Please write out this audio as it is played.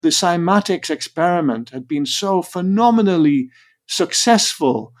the cymatics experiment had been so phenomenally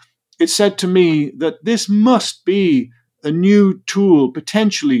successful, it said to me that this must be a new tool,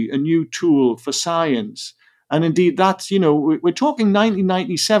 potentially a new tool for science. And indeed, that's, we're talking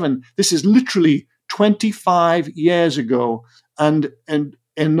 1997. This is literally 25 years ago. And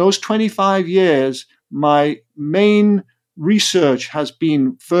in those 25 years, my main research has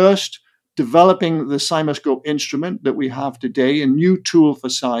been first developing the CymaScope instrument that we have today, a new tool for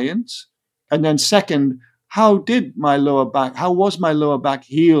science. And then second, how was my lower back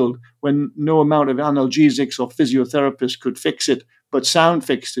healed when no amount of analgesics or physiotherapists could fix it, but sound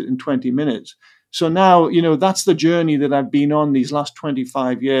fixed it in 20 minutes. So now, that's the journey that I've been on these last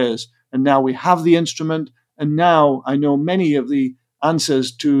 25 years. And now we have the instrument. And now I know many of the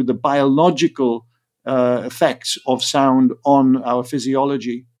answers to the biological effects of sound on our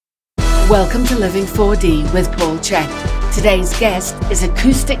physiology. Welcome to Living 4D with Paul Chek. Today's guest is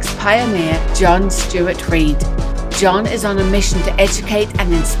acoustics pioneer John Stewart Reid. John is on a mission to educate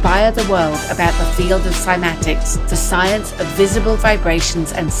and inspire the world about the field of cymatics, the science of visible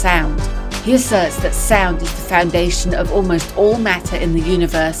vibrations and sound. He asserts that sound is the foundation of almost all matter in the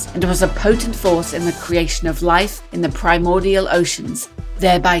universe and was a potent force in the creation of life in the primordial oceans,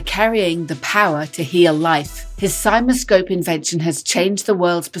 thereby carrying the power to heal life. His CymaScope invention has changed the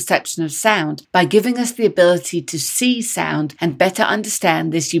world's perception of sound by giving us the ability to see sound and better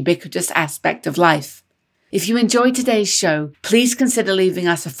understand this ubiquitous aspect of life. If you enjoyed today's show, please consider leaving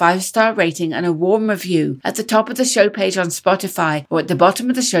us a 5-star rating and a warm review at the top of the show page on Spotify or at the bottom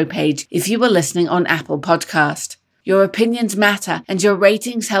of the show page if you are listening on Apple Podcast. Your opinions matter, and your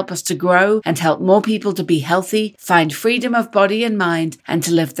ratings help us to grow and help more people to be healthy, find freedom of body and mind, and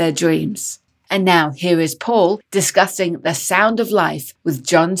to live their dreams. And now, here is Paul discussing the sound of life with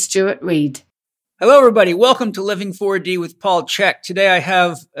John Stewart Reid. Hello, everybody. Welcome to Living 4D with Paul Chek. Today, I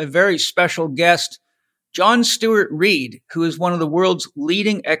have a very special guest, John Stewart Reid, who is one of the world's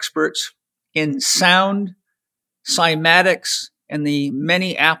leading experts in sound, cymatics, and the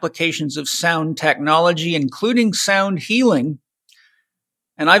many applications of sound technology, including sound healing.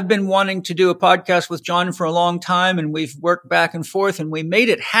 And I've been wanting to do a podcast with John for a long time, and we've worked back and forth, and we made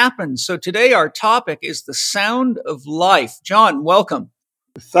it happen. So today our topic is the sound of life. John, welcome.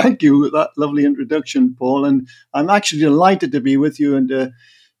 Thank you for that lovely introduction, Paul. And I'm actually delighted to be with you and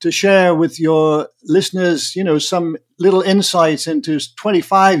to share with your listeners, some little insights into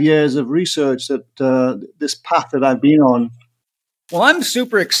 25 years of research that this path that I've been on. Well, I'm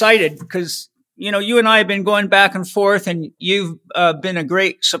super excited because, you and I have been going back and forth, and you've been a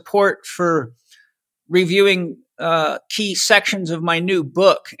great support for reviewing key sections of my new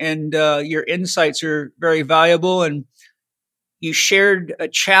book, and your insights are very valuable. And you shared a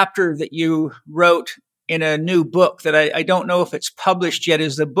chapter that you wrote in a new book that I don't know if it's published yet.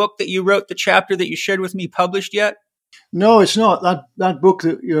 Is the book that you wrote, the chapter that you shared with me, published yet? No, it's not. That book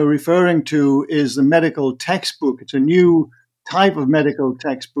that you're referring to is the medical textbook. It's a new type of medical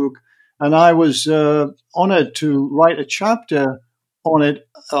textbook. And I was honored to write a chapter on it,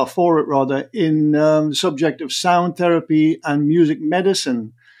 for it rather, in the subject of sound therapy and music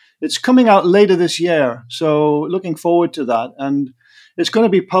medicine. It's coming out later this year, so looking forward to that. And it's going to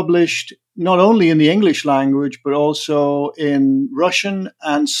be published not only in the English language, but also in Russian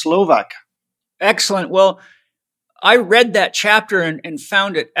and Slovak. Excellent. Well, I read that chapter and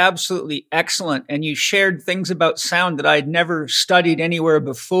found it absolutely excellent. And you shared things about sound that I'd never studied anywhere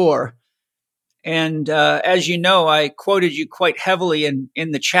before. And as you know, I quoted you quite heavily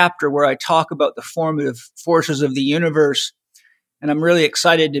in the chapter where I talk about the formative forces of the universe. And I'm really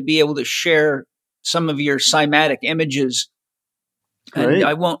excited to be able to share some of your cymatic images. Great. And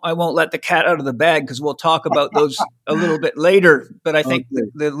I won't let the cat out of the bag because we'll talk about those a little bit later. But I think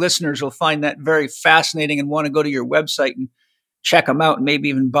the listeners will find that very fascinating and want to go to your website and check them out and maybe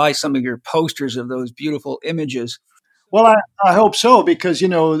even buy some of your posters of those beautiful images. Well, I hope so, because,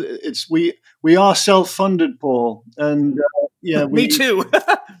 we are self-funded, Paul. And me too.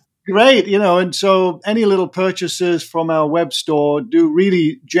 Great. And so any little purchases from our web store do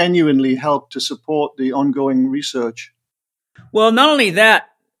really genuinely help to support the ongoing research. Well, not only that,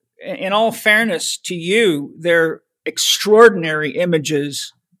 in all fairness to you, they're extraordinary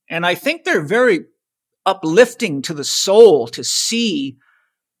images. And I think they're very uplifting to the soul to see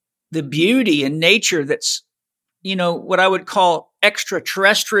the beauty in nature that's, what I would call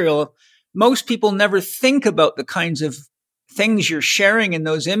extraterrestrial. Most people never think about the kinds of things you're sharing in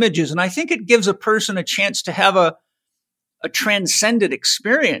those images. And I think it gives a person a chance to have a transcendent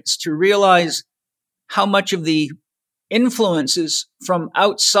experience, to realize how much of the influences from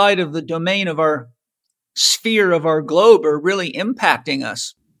outside of the domain of our sphere of our globe are really impacting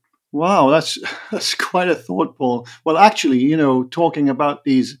us. Wow, that's quite a thought, Paul. Well, actually, talking about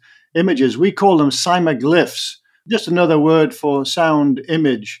these images, we call them cymoglyphs, just another word for sound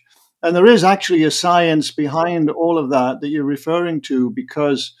image. And there is actually a science behind all of that you're referring to,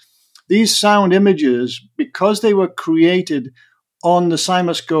 because these sound images, because they were created on the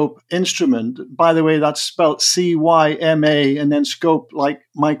CymaScope instrument, by the way, that's spelled C-Y-M-A and then scope like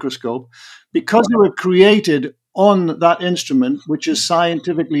microscope, because they were created on that instrument, which is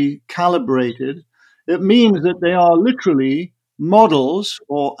scientifically calibrated, it means that they are literally models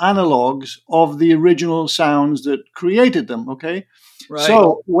or analogs of the original sounds that created them, okay? Right.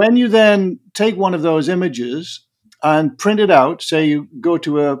 So when you then take one of those images and print it out, say you go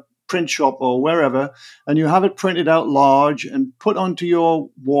to a print shop or wherever, and you have it printed out large and put onto your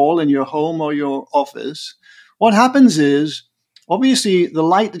wall in your home or your office, what happens is, obviously, the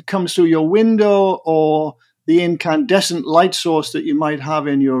light that comes through your window or the incandescent light source that you might have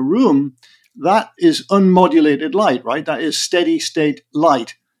in your room, that is unmodulated light, right? That is steady state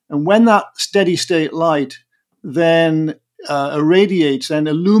light. And when that steady state light then irradiates and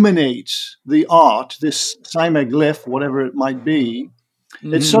illuminates the art, this cymoglyph, whatever it might be,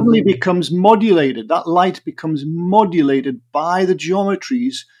 it suddenly becomes modulated. That light becomes modulated by the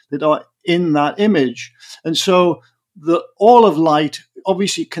geometries that are in that image. And so all of light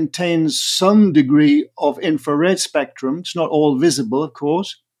obviously contains some degree of infrared spectrum. It's not all visible, of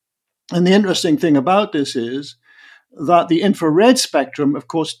course. And the interesting thing about this is that the infrared spectrum, of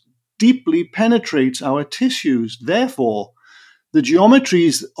course, deeply penetrates our tissues. Therefore, the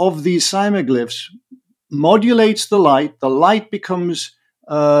geometries of these cymoglyphs modulates the light becomes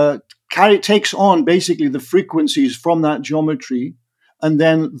takes on basically the frequencies from that geometry, and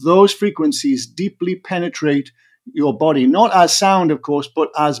then those frequencies deeply penetrate your body, not as sound, of course, but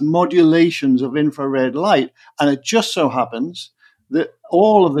as modulations of infrared light. And it just so happens that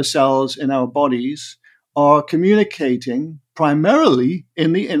all of the cells in our bodies are communicating primarily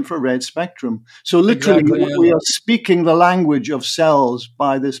in the infrared spectrum. So literally, we are speaking the language of cells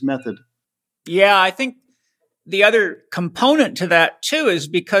by this method. Yeah, I think the other component to that, too, is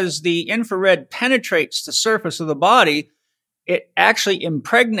because the infrared penetrates the surface of the body, it actually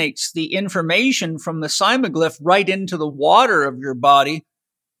impregnates the information from the cymoglyph right into the water of your body.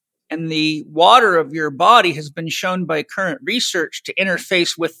 And the water of your body has been shown by current research to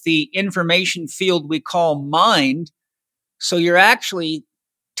interface with the information field we call mind. So you're actually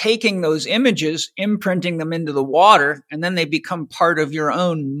taking those images, imprinting them into the water, and then they become part of your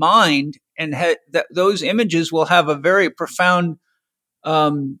own mind. And those images will have a very profound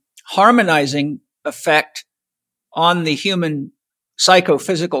harmonizing effect on the human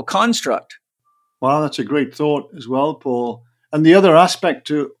psychophysical construct. Wow, that's a great thought as well, Paul. And the other aspect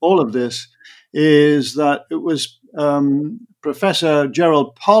to all of this is that it was Professor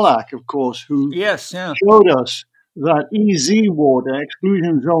Gerald Pollack, of course, who showed us that EZ water,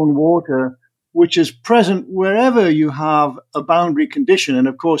 exclusion zone water, which is present wherever you have a boundary condition. And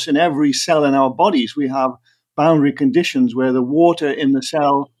of course, in every cell in our bodies, we have boundary conditions where the water in the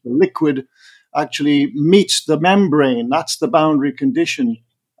cell, the liquid, actually meets the membrane. That's the boundary condition.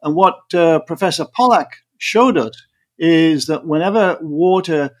 And what Professor Pollack showed us is that whenever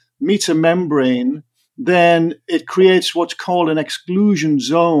water meets a membrane, then it creates what's called an exclusion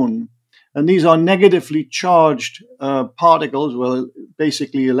zone. And these are negatively charged particles. Well,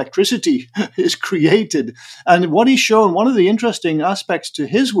 basically electricity is created. And what he showed, one of the interesting aspects to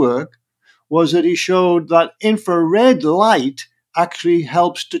his work was that he showed that infrared light actually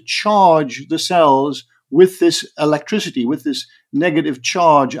helps to charge the cells with this electricity, with this negative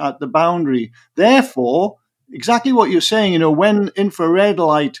charge at the boundary. Therefore, exactly what you're saying, when infrared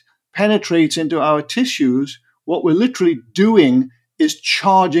light penetrates into our tissues, what we're literally doing is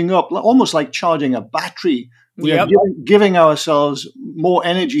charging up, almost like charging a battery. We are giving ourselves more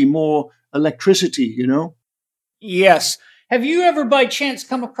energy, more electricity, Yes. Have you ever by chance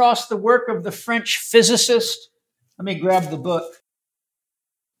come across the work of the French physicist? Let me grab the book.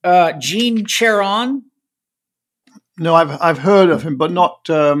 Jean Cherron? No, I've heard of him, but not.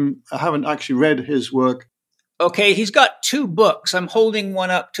 I haven't actually read his work. Okay, he's got two books. I'm holding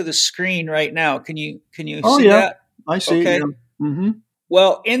one up to the screen right now. Can you see that? I see. Okay. Yeah. Mm-hmm.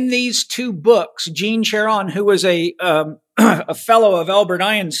 Well, in these two books, Jean Cherron, who was a fellow of Albert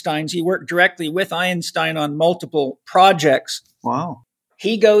Einstein's, he worked directly with Einstein on multiple projects. Wow.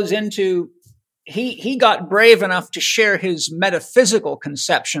 He goes into, he got brave enough to share his metaphysical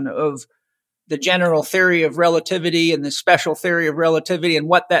conception of the general theory of relativity and the special theory of relativity and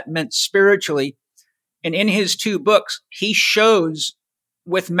what that meant spiritually. And in his two books, he shows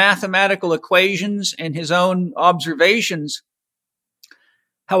with mathematical equations and his own observations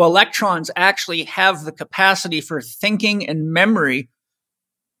how electrons actually have the capacity for thinking and memory,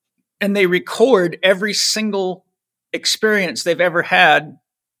 and they record every single experience they've ever had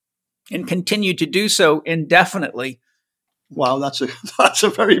and continue to do so indefinitely. Wow, that's a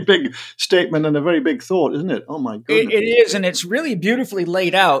very big statement and a very big thought, isn't it? Oh my goodness. It is, and it's really beautifully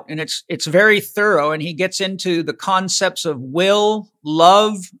laid out, and it's very thorough, and he gets into the concepts of will,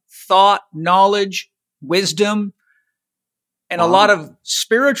 love, thought, knowledge, wisdom, and a lot of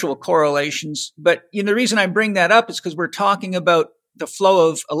spiritual correlations. But the reason I bring that up is because we're talking about the flow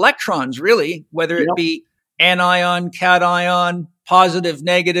of electrons, really, whether it be anion, cation, positive,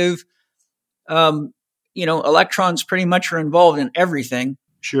 negative. Electrons pretty much are involved in everything.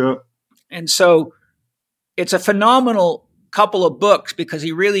 Sure. And so it's a phenomenal couple of books because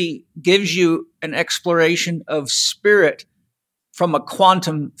he really gives you an exploration of spirit from a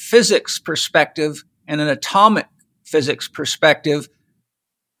quantum physics perspective and an atomic physics perspective.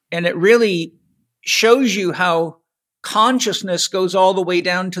 And it really shows you how consciousness goes all the way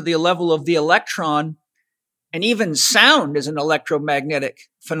down to the level of the electron, and even sound is an electromagnetic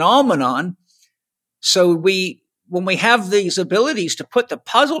phenomenon. So when we have these abilities to put the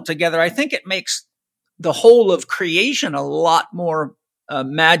puzzle together, I think it makes the whole of creation a lot more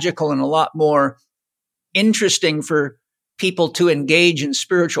magical and a lot more interesting for people to engage in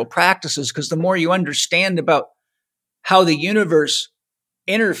spiritual practices, because the more you understand about how the universe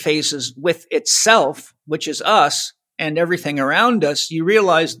interfaces with itself, which is us and everything around us, you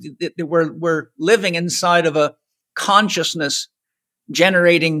realize that we're living inside of a consciousness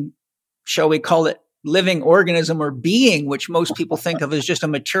generating, shall we call it, living organism or being, which most people think of as just a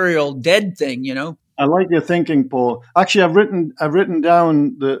material dead thing, I like your thinking, Paul. Actually, I've written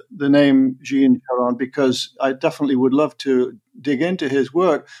down the name Gilles Charron because I definitely would love to dig into his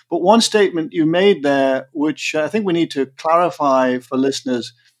work. But one statement you made there, which I think we need to clarify for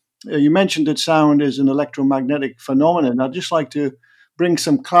listeners, you mentioned that sound is an electromagnetic phenomenon. I'd just like to bring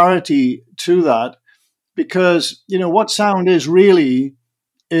some clarity to that, because what sound is really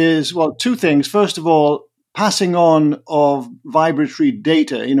is, well, two things. First of all, passing on of vibratory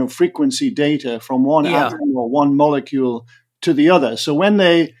data, frequency data from one atom or one molecule to the other. So when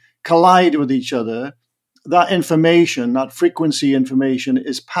they collide with each other, that information, that frequency information,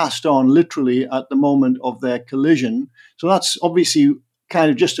 is passed on literally at the moment of their collision. So that's obviously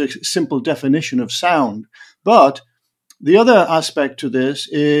kind of just a simple definition of sound. But the other aspect to this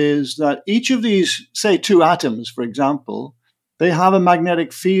is that each of these, say, two atoms, for example, they have a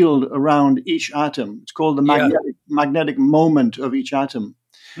magnetic field around each atom. It's called the magnetic moment of each atom.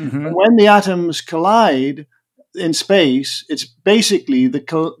 Mm-hmm. And when the atoms collide in space, it's basically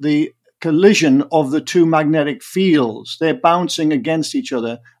the collision of the two magnetic fields. They're bouncing against each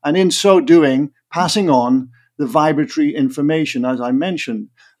other, and in so doing, passing on the vibratory information, as I mentioned.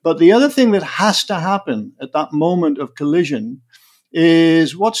 But the other thing that has to happen at that moment of collision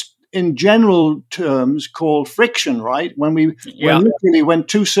is what's in general terms called friction, right? When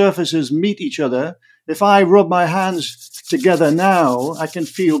two surfaces meet each other, if I rub my hands together now, I can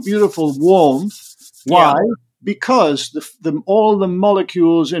feel beautiful warmth. Why? Yeah. Because all the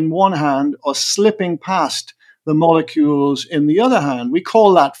molecules in one hand are slipping past the molecules in the other hand. We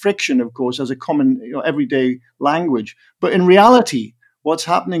call that friction, of course, as a common everyday language. But in reality, what's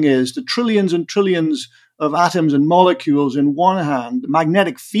happening is the trillions and trillions of atoms and molecules in one hand, the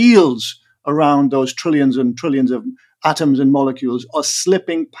magnetic fields around those trillions and trillions of atoms and molecules are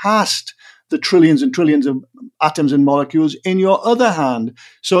slipping past the trillions and trillions of atoms and molecules in your other hand.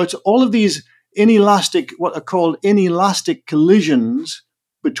 So it's all of these what are called inelastic collisions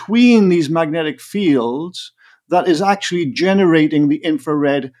between these magnetic fields that is actually generating the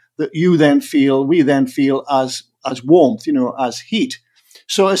infrared that we then feel as warmth, as heat.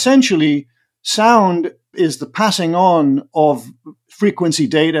 So essentially, sound is the passing on of frequency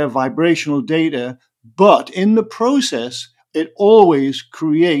data, vibrational data, but in the process, it always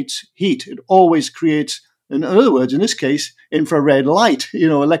creates heat. It always creates, in other words, in this case, infrared light,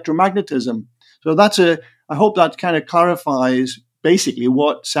 electromagnetism. So I hope that kind of clarifies basically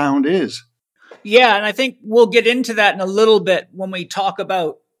what sound is. Yeah, and I think we'll get into that in a little bit when we talk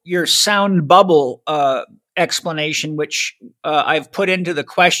about your sound bubble explanation, which I've put into the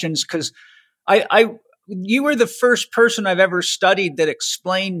questions, because you were the first person I've ever studied that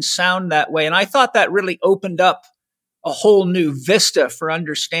explained sound that way. And I thought that really opened up a whole new vista for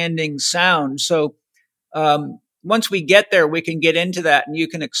understanding sound. So once we get there, we can get into that and you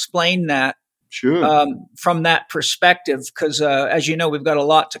can explain that. Sure. From that perspective, because as you know, we've got a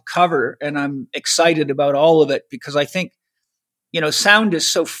lot to cover and I'm excited about all of it because I think, sound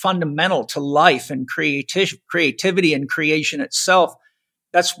is so fundamental to life and creativity and creation itself.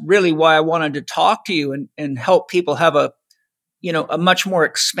 that's really why I wanted to talk to you and help people have a much more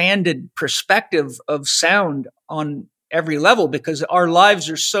expanded perspective of sound on every level, because our lives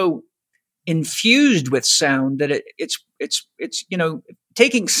are so infused with sound that it's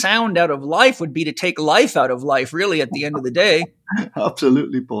taking sound out of life would be to take life out of life, really, at the end of the day.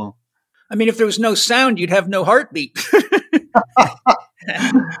 Absolutely, Paul. I mean, if there was no sound, you'd have no heartbeat.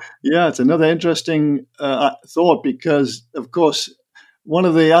 Yeah, it's another interesting thought, because, of course, one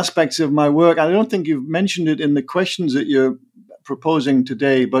of the aspects of my work, I don't think you've mentioned it in the questions that you're proposing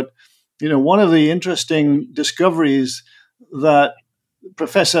today, but one of the interesting discoveries that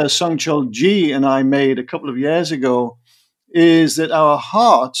Professor Sung-Chul Ji and I made a couple of years ago is that our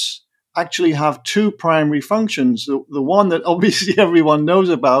hearts actually have two primary functions. The one that obviously everyone knows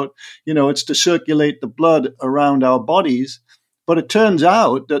about, it's to circulate the blood around our bodies. But it turns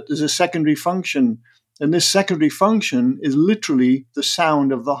out that there's a secondary function, and this secondary function is literally the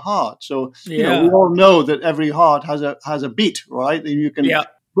sound of the heart. So we all know that every heart has a beat, right? And you can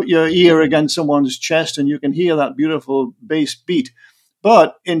put your ear against someone's chest and you can hear that beautiful bass beat.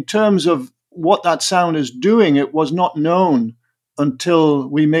 But in terms of what that sound is doing, it was not known until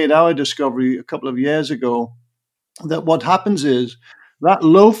we made our discovery a couple of years ago, that what happens is that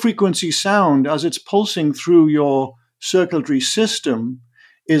low frequency sound, as it's pulsing through your circulatory system,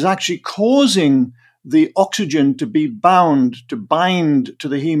 is actually causing the oxygen to bind to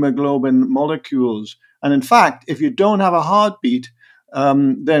the hemoglobin molecules. And in fact, if you don't have a heartbeat,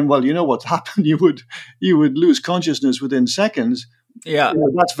 then, well, you know what's happened. You would lose consciousness within seconds. Yeah.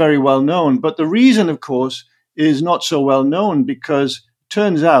 That's very well known. But the reason, of course, is not so well known, because it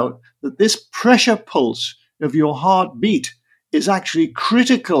turns out that this pressure pulse of your heartbeat is actually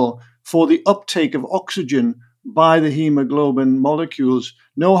critical for the uptake of oxygen by the hemoglobin molecules.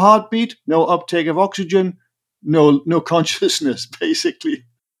 No heartbeat, no uptake of oxygen, no consciousness, basically.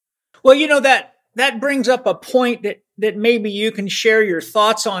 Well, that brings up a point that maybe you can share your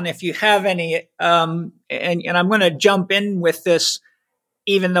thoughts on, if you have any. And I'm going to jump in with this,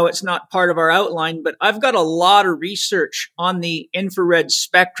 even though it's not part of our outline, but I've got a lot of research on the infrared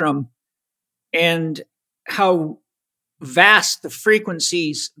spectrum and how vast the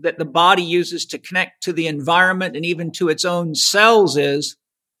frequencies that the body uses to connect to the environment and even to its own cells is.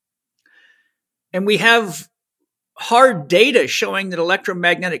 And we have hard data showing that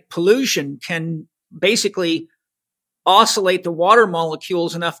electromagnetic pollution can basically oscillate the water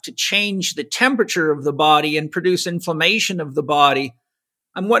molecules enough to change the temperature of the body and produce inflammation of the body.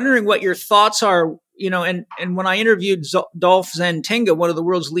 I'm wondering what your thoughts are, and when I interviewed Dolph Zantinga, one of the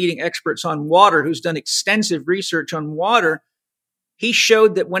world's leading experts on water, who's done extensive research on water, he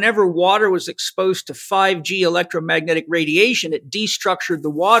showed that whenever water was exposed to 5G electromagnetic radiation, it destructured the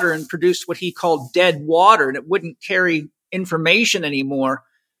water and produced what he called dead water, and it wouldn't carry information anymore.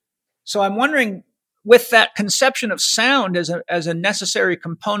 So I'm wondering, with that conception of sound as a necessary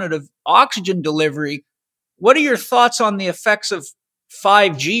component of oxygen delivery, what are your thoughts on the effects of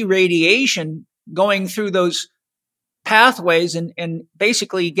 5G radiation going through those pathways and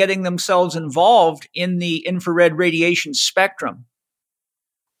basically getting themselves involved in the infrared radiation spectrum?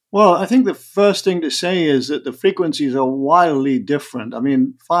 Well, I think the first thing to say is that the frequencies are wildly different. I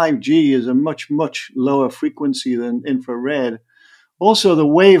mean, 5G is a much, much lower frequency than infrared. Also, the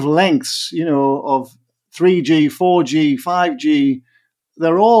wavelengths, of 3G, 4G, 5G,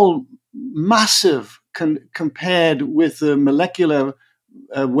 they're all massive compared with the molecular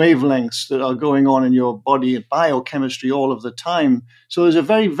wavelengths that are going on in your body and biochemistry all of the time. So there's a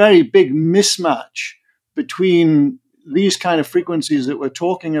very, very big mismatch between these kind of frequencies that we're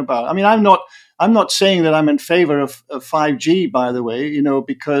talking about. I mean, I'm not saying that I'm in favor of 5G, by the way,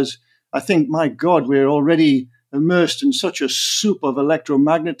 because I think, my God, we're already immersed in such a soup of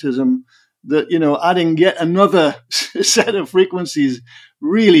electromagnetism that, adding yet another set of frequencies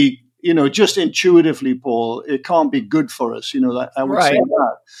really, just intuitively, Paul, it can't be good for us. I would say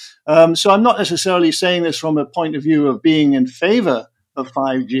that. So I'm not necessarily saying this from a point of view of being in favor of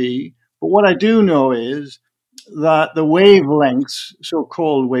 5G, but what I do know is that the wavelengths,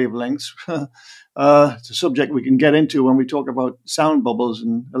 so-called wavelengths, it's a subject we can get into when we talk about sound bubbles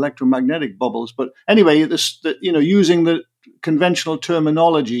and electromagnetic bubbles. But anyway, using the conventional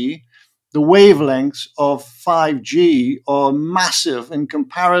terminology, the wavelengths of 5G are massive in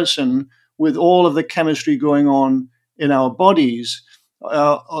comparison with all of the chemistry going on in our bodies,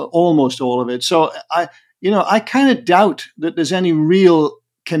 almost all of it. So I kind of doubt that there's any real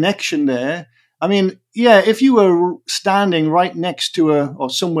connection there. I mean, if you were standing right next to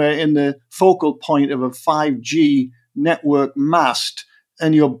or somewhere in the focal point of a 5G network mast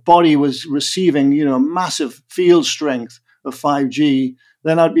and your body was receiving, massive field strength of 5G,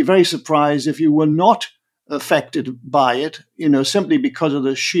 then I'd be very surprised if you were not affected by it, simply because of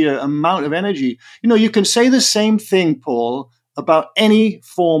the sheer amount of energy. You can say the same thing, Paul, about any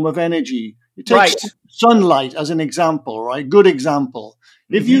form of energy. You take sunlight as an example, right? Good example.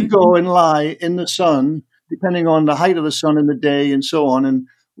 If you go and lie in the sun, depending on the height of the sun in the day and so on, and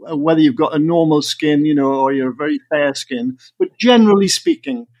whether you've got a normal skin, or you're very fair skin, but generally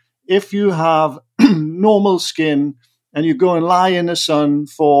speaking, if you have normal skin and you go and lie in the sun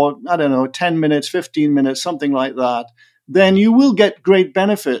for, 10 minutes, 15 minutes, something like that, then you will get great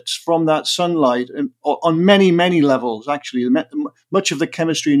benefits from that sunlight on many, many levels, actually. Much of the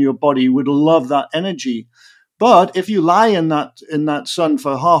chemistry in your body would love that energy. But if you lie in that sun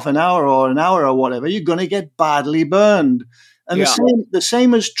for half an hour or an hour or whatever, you're going to get badly burned. And the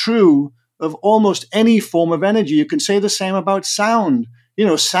same is true of almost any form of energy. You can say the same about sound.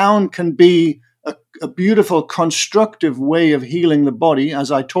 Sound can be a beautiful, constructive way of healing the body,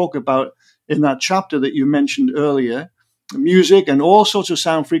 as I talk about in that chapter that you mentioned earlier. Music and all sorts of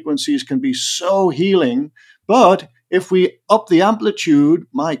sound frequencies can be so healing. But if we up the amplitude,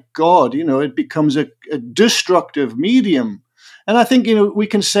 my God, it becomes a destructive medium. And I think, we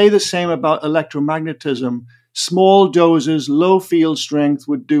can say the same about electromagnetism. Small doses, low field strength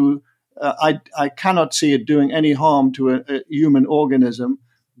would do, I cannot see it doing any harm to a human organism.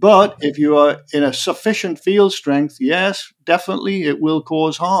 But if you are in a sufficient field strength, yes, definitely it will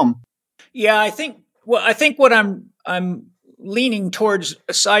cause harm. Yeah, I think what I'm leaning towards,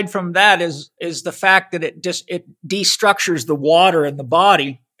 aside from that, is the fact that it destructures the water in the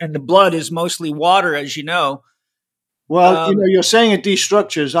body, and the blood is mostly water, as you know. Well, you're saying it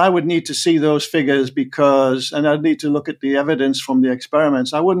destructures. I would need to see those figures and I'd need to look at the evidence from the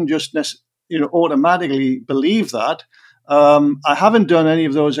experiments. I wouldn't just automatically believe that. I haven't done any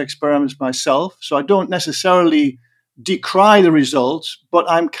of those experiments myself, so I don't necessarily decry the results, but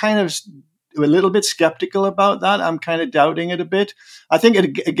I'm kind of a little bit skeptical about that. I'm kind of doubting it a bit. I think,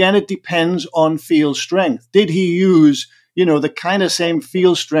 it depends on field strength. Did he use, the kind of same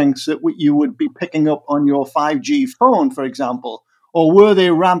field strengths that you would be picking up on your 5G phone, for example? Or were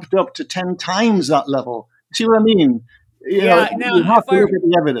they ramped up to 10 times that level? See what I mean? You have to look at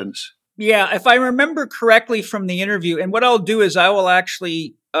the evidence. Yeah, if I remember correctly from the interview, and what I'll do is I will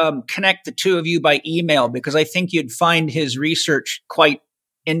actually connect the two of you by email, because I think you'd find his research quite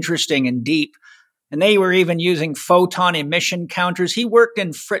interesting and deep. And they were even using photon emission counters. He worked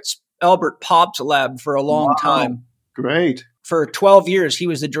in Fritz Albert Popp's lab for a long time. Great. For 12 years, he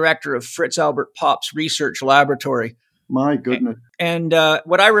was the director of Fritz Albert Popp's research laboratory. My goodness. And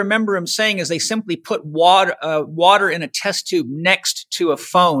what I remember him saying is they simply put water in a test tube next to a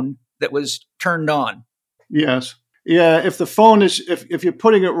phone that was turned on. Yes. Yeah. If the phone is, if you're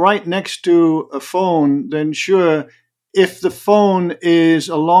putting it right next to a phone, then sure. If the phone is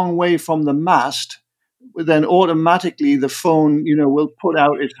a long way from the mast, then automatically the phone, will put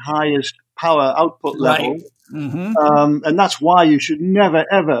out its highest power output level. Right. Mm-hmm. And that's why you should never,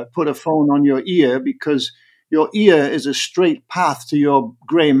 ever put a phone on your ear, because your ear is a straight path to your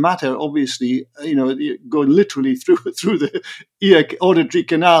gray matter. Obviously, you go literally through the ear auditory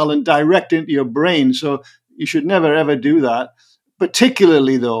canal and direct into your brain. So you should never, ever do that.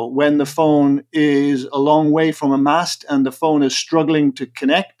 Particularly, though, when the phone is a long way from a mast and the phone is struggling to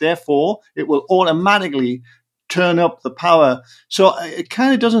connect. Therefore, it will automatically turn up the power. So it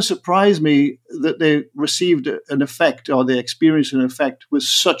kind of doesn't surprise me that they received an effect, or they experienced an effect with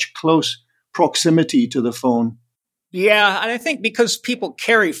such close proximity to the phone. Yeah, and I think because people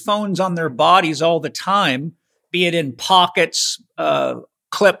carry phones on their bodies all the time, be it in pockets,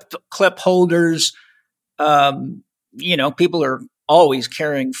 clip holders, people are always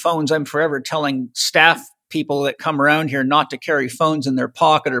carrying phones. I'm forever telling staff people that come around here not to carry phones in their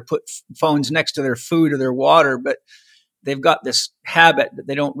pocket or put phones next to their food or their water, but they've got this habit that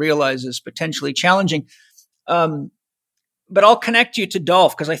they don't realize is potentially challenging. But I'll connect you to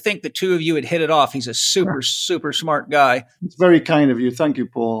Dolph, because I think the two of you had hit it off. He's a super, super smart guy. It's very kind of you. Thank you,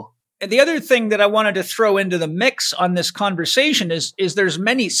 Paul. And the other thing that I wanted to throw into the mix on this conversation is there's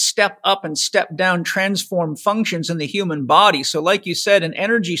many step up and step down transform functions in the human body. So like you said, an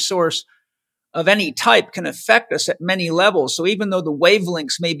energy source of any type can affect us at many levels. So even though the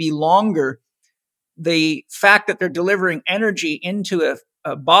wavelengths may be longer, the fact that they're delivering energy into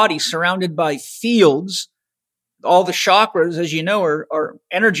a body surrounded by fields, all the chakras, as you know, are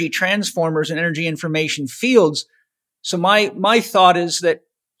energy transformers and energy information fields. So my thought is that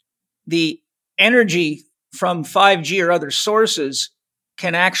the energy from 5G or other sources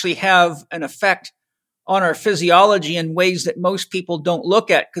can actually have an effect on our physiology in ways that most people don't look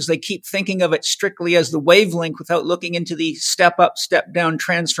at because they keep thinking of it strictly as the wavelength without looking into the step up, step down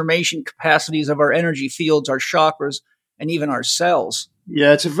transformation capacities of our energy fields, our chakras, and even our cells.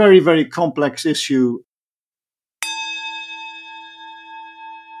 Yeah, it's a very, very complex issue.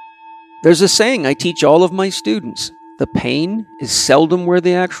 There's a saying I teach all of my students: the pain is seldom where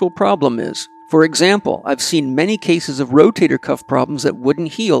the actual problem is. For example, I've seen many cases of rotator cuff problems that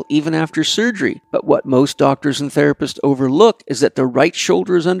wouldn't heal even after surgery, but what most doctors and therapists overlook is that the right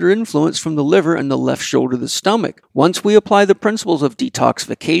shoulder is under influence from the liver and the left shoulder the stomach. Once we apply the principles of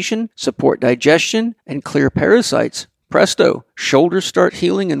detoxification, support digestion, and clear parasites, presto, shoulders start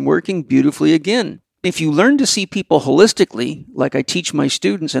healing and working beautifully again. If you learn to see people holistically, like I teach my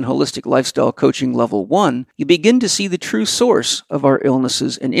students in Holistic Lifestyle Coaching Level 1, you begin to see the true source of our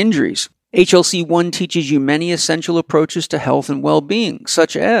illnesses and injuries. HLC1 teaches you many essential approaches to health and well-being,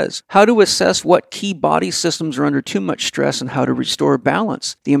 such as how to assess what key body systems are under too much stress and how to restore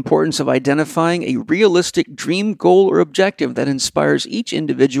balance, the importance of identifying a realistic dream goal or objective that inspires each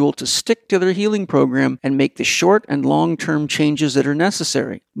individual to stick to their healing program and make the short and long-term changes that are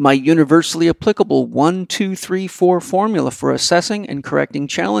necessary, my universally applicable 1-2-3-4 formula for assessing and correcting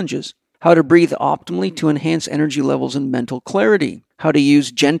challenges, how to breathe optimally to enhance energy levels and mental clarity, how to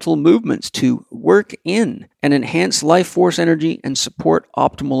use gentle movements to work in and enhance life force energy and support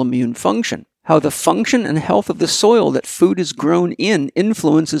optimal immune function, how the function and health of the soil that food is grown in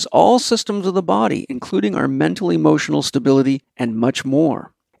influences all systems of the body, including our mental, emotional stability, and much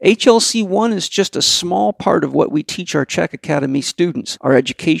more. HLC1 is just a small part of what we teach our CHEK Academy students, our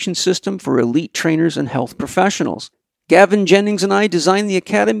education system for elite trainers and health professionals. Gavin Jennings and I designed the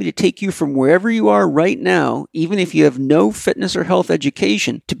Academy to take you from wherever you are right now, even if you have no fitness or health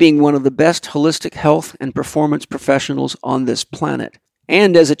education, to being one of the best holistic health and performance professionals on this planet.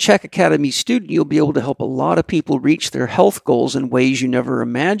 And as a CHEK Academy student, you'll be able to help a lot of people reach their health goals in ways you never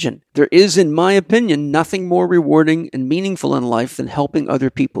imagined. There is, in my opinion, nothing more rewarding and meaningful in life than helping other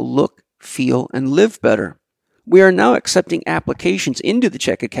people look, feel, and live better. We are now accepting applications into the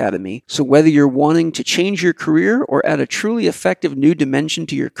CHEK Academy, so whether you're wanting to change your career or add a truly effective new dimension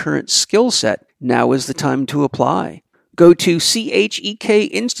to your current skill set, now is the time to apply. Go to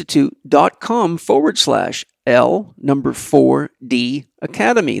chekinstitute.com/L4D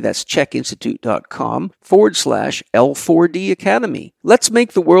Academy. That's chekinstitute.com/L4D Academy. Let's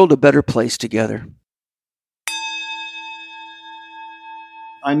make the world a better place together.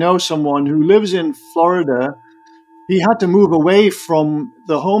 I know someone who lives in Florida. He had to move away from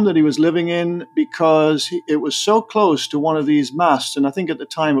the home that he was living in because it was so close to one of these masts. And I think at the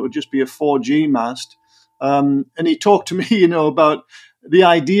time it would just be a 4G mast. And he talked to me, about the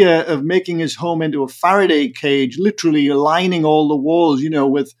idea of making his home into a Faraday cage, literally aligning all the walls,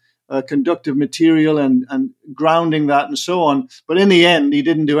 with conductive material and grounding that and so on. But in the end, he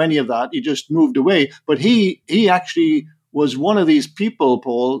didn't do any of that. He just moved away. But he actually was one of these people,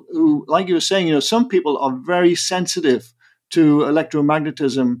 Paul, who, like you were saying, some people are very sensitive to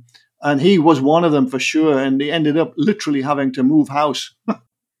electromagnetism, and he was one of them for sure. And he ended up literally having to move house.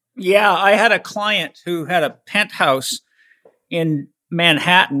 Yeah, I had a client who had a penthouse in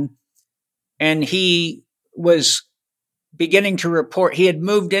Manhattan, and he was beginning to report, he had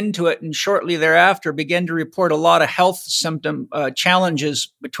moved into it and shortly thereafter began to report a lot of health symptom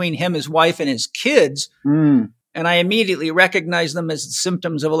challenges between him, his wife, and his kids. And I immediately recognized them as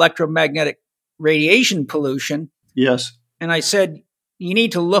symptoms of electromagnetic radiation pollution. Yes. And I said, you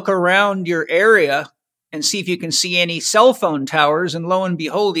need to look around your area and see if you can see any cell phone towers. And lo and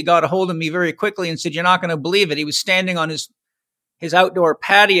behold, he got a hold of me very quickly and said, you're not going to believe it. He was standing on his outdoor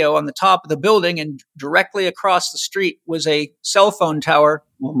patio on the top of the building, and directly across the street was a cell phone tower.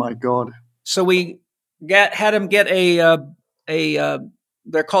 Oh, my God. So we had him get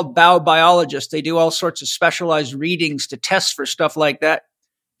they're called biobiologists. They do all sorts of specialized readings to test for stuff like that.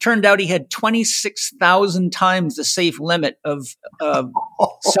 Turned out he had 26,000 times the safe limit of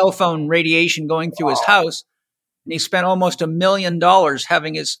cell phone radiation going through his house. And he spent almost $1 million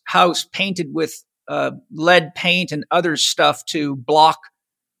having his house painted with lead paint and other stuff to block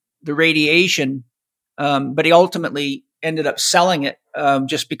the radiation. But he ultimately ended up selling it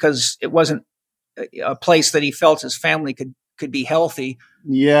just because it wasn't a place that he felt his family could be healthy.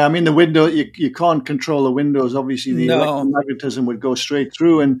 Yeah, I mean, the window, you can't control the windows. Obviously, the electromagnetism would go straight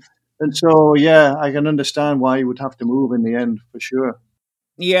through. And so, yeah, I can understand why you would have to move in the end, for sure.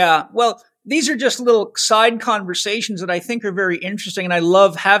 Yeah, well, these are just little side conversations that I think are very interesting. And I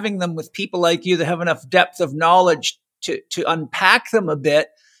love having them with people like you that have enough depth of knowledge to unpack them a bit.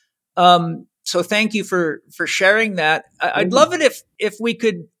 So thank you for sharing that. I'd love it if we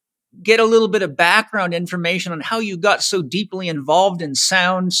could get a little bit of background information on how you got so deeply involved in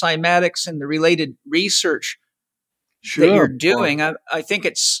sound, cymatics, and the related research that you're doing. I think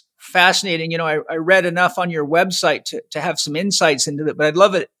it's fascinating. I read enough on your website to have some insights into it, but I'd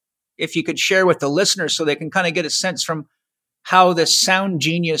love it if you could share with the listeners so they can kind of get a sense from how this sound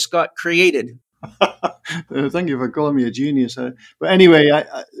genius got created. Thank you for calling me a genius. But anyway,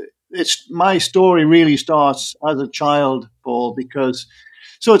 it's my story really starts as a child, Paul, because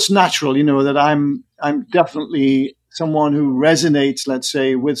so it's natural, that I'm definitely someone who resonates, let's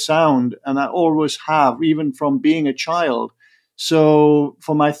say, with sound, and I always have, even from being a child. So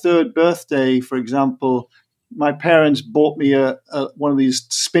for my third birthday, for example, my parents bought me one of these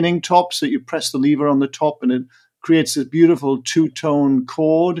spinning tops that you press the lever on the top and it creates this beautiful two-tone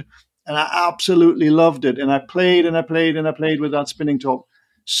chord. And I absolutely loved it. And I played and I played and I played with that spinning top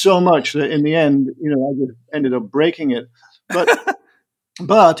so much that in the end, I just ended up breaking it. But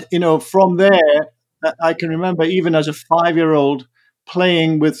from there, I can remember even as a 5-year-old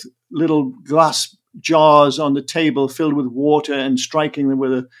playing with little glass jars on the table filled with water and striking them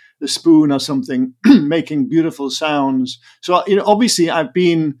with a spoon or something, making beautiful sounds. So, obviously I'm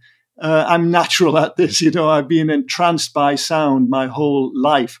natural at this, I've been entranced by sound my whole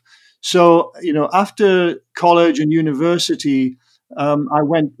life. So, after college and university, I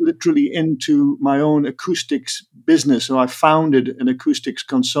went literally into my own acoustics business. So I founded an acoustics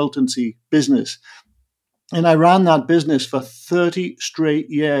consultancy business. And I ran that business for 30 straight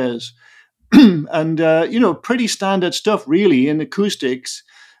years. And, pretty standard stuff, really, in acoustics.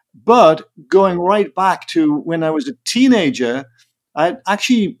 But going right back to when I was a teenager, I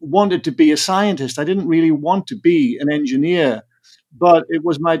actually wanted to be a scientist. I didn't really want to be an engineer. But it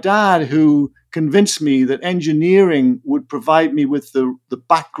was my dad who convinced me that engineering would provide me with the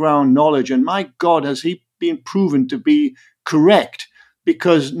background knowledge. And my God, has he been proven to be correct?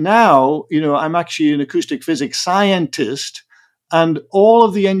 Because now, I'm actually an acoustic physics scientist, and all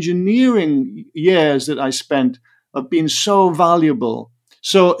of the engineering years that I spent have been so valuable.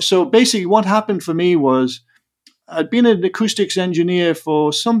 So basically what happened for me was I'd been an acoustics engineer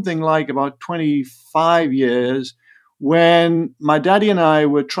for something like about 25 years when my daddy and I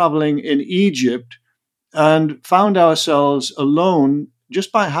were traveling in Egypt and found ourselves alone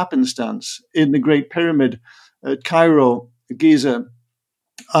just by happenstance in the Great Pyramid at Cairo, Giza.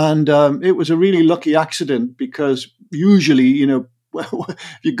 And it was a really lucky accident because usually, if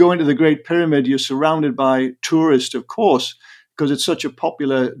you go into the Great Pyramid, you're surrounded by tourists, of course, because it's such a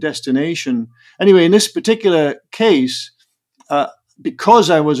popular destination. Anyway, in this particular case, because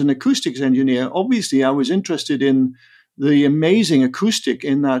I was an acoustics engineer, obviously I was interested in the amazing acoustic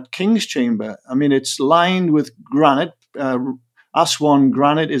in that King's Chamber. I mean, it's lined with granite. Aswan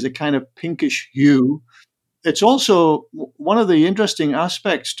granite is a kind of pinkish hue. It's also one of the interesting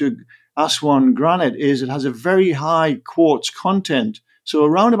aspects to Aswan granite is it has a very high quartz content. So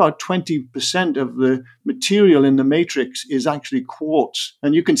around about 20% of the material in the matrix is actually quartz.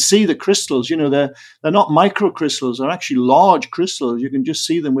 And you can see the crystals, they're not microcrystals, they're actually large crystals. You can just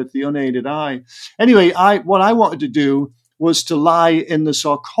see them with the unaided eye. Anyway, what I wanted to do was to lie in the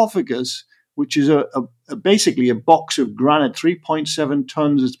sarcophagus, which is basically a box of granite, 3.7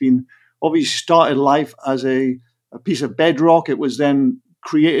 tons. It's been obviously started life as a piece of bedrock. It was then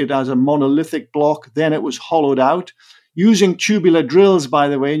created as a monolithic block. Then it was hollowed out using tubular drills, by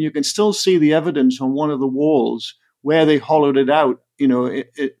the way, and you can still see the evidence on one of the walls where they hollowed it out,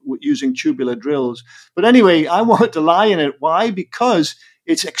 using tubular drills. But anyway, I wanted to lie in it. Why? Because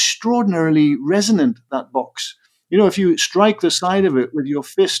it's extraordinarily resonant, that box. If you strike the side of it with your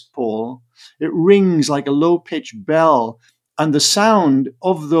fist, Paul, it rings like a low-pitched bell. And the sound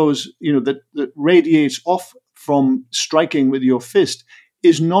of those, that radiates off from striking with your fist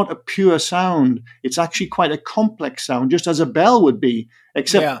is not a pure sound. It's actually quite a complex sound, just as a bell would be,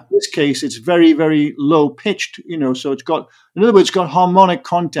 except in this case, it's very, very low pitched, so it's got harmonic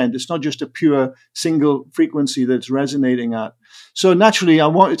content. It's not just a pure single frequency that's resonating at. So naturally, I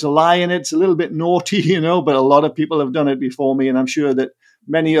wanted to lie in it. It's a little bit naughty, but a lot of people have done it before me, and I'm sure that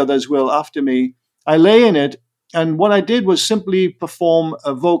many others will after me. I lay in it, and what I did was simply perform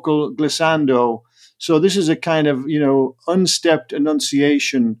a vocal glissando. So this is a kind of, unstepped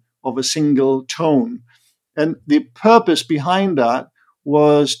enunciation of a single tone. And the purpose behind that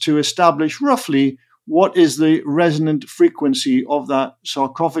was to establish roughly what is the resonant frequency of that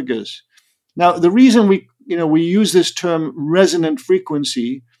sarcophagus. Now, the reason we use this term resonant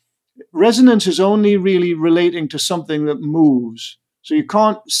frequency, resonance is only really relating to something that moves. So you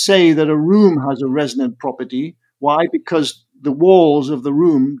can't say that a room has a resonant property. Why? Because the walls of the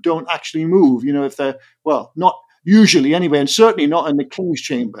room don't actually move, if they're, not usually anyway, and certainly not in the King's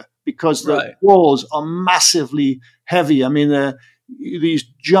Chamber. because the Right. walls are massively heavy. I mean, these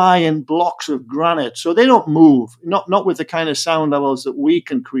giant blocks of granite, so they don't move, not with the kind of sound levels that we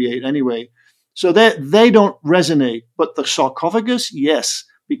can create anyway. So they don't resonate. But the sarcophagus, yes,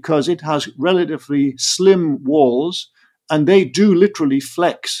 because it has relatively slim walls, and they do literally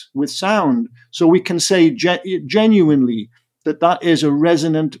flex with sound. So we can say genuinely that is a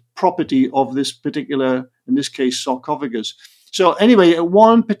resonant property of this particular, in this case, sarcophagus. So anyway, at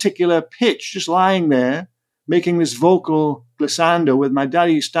one particular pitch, just lying there, making this vocal glissando with my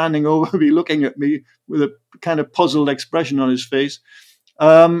daddy standing over me, looking at me with a kind of puzzled expression on his face.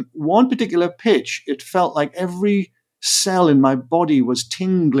 One particular pitch, it felt like every cell in my body was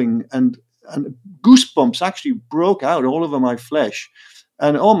tingling, and goosebumps actually broke out all over my flesh.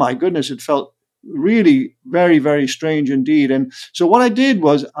 And oh my goodness, it felt really very, very strange indeed. And so what I did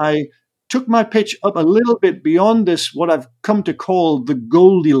was I took my pitch up a little bit beyond this, what I've come to call the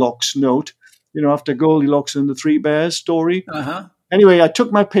Goldilocks note, after Goldilocks and the Three Bears story. Uh-huh. Anyway, I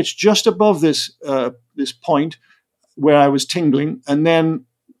took my pitch just above this point where I was tingling, and then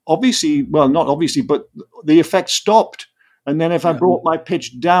not obviously, but the effect stopped. And then if I brought my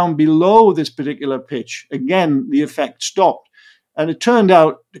pitch down below this particular pitch, again, the effect stopped. And it turned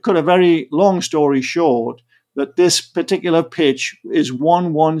out, to cut a very long story short, that this particular pitch is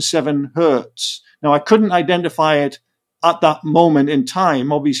 117 hertz. Now, I couldn't identify it at that moment in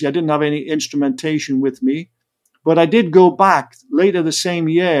time. Obviously, I didn't have any instrumentation with me, but I did go back later the same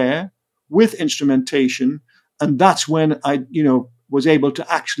year with instrumentation, and that's when I, was able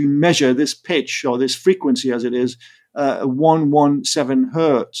to actually measure this pitch, or this frequency as it is, 117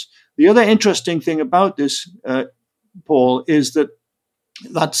 hertz. The other interesting thing about this, Paul, is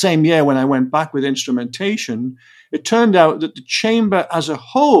that same year when I went back with instrumentation, it turned out that the chamber as a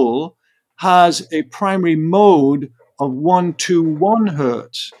whole has a primary mode of 121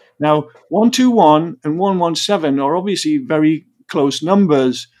 hertz. Now, 121 and 117 are obviously very close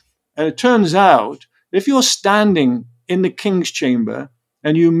numbers. And it turns out, if you're standing in the King's Chamber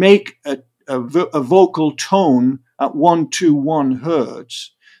and you make a vocal tone at 121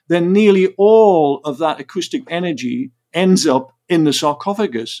 hertz, then nearly all of that acoustic energy ends up in the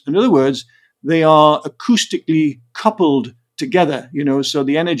sarcophagus. In other words, they are acoustically coupled together, so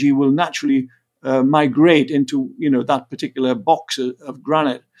the energy will naturally migrate into, that particular box of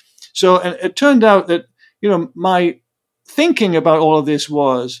granite. So it turned out that, my thinking about all of this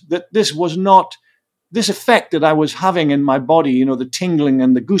was that this was not this effect that I was having in my body, the tingling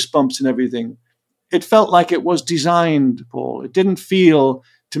and the goosebumps and everything. It felt like it was designed, Paul. It didn't feel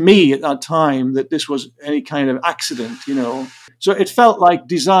to me at that time that this was any kind of accident, So it felt like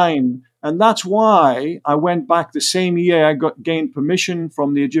design. And that's why I went back the same year. I gained permission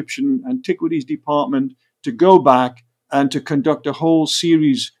from the Egyptian Antiquities Department to go back and to conduct a whole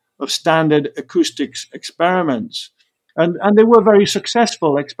series of standard acoustics experiments. And they were very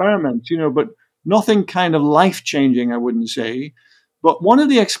successful experiments, but nothing kind of life-changing, I wouldn't say. But one of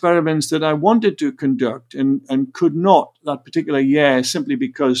the experiments that I wanted to conduct and could not that particular year simply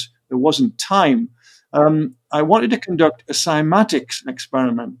because there wasn't time, I wanted to conduct a cymatics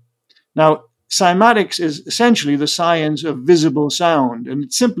experiment. Now, cymatics is essentially the science of visible sound, and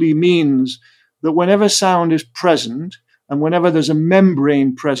it simply means that whenever sound is present and whenever there's a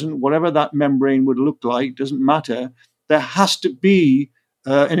membrane present, whatever that membrane would look like, doesn't matter, there has to be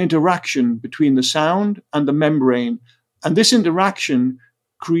an interaction between the sound and the membrane. And this interaction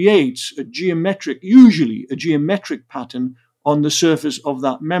creates usually a geometric pattern on the surface of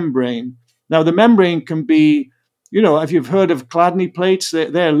that membrane. Now, the membrane can be, if you've heard of Chladni plates,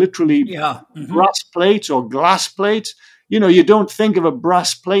 they're literally brass plates or glass plates. You don't think of a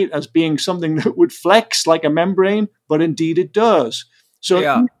brass plate as being something that would flex like a membrane, but indeed it does.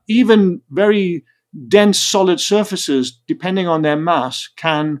 So even very dense solid surfaces, depending on their mass,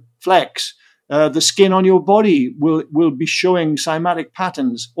 can flex. The skin on your body will be showing cymatic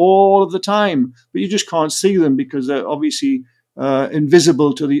patterns all of the time, but you just can't see them because they're obviously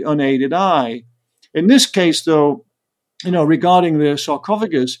invisible to the unaided eye. In this case, though, regarding the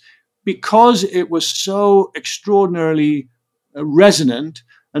sarcophagus, because it was so extraordinarily resonant,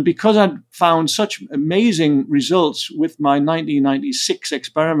 and because I'd found such amazing results with my 1996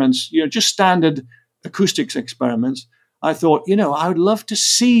 experiments, just standard acoustics experiments, I thought, I would love to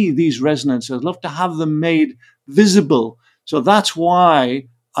see these resonances. I'd love to have them made visible. So that's why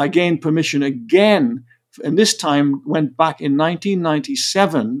I gained permission again, and this time went back in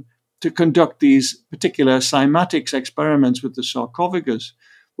 1997 to conduct these particular cymatics experiments with the sarcophagus.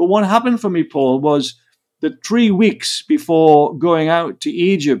 But what happened for me, Paul, was that 3 weeks before going out to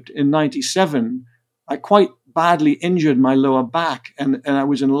Egypt in 97, I quite badly injured my lower back, and I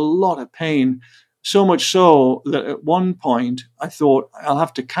was in a lot of pain. So much so that at one point I thought, I'll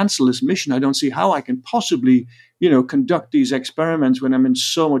have to cancel this mission. I don't see how I can possibly, conduct these experiments when I'm in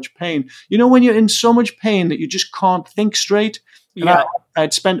so much pain. When you're in so much pain that you just can't think straight. And Yeah.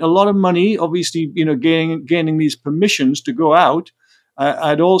 I'd spent a lot of money, obviously, gaining these permissions to go out.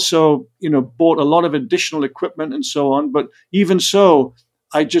 I'd also, bought a lot of additional equipment and so on. But even so,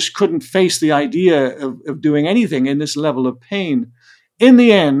 I just couldn't face the idea of doing anything in this level of pain. In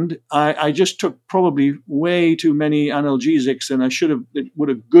the end, I just took probably way too many analgesics than I should have. It would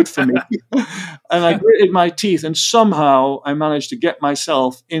have good for me. And I gritted my teeth, and somehow I managed to get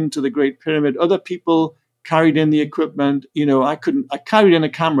myself into the Great Pyramid. Other people carried in the equipment. I carried in a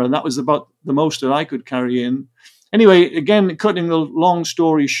camera, and that was about the most that I could carry in. Anyway, again, cutting the long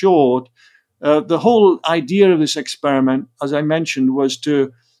story short, the whole idea of this experiment, as I mentioned, was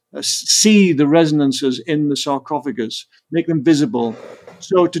to see the resonances in the sarcophagus, make them visible.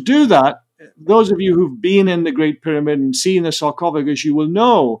 So to do that, those of you who've been in the Great Pyramid and seen the sarcophagus, you will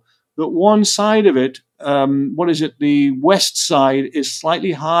know that one side of it, the west side, is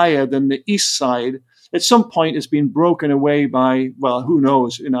slightly higher than the east side. At some point, it's been broken away by, well, who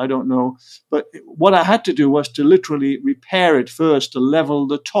knows? I don't know. But what I had to do was to literally repair it first to level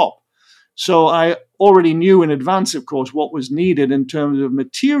the top. So I already knew in advance, of course, what was needed in terms of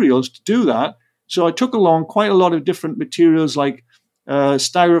materials to do that. So I took along quite a lot of different materials like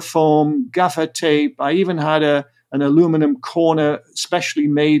styrofoam, gaffer tape. I even had an aluminum corner specially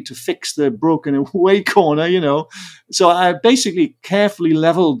made to fix the broken away corner, So I basically carefully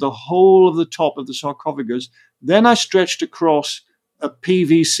leveled the whole of the top of the sarcophagus. Then I stretched across a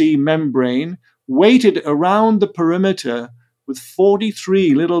PVC membrane, weighted around the perimeter with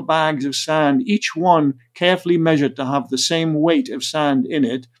 43 little bags of sand, each one carefully measured to have the same weight of sand in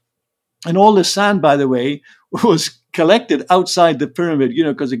it. And all the sand, by the way, was collected outside the pyramid,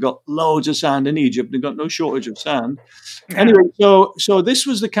 because they got loads of sand in Egypt. They got no shortage of sand. Anyway, so this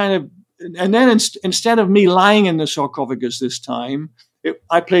was the kind of, and then instead of me lying in the sarcophagus this time,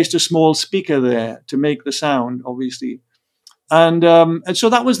 I placed a small speaker there to make the sound, obviously. And so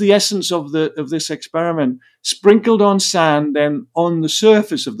that was the essence of this experiment. Sprinkled on sand, then on the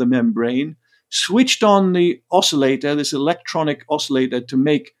surface of the membrane, switched on the oscillator, this electronic oscillator, to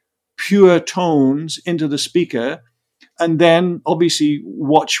make pure tones into the speaker, and then obviously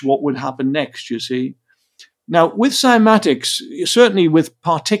watch what would happen next, you see. Now, with cymatics, certainly with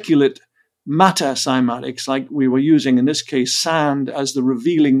particulate matter cymatics, like we were using in this case sand as the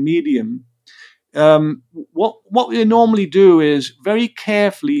revealing medium, what we normally do is very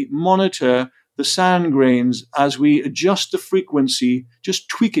carefully monitor the sand grains as we adjust the frequency, just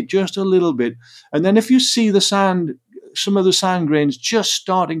tweak it just a little bit. And then if you see some of the sand grains just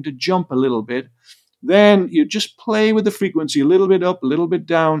starting to jump a little bit, then you just play with the frequency a little bit up, a little bit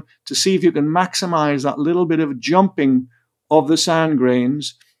down to see if you can maximize that little bit of jumping of the sand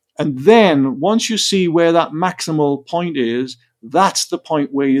grains. And then once you see where that maximal point is, that's the point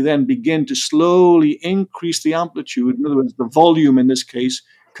where you then begin to slowly increase the amplitude, in other words, the volume in this case,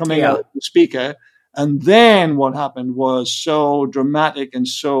 coming out of the speaker. And then what happened was so dramatic and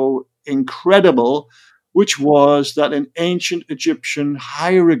so incredible, which was that an ancient Egyptian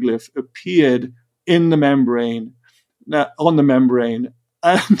hieroglyph appeared in the membrane, on the membrane.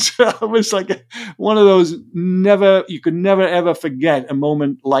 And it was like one of those you could never ever forget a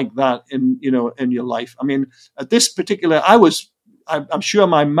moment like that in your life. I mean, at this particular, I'm sure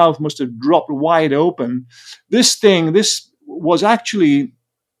my mouth must have dropped wide open. This was actually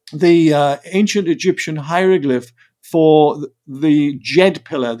the ancient Egyptian hieroglyph for the Djed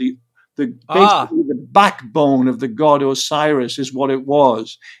pillar, basically the backbone of the god Osiris is what it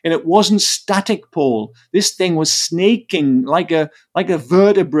was. And it wasn't static, Paul. This thing was snaking like a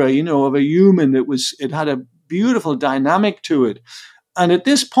vertebra, of a human. It had a beautiful dynamic to it. And at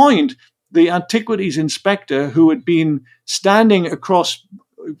this point, the antiquities inspector, who had been standing across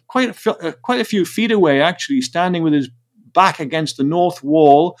quite a few feet away, actually standing with his back against the north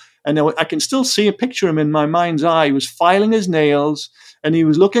wall, and I can still see a picture of him in my mind's eye. He was filing his nails, and he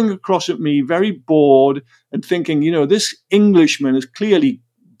was looking across at me, very bored, and thinking, this Englishman is clearly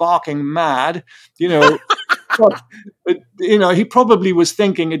barking mad, But, he probably was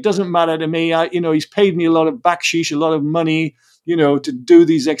thinking, it doesn't matter to me. He's paid me a lot of baksheesh, a lot of money, to do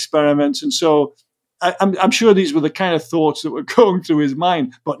these experiments. And so I'm sure these were the kind of thoughts that were going through his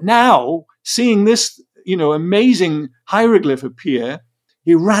mind. But now, seeing this, amazing hieroglyph appear,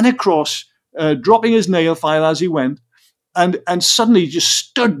 he ran across, dropping his nail file as he went, and suddenly just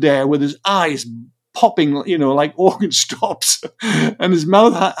stood there with his eyes popping, like organ stops, and his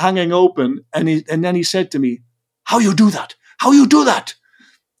mouth hanging open. And then he said to me, "How you do that? How you do that?"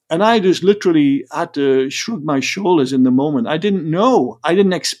 And I just literally had to shrug my shoulders in the moment. I didn't know. I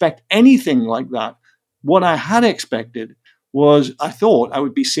didn't expect anything like that. What I had expected was I thought I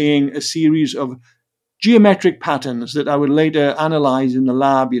would be seeing a series of geometric patterns that I would later analyze in the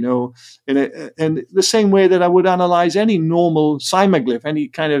lab, in the same way that I would analyze any normal cymoglyph, any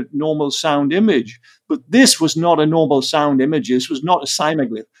kind of normal sound image. But this was not a normal sound image. This was not a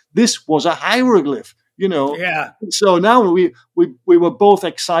cymoglyph. This was a hieroglyph, Yeah. So now we were both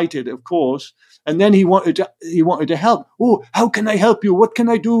excited, of course. And then he wanted to help. "Oh, how can I help you? What can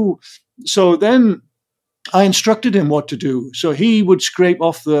I do?" So then I instructed him what to do. So he would scrape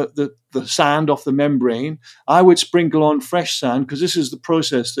off the sand off the membrane. I would sprinkle on fresh sand, because this is the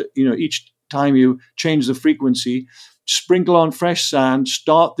process that, each time you change the frequency, sprinkle on fresh sand,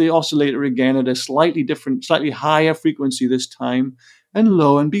 start the oscillator again at a slightly higher frequency this time. And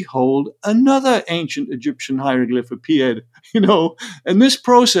lo and behold, another ancient Egyptian hieroglyph appeared, and this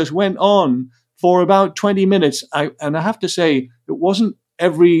process went on for about 20 minutes. And I have to say, it wasn't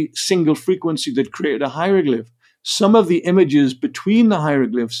every single frequency that created a hieroglyph. Some of the images between the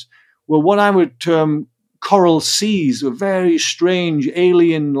hieroglyphs were what I would term coral seas, or very strange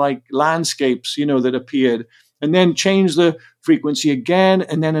alien-like landscapes, that appeared, and then change the frequency again,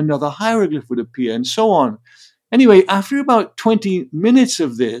 and then another hieroglyph would appear, and so on. Anyway, after about 20 minutes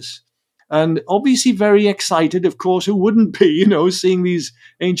of this, and obviously very excited, of course, who wouldn't be, seeing these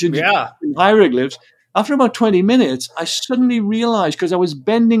ancient hieroglyphs, after about 20 minutes, I suddenly realized, because I was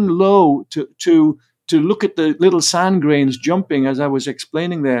bending low to look at the little sand grains jumping as I was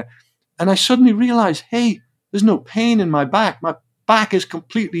explaining there, and I suddenly realized, hey, there's no pain in my back. My back is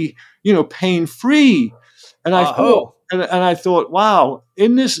completely, pain-free. And I thought, wow,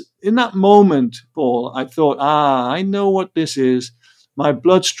 in that moment, Paul, I thought, I know what this is. My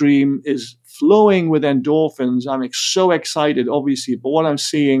bloodstream is flowing with endorphins. I'm so excited, obviously, but what I'm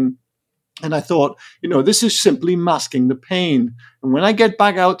seeing. And I thought, this is simply masking the pain. And when I get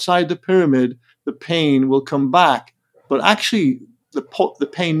back outside the pyramid, the pain will come back. But actually, the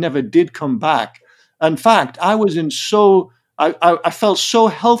pain never did come back. In fact, I felt so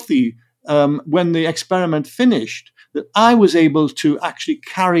healthy when the experiment finished that I was able to actually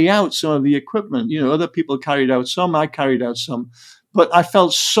carry out some of the equipment. Other people carried out some, I carried out some. But I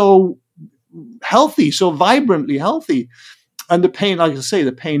felt so healthy, so vibrantly healthy. And the pain, like I say,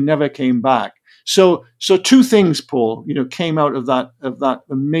 the pain never came back. So two things, Paul, came out of that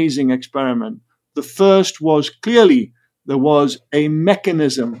amazing experiment. The first was clearly there was a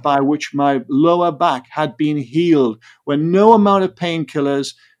mechanism by which my lower back had been healed when no amount of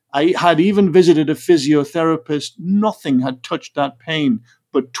painkillers. I had even visited a physiotherapist. Nothing had touched that pain,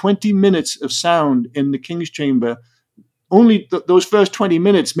 but 20 minutes of sound in the King's Chamber. Only those first 20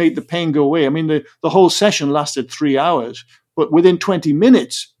 minutes made the pain go away. I mean, the whole session lasted 3 hours. But within 20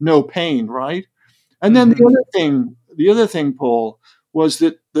 minutes, no pain, right? And then the other thing, Paul, was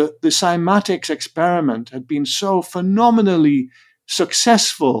that the cymatics experiment had been so phenomenally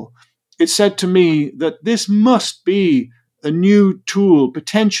successful. It said to me that this must be a new tool,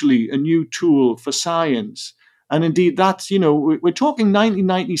 potentially a new tool for science. And indeed, that's, we're talking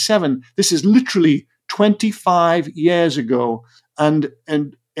 1997. This is literally 25 years ago. And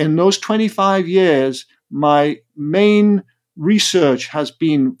in those 25 years, my main research has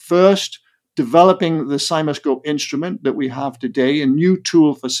been first developing the CymaScope instrument that we have today, a new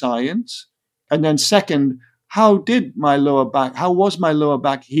tool for science. And then second, how was my lower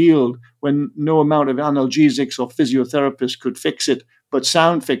back healed when no amount of analgesics or physiotherapists could fix it, but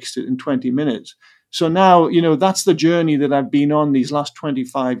sound fixed it in 20 minutes. So now, that's the journey that I've been on these last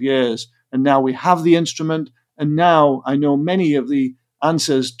 25 years. And now we have the instrument. And now I know many of the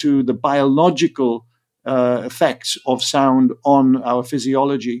answers to the biological effects of sound on our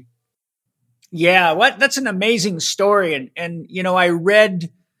physiology. Yeah, that's an amazing story. And I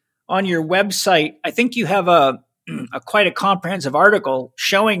read on your website, I think you have a quite a comprehensive article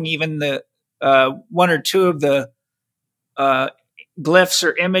showing even the one or two of the glyphs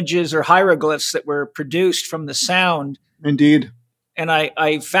or images or hieroglyphs that were produced from the sound. Indeed. And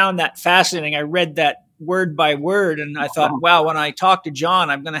I found that fascinating. I read that word by word, and I thought, wow, when I talk to John,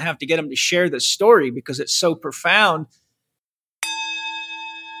 I'm going to have to get him to share this story because it's so profound.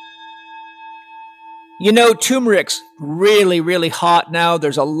 Turmeric's really, really hot now.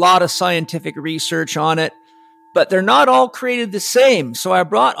 There's a lot of scientific research on it, but they're not all created the same. So I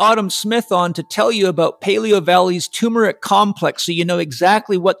brought Autumn Smith on to tell you about Paleo Valley's turmeric complex so you know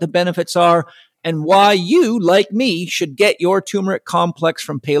exactly what the benefits are and why you, like me, should get your turmeric complex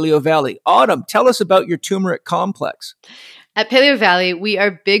from Paleo Valley. Autumn, tell us about your turmeric complex. At Paleo Valley, we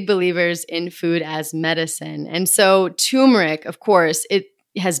are big believers in food as medicine. And so turmeric, of course, it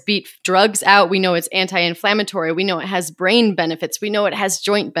has beat drugs out. We know it's anti-inflammatory. We know it has brain benefits. We know it has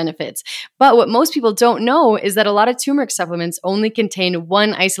joint benefits. But what most people don't know is that a lot of turmeric supplements only contain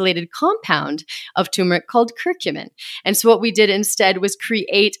one isolated compound of turmeric called curcumin. And so what we did instead was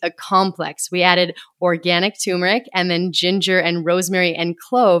create a complex. We added organic turmeric and then ginger and rosemary and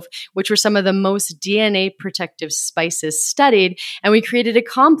clove, which were some of the most DNA protective spices studied. And we created a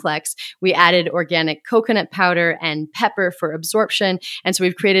complex. We added organic coconut powder and pepper for absorption. And so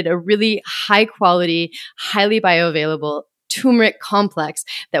we've created a really high quality, highly bioavailable turmeric complex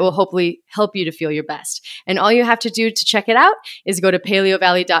that will hopefully help you to feel your best. And all you have to do to check it out is go to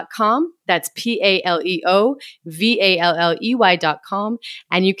paleovalley.com. That's PALEOVALLEY.com.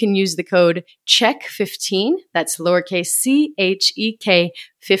 And you can use the code CHECK15, that's lowercase CHEK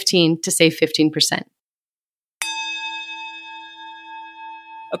 15 to save 15%.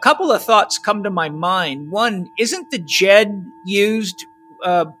 A couple of thoughts come to my mind. One, isn't the JED used,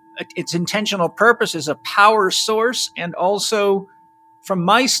 its intentional purpose as a power source? And also, from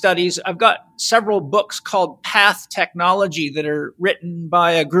my studies, I've got several books called Path Technology that are written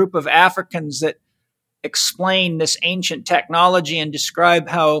by a group of Africans that explain this ancient technology and describe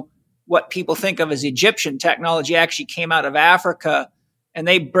how what people think of as Egyptian technology actually came out of Africa. And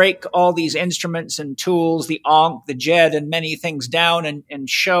they break all these instruments and tools, the Ankh, the JED, and many things down and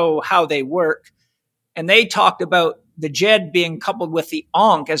show how they work. And they talked about the JED being coupled with the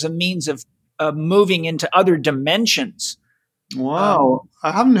Ankh as a means of moving into other dimensions. Wow.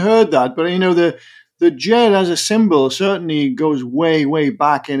 I haven't heard that, but the JED as a symbol certainly goes way, way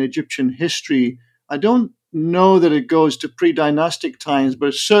back in Egyptian history. I don't know that it goes to pre-dynastic times, but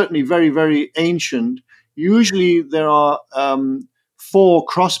it's certainly very, very ancient. Usually there are 4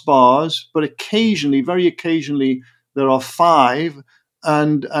 crossbars, but occasionally, very occasionally, there are 5.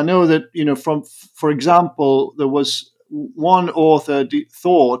 And I know that, for example, there was one author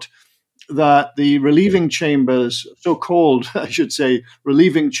thought that the relieving chambers, so-called, I should say,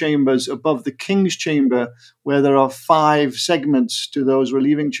 relieving chambers above the king's chamber, where there are 5 segments to those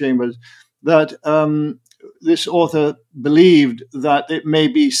relieving chambers, that this author believed that it may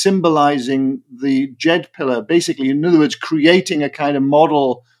be symbolizing the JED pillar, basically, in other words, creating a kind of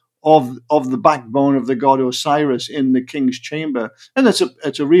model of the backbone of the god Osiris in the king's chamber. And it's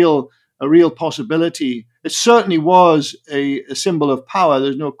a real possibility. It certainly was a symbol of power.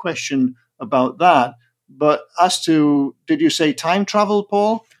 There's no question about that. But as to, did you say time travel,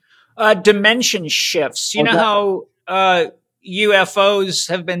 Paul? Dimension shifts. You know how UFOs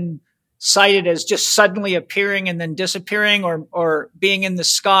have been sighted as just suddenly appearing and then disappearing, or being in the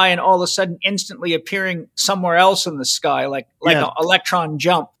sky and all of a sudden instantly appearing somewhere else in the sky, like an electron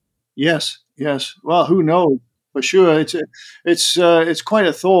jump. Yes. Well, who knows? For sure, it's quite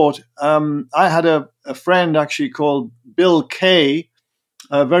a thought. I had a friend actually called Bill Kay,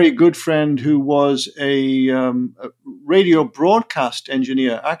 a very good friend who was a radio broadcast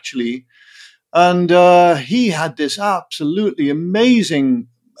engineer, actually, and he had this absolutely amazing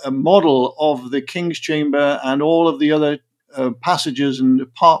model of the king's chamber and all of the other passages and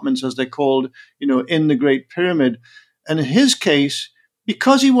apartments, as they're called, in the Great Pyramid. And in his case,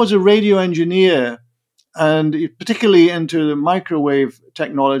 because he was a radio engineer, and particularly into the microwave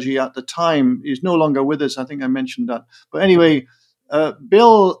technology at the time, he's no longer with us. I think I mentioned that. But anyway,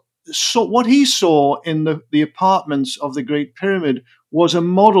 Bill saw what he saw in the apartments of the Great Pyramid was a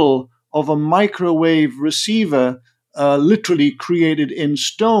model of a microwave receiver literally created in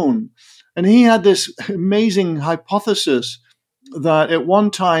stone. And he had this amazing hypothesis that at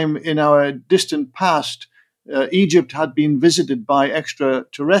one time in our distant past, Egypt had been visited by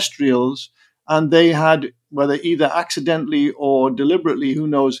extraterrestrials, and they had, whether either accidentally or deliberately, who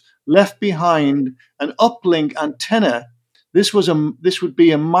knows, left behind an uplink antenna. This would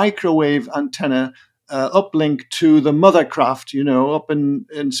be a microwave antenna uplink to the mothercraft, up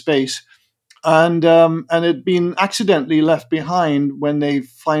in space. And had been accidentally left behind when they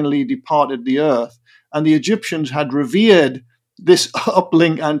finally departed the Earth. And the Egyptians had revered this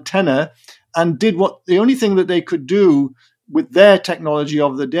uplink antenna and did the only thing that they could do with their technology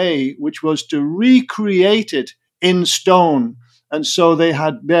of the day, which was to recreate it in stone. And so they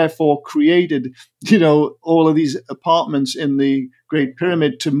had therefore created, all of these apartments in the Great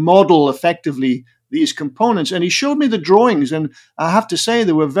Pyramid to model effectively these components. And he showed me the drawings, and I have to say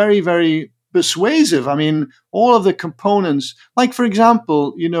they were very, very persuasive. I mean, all of the components, like, for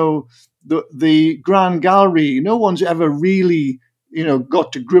example, the Grand Gallery, no one's ever really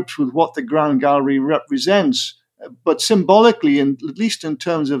got to grips with what the Grand Gallery represents. But symbolically, and at least in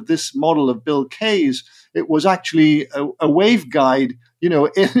terms of this model of Bill Kays, it was actually a waveguide,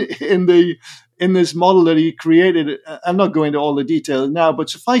 in this model that he created. I'm not going into all the details now, but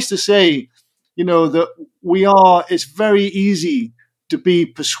suffice to say, that it's very easy to be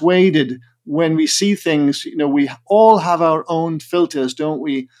persuaded when we see things. We all have our own filters, don't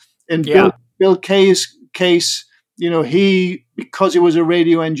we? In Bill Kays' case, because he was a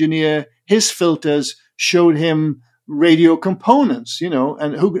radio engineer, his filters showed him radio components,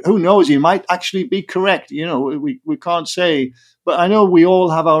 and who knows, he might actually be correct. We can't say, but I know we all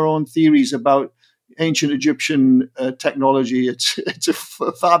have our own theories about ancient Egyptian technology. It's a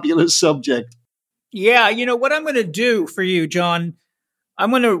fabulous subject. Yeah, what I'm going to do for you, John, I'm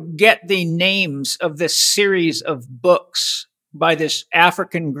going to get the names of this series of books by this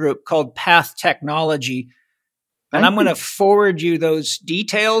African group called Path Technology. And I'm going to forward you those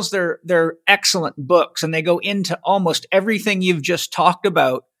details. They're excellent books, and they go into almost everything you've just talked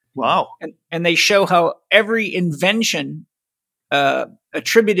about. Wow. And they show how every invention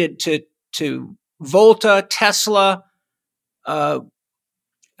attributed to Volta, Tesla,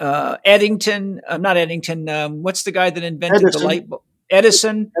 Eddington, not Eddington, what's the guy that invented the light bulb?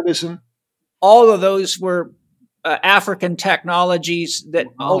 Edison. All of those were African technologies that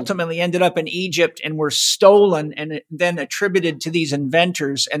ultimately ended up in Egypt and were stolen and then attributed to these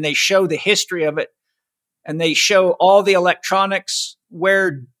inventors. And they show the history of it, and they show all the electronics,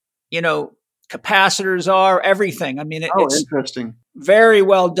 where, capacitors are, everything. I mean, it's interesting. Very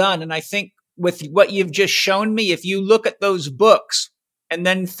well done. And I think with what you've just shown me, if you look at those books and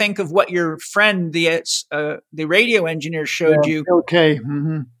then think of what your friend, the radio engineer, showed you. Okay.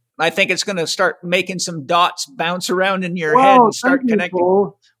 Mm-hmm. I think it's going to start making some dots bounce around in your head and start connecting.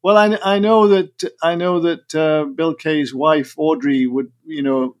 Paul. Well, I know that Bill Kays' wife Audrey would,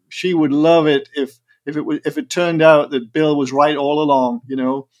 she would love it if it turned out that Bill was right all along.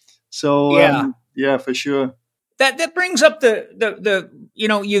 So yeah, for sure. That brings up the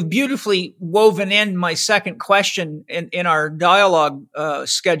you've beautifully woven in my second question in our dialogue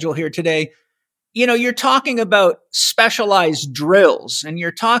schedule here today. You're talking about specialized drills, and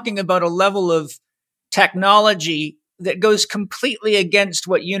you're talking about a level of technology that goes completely against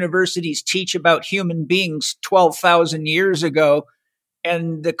what universities teach about human beings 12,000 years ago,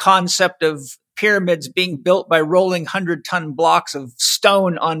 and the concept of pyramids being built by rolling 100-ton blocks of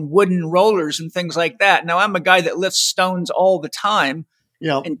stone on wooden rollers and things like that. Now, I'm a guy that lifts stones all the time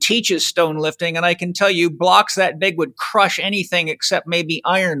and teaches stone lifting, and I can tell you blocks that big would crush anything except maybe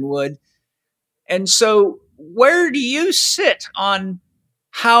ironwood. And so where do you sit on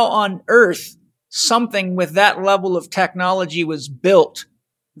how on earth something with that level of technology was built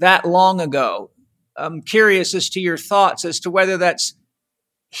that long ago? I'm curious as to your thoughts as to whether that's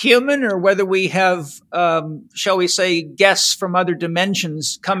human or whether we have, shall we say, guests from other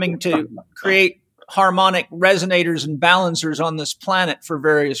dimensions coming to create harmonic resonators and balancers on this planet for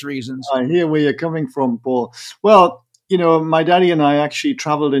various reasons. I hear where you're coming from, Paul. Well, my daddy and I actually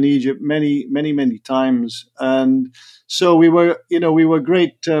traveled in Egypt many, many, many times. And so we were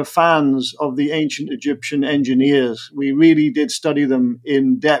great fans of the ancient Egyptian engineers. We really did study them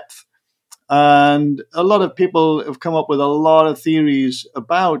in depth. And a lot of people have come up with a lot of theories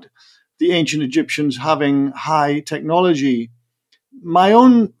about the ancient Egyptians having high technology. My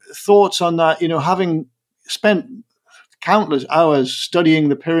own thoughts on that, having spent countless hours studying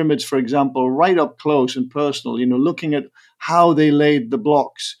the pyramids, for example, right up close and personal, looking at how they laid the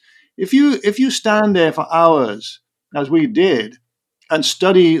blocks. If you stand there for hours, as we did, and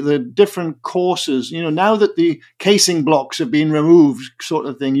study the different courses, now that the casing blocks have been removed, sort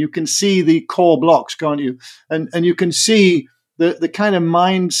of thing, you can see the core blocks, can't you? And you can see the kind of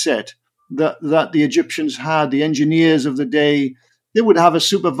mindset that the Egyptians had, the engineers of the day. They would have a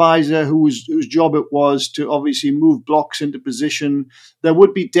supervisor whose job it was to obviously move blocks into position. There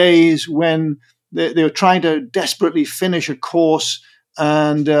would be days when they were trying to desperately finish a course,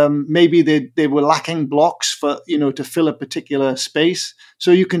 and maybe they were lacking blocks to fill a particular space.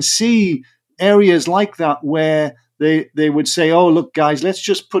 So you can see areas like that where they would say, "Oh, look, guys, let's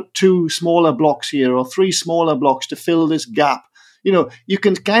just put 2 smaller blocks here or 3 smaller blocks to fill this gap." You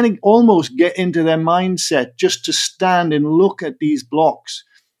can kind of almost get into their mindset just to stand and look at these blocks.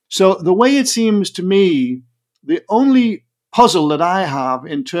 So the way it seems to me, the only puzzle that I have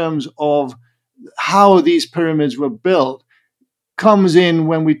in terms of how these pyramids were built comes in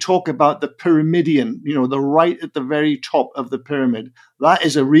when we talk about the pyramidion, the right at the very top of the pyramid. That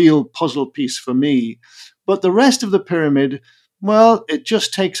is a real puzzle piece for me. But the rest of the pyramid, well, it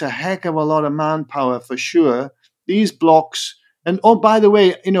just takes a heck of a lot of manpower for sure. These blocks, And oh, by the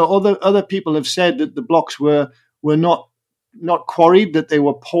way, other people have said that the blocks were not quarried, that they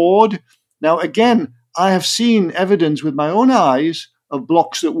were poured. Now, again, I have seen evidence with my own eyes of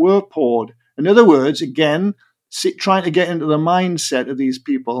blocks that were poured. In other words, again, trying to get into the mindset of these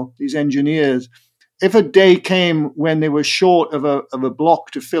people, these engineers. If a day came when they were short of a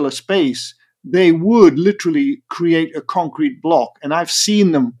block to fill a space, they would literally create a concrete block. And I've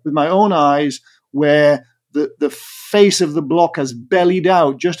seen them with my own eyes where the face of the block has bellied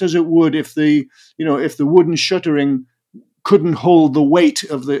out, just as it would if the wooden shuttering couldn't hold the weight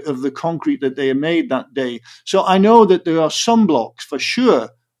of the concrete that they made that day. So I know that there are some blocks for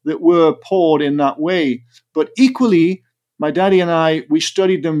sure that were poured in that way. But equally, my daddy and I, we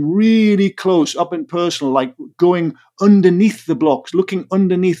studied them really close, up and personal, like going underneath the blocks, looking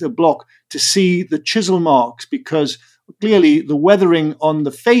underneath a block to see the chisel marks, because clearly the weathering on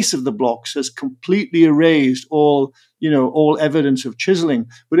the face of the blocks has completely erased all evidence of chiseling.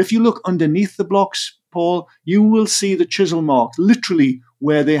 But if you look underneath the blocks, Paul, you will see the chisel marks, literally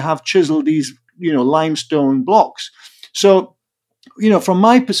where they have chiseled these, limestone blocks. So, from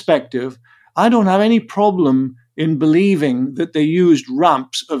my perspective, I don't have any problem in believing that they used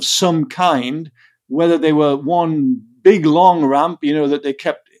ramps of some kind, whether they were one big long ramp, that they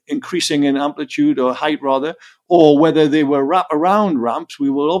kept increasing in amplitude or height rather, or whether they were wrap-around ramps. We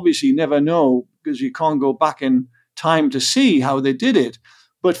will obviously never know because you can't go back in time to see how they did it.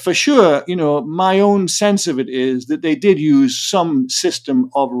 But for sure, my own sense of it is that they did use some system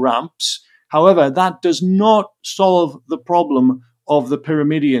of ramps. However, that does not solve the problem of the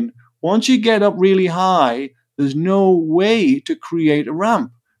pyramidion. Once you get up really high, there's no way to create a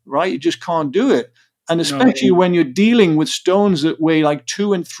ramp, right? You just can't do it. And especially when you're dealing with stones that weigh like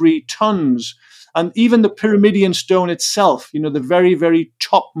 2 and 3 tons. And even the pyramidion stone itself, the very, very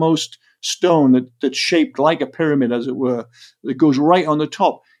topmost stone that's shaped like a pyramid, as it were, that goes right on the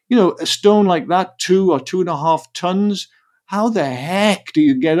top. A stone like that, 2 or 2.5 tons, how the heck do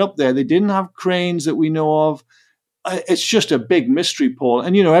you get up there? They didn't have cranes that we know of. It's just a big mystery, Paul.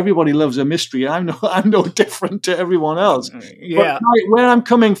 And, everybody loves a mystery. I'm no different to everyone else. Yeah. But where I'm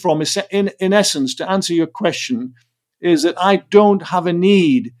coming from is, in essence, to answer your question, is that I don't have a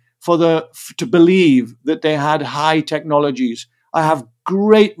need to believe that they had high technologies. I have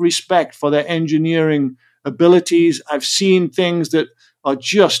great respect for their engineering abilities. I've seen things that are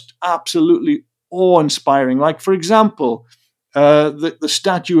just absolutely awe-inspiring. Like, for example, the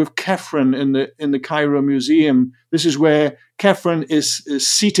statue of Khephren in the Cairo Museum. This is where Khephren is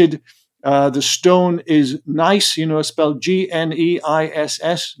seated. The stone is gneiss, spelled Gneiss,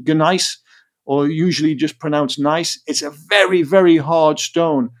 gneiss, or usually just pronounced nice. It's a very, very hard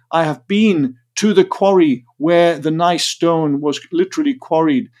stone. I have been to the quarry where the gneiss stone was literally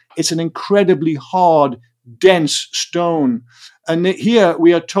quarried. It's an incredibly hard, dense stone. And here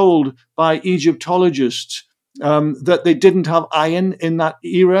we are told by Egyptologists that they didn't have iron in that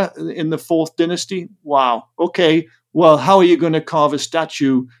era, in the 4th dynasty. Wow. Okay. Well, how are you going to carve a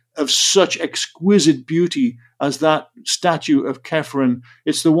statue of such exquisite beauty as that statue of Khephren?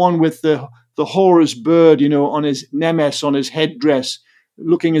 It's the one with the Horus bird, on his nemes, on his headdress,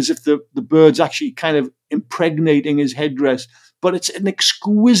 looking as if the bird's actually kind of impregnating his headdress. But it's an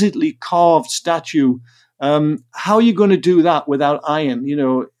exquisitely carved statue. How are you going to do that without iron?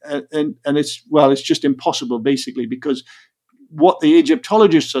 And it's just impossible, basically, because what the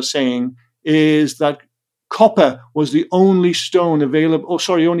Egyptologists are saying is that copper was the only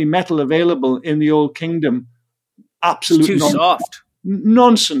only metal available in the Old Kingdom. Absolutely soft.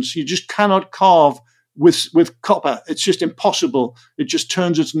 Nonsense. You just cannot carve with copper. It's just impossible. It just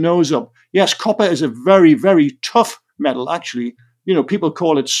turns its nose up. Yes, copper is a very, very tough metal, actually. People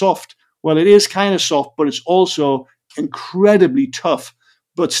call it soft. Well, it is kind of soft, but it's also incredibly tough.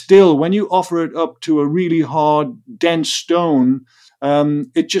 But still, when you offer it up to a really hard, dense stone,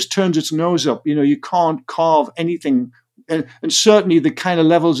 it just turns its nose up. You can't carve anything. And certainly the kind of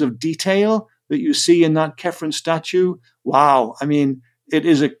levels of detail that you see in that Khephren statue, wow. I mean, it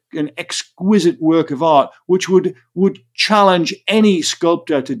is an exquisite work of art, which would challenge any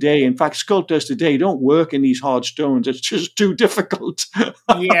sculptor today. In fact, sculptors today don't work in these hard stones. It's just too difficult.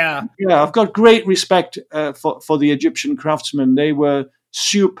 Yeah. Yeah, I've got great respect for the Egyptian craftsmen. They were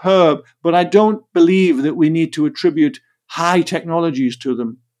superb, but I don't believe that we need to attribute high technologies to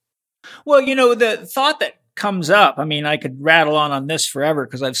them. Well, the thought that comes up, I mean, I could rattle on this forever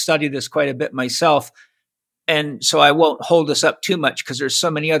because I've studied this quite a bit myself. And so I won't hold this up too much because there's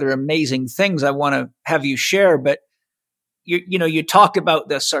so many other amazing things I want to have you share. But you talked about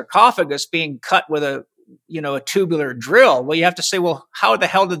the sarcophagus being cut with a tubular drill. Well, you have to say, well, how the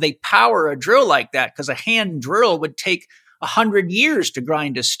hell did they power a drill like that? Because a hand drill would take 100 years to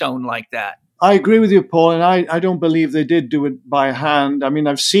grind a stone like that. I agree with you, Paul, and I don't believe they did do it by hand. I mean,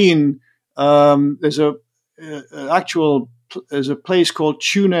 I've seen there's a place called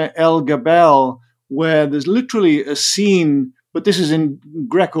Tuna El Gabel where there's literally a scene, but this is in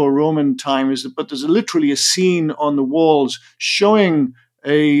Greco-Roman times, but there's literally a scene on the walls showing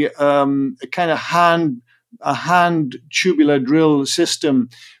a kind of hand tubular drill system.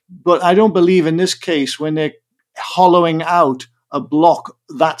 But I don't believe in this case, when they're hollowing out a block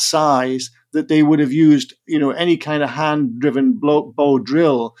that size, that they would have used, any kind of hand-driven bow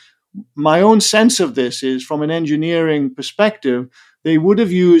drill. My own sense of this is, from an engineering perspective, they would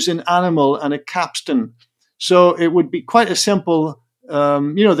have used an animal and a capstan. So it would be quite a simple,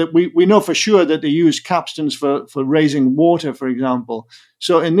 that we know for sure that they use capstans for raising water, for example.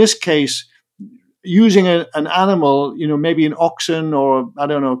 So in this case, using an animal, maybe an oxen or, I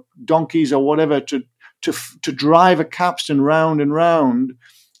don't know, donkeys or whatever to drive a capstan round and round.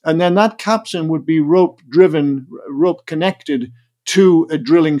 And then that capstan would be rope connected to a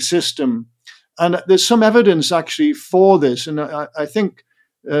drilling system. And there's some evidence actually for this. And I think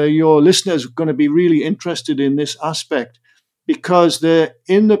your listeners are going to be really interested in this aspect, because they're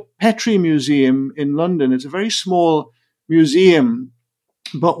in the Petrie Museum in London. It's a very small museum.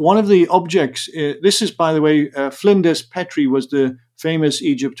 But one of the objects, this is, by the way, Flinders Petrie was the famous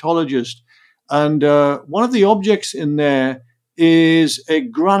Egyptologist. And one of the objects in there is a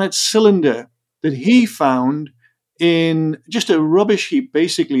granite cylinder that he found in just a rubbish heap,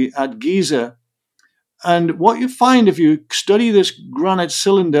 basically, at Giza. And what you find, if you study this granite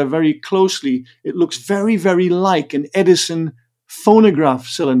cylinder very closely, it looks very, very like an Edison phonograph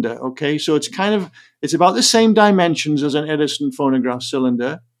cylinder. Okay, so it's about the same dimensions as an Edison phonograph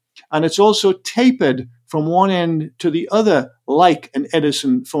cylinder, and it's also tapered from one end to the other like an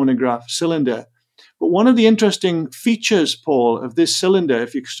Edison phonograph cylinder. But one of the interesting features, Paul, of this cylinder,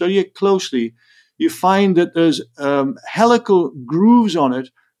 if you study it closely, you find that there's helical grooves on it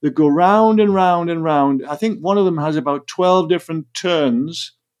that go round and round and round. I think one of them has about 12 different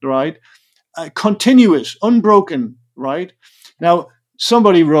turns, right? Continuous, unbroken, right? Now,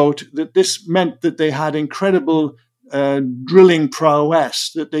 somebody wrote that this meant that they had incredible drilling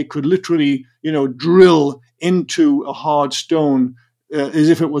prowess, that they could literally, drill into a hard stone as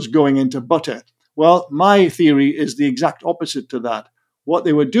if it was going into butter. Well, my theory is the exact opposite to that. What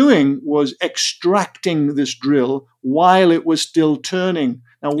they were doing was extracting this drill while it was still turning.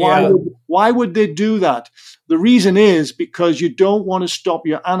 Now, why would they do that? The reason is because you don't want to stop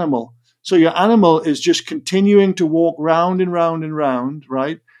your animal. So your animal is just continuing to walk round and round and round,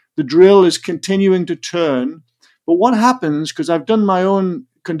 right? The drill is continuing to turn. But what happens, because I've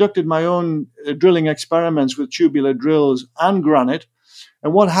conducted my own drilling experiments with tubular drills and granite,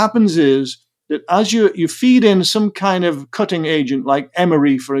 and what happens is that as you feed in some kind of cutting agent like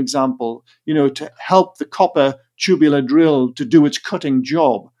emery, for example, to help the copper tubular drill to do its cutting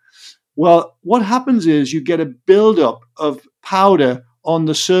job, well, what happens is you get a buildup of powder on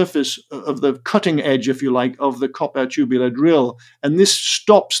the surface of the cutting edge, if you like, of the copper tubular drill, and this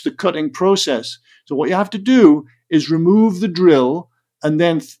stops the cutting process. So what you have to do is remove the drill and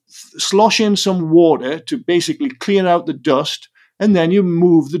then slosh in some water to basically clean out the dust, and then you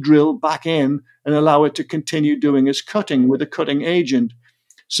move the drill back in and allow it to continue doing its cutting with a cutting agent.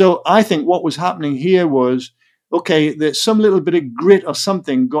 So I think what was happening here was, okay, there's some little bit of grit or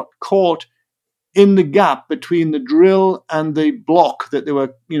something got caught in the gap between the drill and the block that they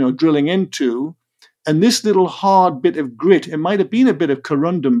were, drilling into. And this little hard bit of grit, it might have been a bit of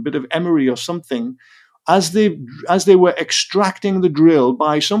corundum, bit of emery or something, as they were extracting the drill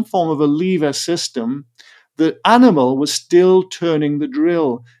by some form of a lever system, the animal was still turning the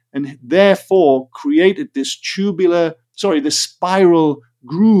drill and therefore created this spiral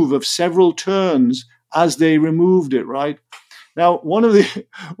groove of several turns as they removed it, right? Now, one of the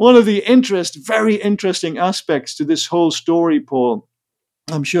very interesting aspects to this whole story, Paul,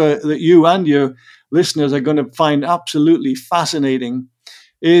 I'm sure that you and your listeners are going to find absolutely fascinating,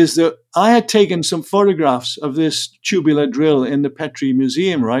 is that I had taken some photographs of this tubular drill in the Petrie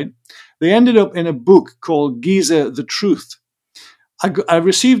Museum, right? They ended up in a book called Giza, the Truth. I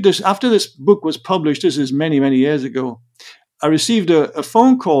received this, after this book was published, this is many, many years ago, I received a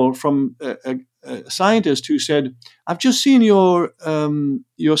phone call from a scientist who said, I've just seen your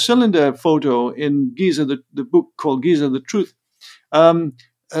cylinder photo in Giza, the book called Giza, the Truth.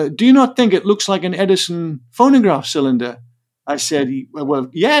 Do you not think it looks like an Edison phonograph cylinder? I said, well,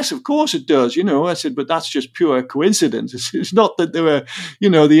 yes, of course it does. I said, but that's just pure coincidence. It's not that they were,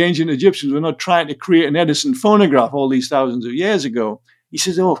 the ancient Egyptians were not trying to create an Edison phonograph all these thousands of years ago. He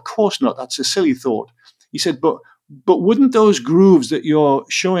says, oh, of course not. That's a silly thought. He said, but But wouldn't those grooves that you're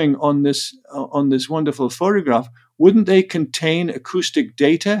showing on this wonderful photograph, wouldn't they contain acoustic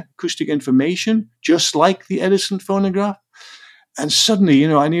data, acoustic information, just like the Edison phonograph? And suddenly,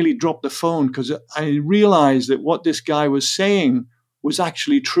 I nearly dropped the phone because I realized that what this guy was saying was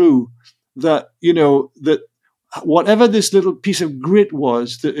actually true. That, that whatever this little piece of grit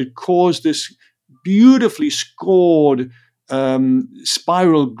was, that it caused this beautifully scored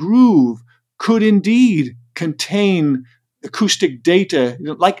spiral groove, could indeed contain acoustic data,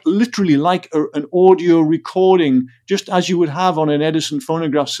 literally like an audio recording, just as you would have on an Edison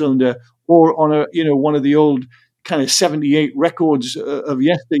phonograph cylinder or on one of the old kind of 78 records of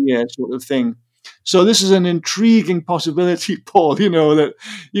yesteryear sort of thing. So this is an intriguing possibility, Paul, that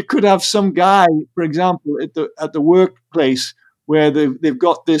you could have some guy, for example, at the workplace where they've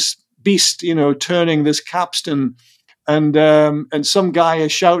got this beast, turning this capstan, and some guy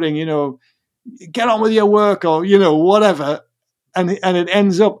is shouting, get on with your work, or whatever, and it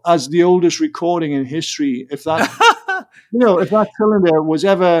ends up as the oldest recording in history. If that if that cylinder was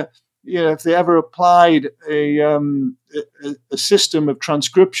ever, if they ever applied a system of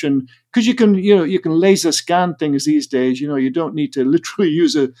transcription, because you can laser scan things these days. You don't need to literally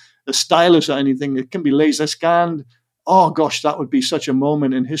use a stylus or anything. It can be laser scanned. Oh gosh, that would be such a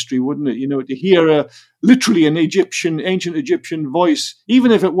moment in history, wouldn't it? To hear literally an ancient Egyptian voice,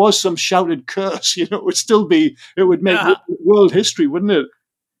 even if it was some shouted curse, it would make world history, wouldn't it?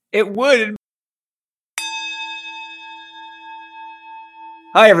 It would.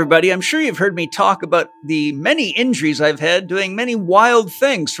 Hi, everybody. I'm sure you've heard me talk about the many injuries I've had doing many wild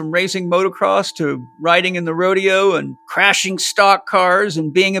things, from racing motocross to riding in the rodeo and crashing stock cars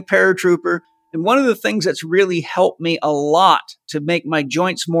and being a paratrooper. And one of the things that's really helped me a lot to make my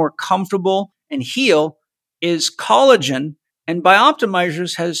joints more comfortable and heal is collagen. And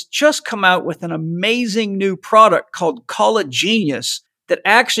Bioptimizers has just come out with an amazing new product called Collagenius that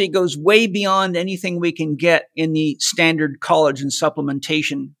actually goes way beyond anything we can get in the standard collagen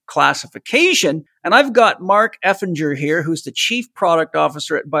supplementation classification. And I've got Mark Effinger here, who's the Chief Product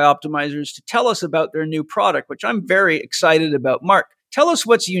Officer at Bioptimizers, to tell us about their new product, which I'm very excited about. Mark, tell us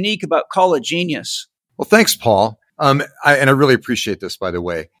what's unique about Collagenius. Well, thanks, Paul. I really appreciate this, by the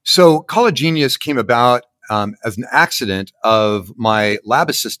way. So Collagenius came about as an accident of my lab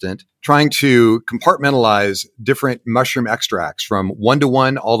assistant trying to compartmentalize different mushroom extracts from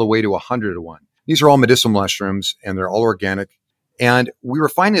 1-to-1 all the way to 100-to-1. These are all medicinal mushrooms, and they're all organic. And we were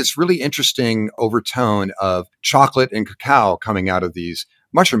finding this really interesting overtone of chocolate and cacao coming out of these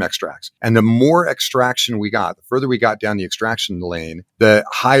mushroom extracts. And the more extraction we got, the further we got down the extraction lane, the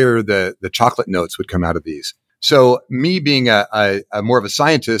higher the chocolate notes would come out of these. So me being a more of a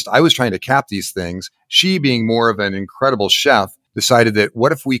scientist, I was trying to cap these things. She, being more of an incredible chef, decided that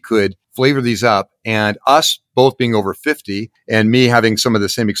what if we could flavor these up, and us both being over 50 and me having some of the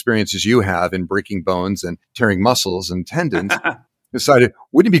same experiences you have in breaking bones and tearing muscles and tendons, decided,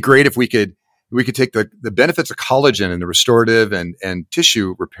 wouldn't it be great if we could take the benefits of collagen and the restorative and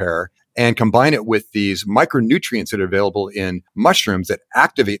tissue repair and combine it with these micronutrients that are available in mushrooms that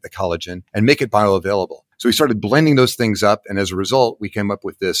activate the collagen and make it bioavailable. So we started blending those things up. And as a result, we came up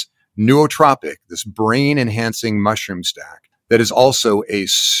with this nootropic, this brain enhancing mushroom stack that is also a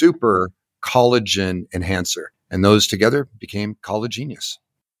super collagen enhancer. And those together became Collagenius.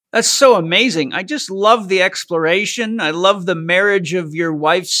 That's so amazing. I just love the exploration. I love the marriage of your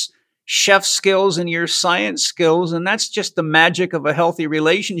wife's chef skills and your science skills. And that's just the magic of a healthy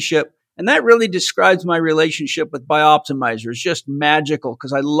relationship. And that really describes my relationship with Bioptimizers. Just magical,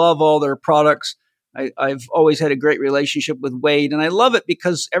 because I love all their products. I've always had a great relationship with Wade, and I love it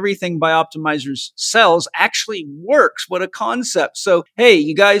because everything Bioptimizers sells actually works. What a concept. So, hey,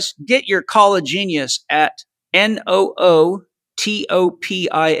 you guys, get your Collagenius at Nootopia,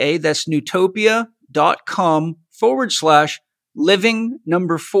 that's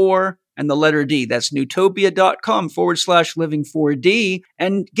nootopia.com/living4 and the letter D. That's nootopia.com/living4D,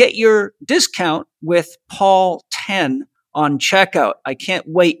 and get your discount with Paul 10 on checkout. I can't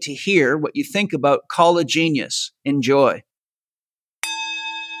wait to hear what you think about Collagenius. Enjoy.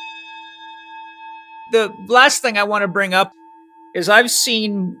 The last thing I want to bring up is I've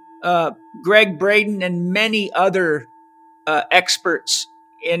seen Greg Braden and many other experts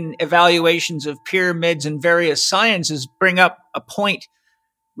in evaluations of pyramids and various sciences bring up a point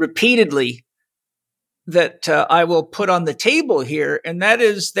repeatedly that I will put on the table here, and that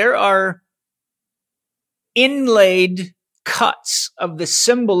is there are inlaid cuts of the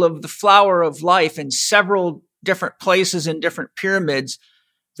symbol of the flower of life in several different places in different pyramids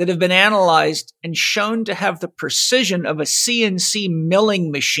that have been analyzed and shown to have the precision of a CNC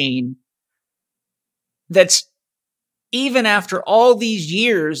milling machine that's even after all these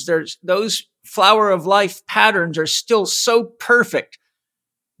years, those flower of life patterns are still so perfect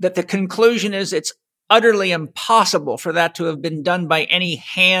that the conclusion is it's utterly impossible for that to have been done by any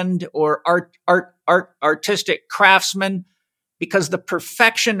hand or artistic craftsman, because the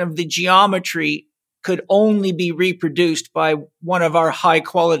perfection of the geometry could only be reproduced by one of our high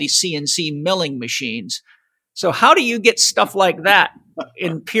quality CNC milling machines. So how do you get stuff like that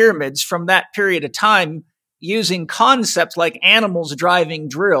in pyramids from that period of time using concepts like animals driving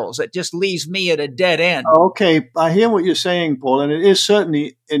drills? It just leaves me at a dead end. Okay, I hear what you're saying, Paul, and it is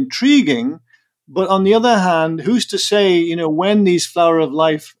certainly intriguing. But on the other hand, who's to say, when these flower of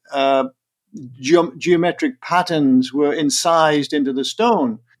life geometric patterns were incised into the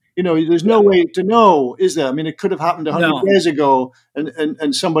stone? There's no way to know, is there? I mean, it could have happened 100 years ago,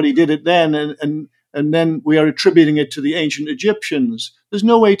 and somebody did it then, and then we are attributing it to the ancient Egyptians. There's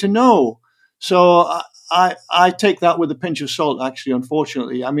no way to know. So I take that with a pinch of salt, actually,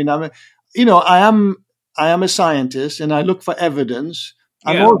 unfortunately. I mean, I am a scientist, and I look for evidence.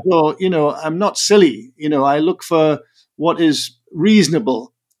 I'm also, I'm not silly. I look for what is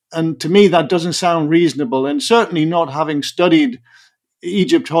reasonable. And to me, that doesn't sound reasonable. And certainly not having studied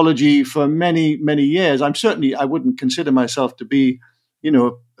Egyptology for many, many years, I wouldn't consider myself to be,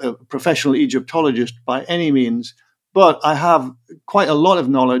 a professional Egyptologist by any means. But I have quite a lot of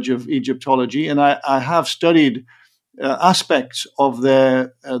knowledge of Egyptology, and I have studied aspects of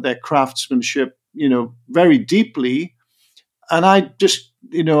their craftsmanship, very deeply. And I just,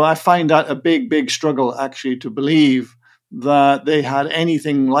 I find that a big, big struggle, actually, to believe that they had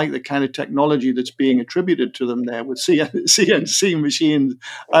anything like the kind of technology that's being attributed to them there with CNC machines.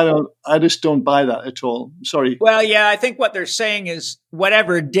 I just don't buy that at all. Sorry. Well, yeah, I think what they're saying is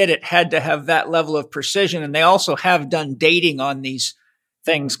whatever did it had to have that level of precision. And they also have done dating on these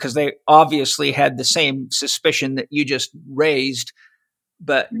things because they obviously had the same suspicion that you just raised.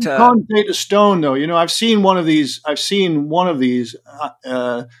 But you can't date a stone, though. I've seen one of these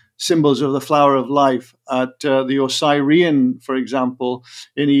symbols of the flower of life at the Osirian, for example,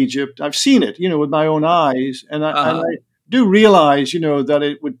 in Egypt. I've seen it, with my own eyes, and I do realize,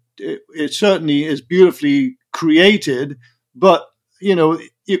 that it certainly is beautifully created, but you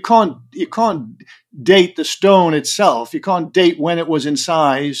can't date the stone itself. You can't date when it was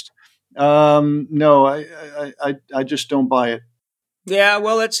incised. No, I just don't buy it. Yeah,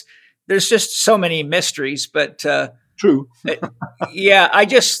 well, there's just so many mysteries, but true. Yeah, I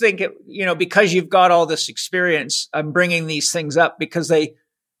just think because you've got all this experience, I'm bringing these things up because they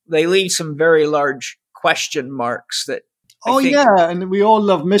leave some very large question marks that. And we all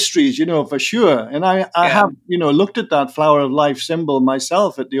love mysteries, for sure. And I have, looked at that flower of life symbol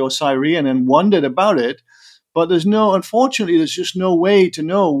myself at the Osirian and wondered about it. But unfortunately, there's just no way to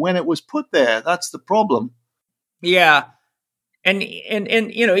know when it was put there. That's the problem. Yeah. And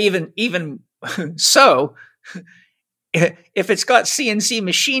even so, if it's got CNC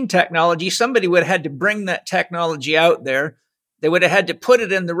machine technology, somebody would have had to bring that technology out there. They would have had to put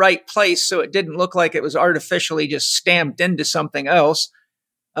it in the right place so it didn't look like it was artificially just stamped into something else.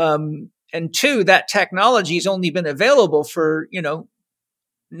 And two, that technology has only been available for,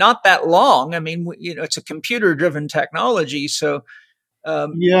 not that long. I mean, it's a computer-driven technology, so.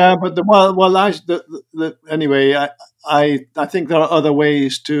 But anyway, I think there are other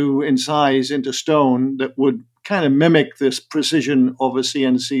ways to incise into stone that would kind of mimic this precision of a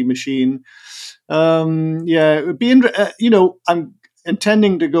CNC machine. It would be I'm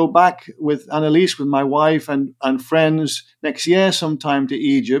intending to go back with Annalise, with my wife and friends next year sometime to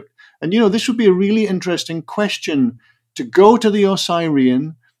Egypt. And, this would be a really interesting question to go to the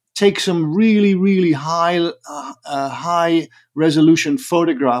Osirian, take some really, really high resolution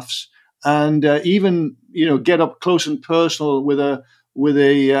photographs, and even get up close and personal with a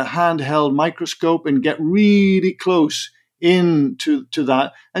handheld microscope and get really close into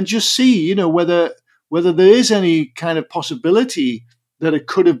that, and just see whether there is any kind of possibility that it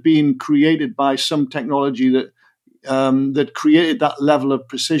could have been created by some technology that created that level of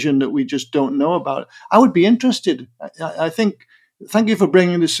precision that we just don't know about. I would be interested. I think. Thank you for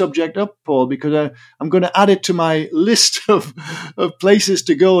bringing this subject up, Paul, because I'm going to add it to my list of places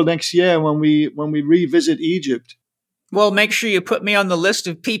to go next year when we revisit Egypt. Well, make sure you put me on the list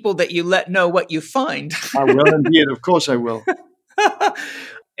of people that you let know what you find. I will indeed. Of course I will.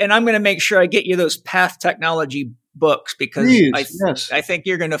 And I'm going to make sure I get you those Path Technology books because Please, I think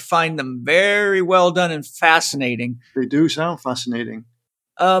you're going to find them very well done and fascinating. They do sound fascinating.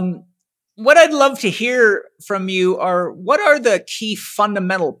 What I'd love to hear from you are what are the key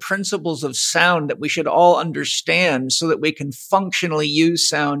fundamental principles of sound that we should all understand so that we can functionally use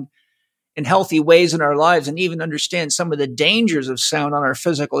sound in healthy ways in our lives and even understand some of the dangers of sound on our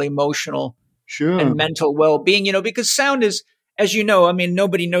physical, emotional, and mental well-being, because sound is, as you know, I mean,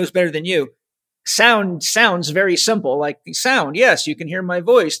 nobody knows better than you. Sound sounds very simple, like the sound. Yes, you can hear my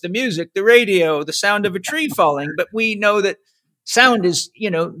voice, the music, the radio, the sound of a tree falling. But we know that sound is,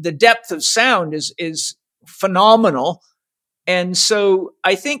 the depth of sound is phenomenal. And so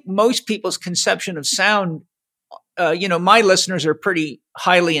I think most people's conception of sound, my listeners are pretty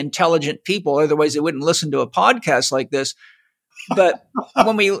highly intelligent people. Otherwise, they wouldn't listen to a podcast like this. But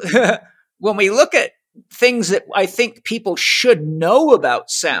when we look at things that I think people should know about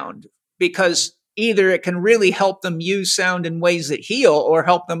sound, because either it can really help them use sound in ways that heal or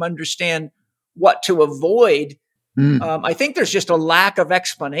help them understand what to avoid. I think there's just a lack of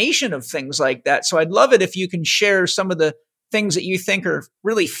explanation of things like that. So I'd love it if you can share some of the things that you think are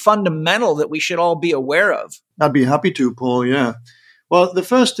really fundamental that we should all be aware of. I'd be happy to, Paul. Yeah. Well, the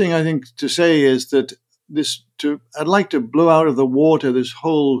first thing I think to say is that I'd like to blow out of the water this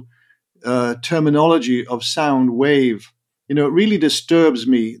whole terminology of sound wave. It really disturbs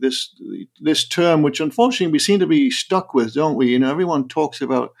me, this term, which unfortunately we seem to be stuck with, don't we? Everyone talks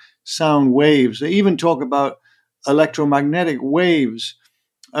about sound waves. They even talk about electromagnetic waves.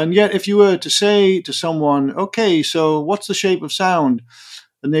 And yet, if you were to say to someone, okay, so what's the shape of sound?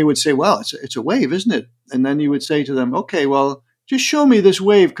 And they would say, well, it's a wave, isn't it? And then you would say to them, okay, well, just show me this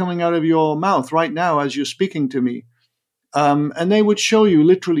wave coming out of your mouth right now as you're speaking to me. And they would show you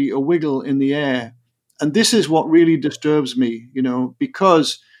literally a wiggle in the air. And this is what really disturbs me,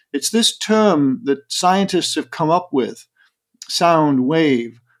 because it's this term that scientists have come up with, sound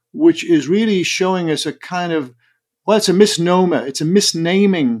wave, which is really showing us a kind of, well, it's a misnomer. It's a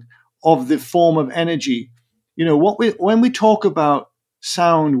misnaming of the form of energy. When we talk about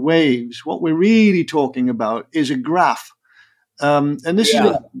sound waves, what we're really talking about is a graph. And this is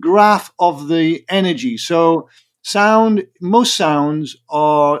a graph of the energy. So most sounds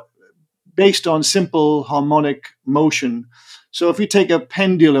are based on simple harmonic motion. So if you take a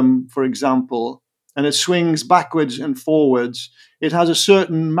pendulum, for example, and it swings backwards and forwards, it has a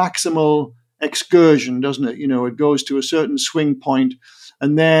certain maximal excursion, doesn't it? It goes to a certain swing point,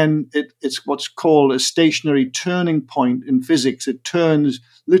 and then it's what's called a stationary turning point in physics. It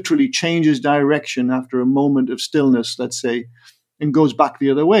literally changes direction after a moment of stillness, let's say, and goes back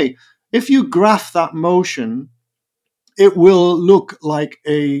the other way. If you graph that motion, it will look like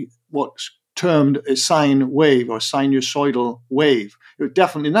what's termed a sine wave or sinusoidal wave.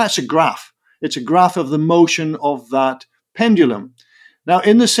 And that's a graph. It's a graph of the motion of that pendulum. Now,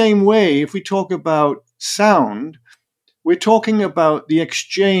 in the same way, if we talk about sound, we're talking about the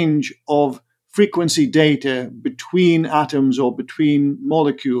exchange of frequency data between atoms or between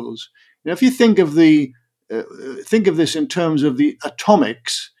molecules. If you think of this in terms of the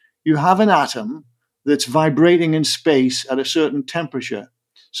atomics, you have an atom that's vibrating in space at a certain temperature.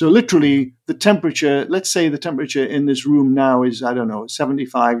 So literally the temperature, let's say the temperature in this room now is,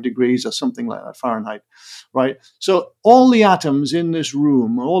 75 degrees or something like that Fahrenheit, right? So all the atoms in this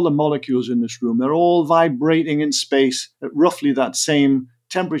room, all the molecules in this room, they're all vibrating in space at roughly that same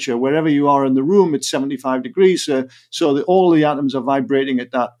temperature. Wherever you are in the room, it's 75 degrees. So all the atoms are vibrating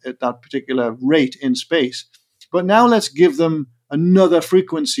at that particular rate in space. But now let's give them another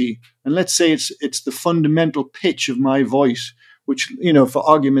frequency. And let's say it's the fundamental pitch of my voice, which, for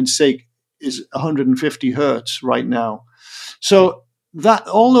argument's sake, is 150 hertz right now. So that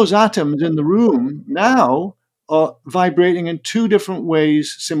all those atoms in the room now are vibrating in two different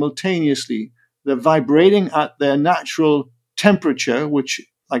ways simultaneously. They're vibrating at their natural temperature, which,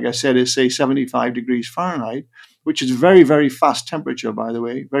 like I said, is, say, 75 degrees Fahrenheit, which is very, very fast temperature, by the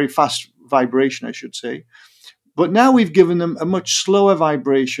way, very fast vibration, I should say. But now we've given them a much slower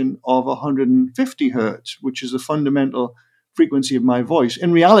vibration of 150 hertz, which is the fundamental frequency of my voice.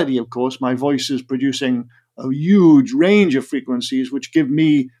 In reality, of course, my voice is producing a huge range of frequencies, which give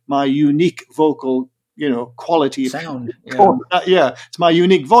me my unique vocal, quality. Sound. It's my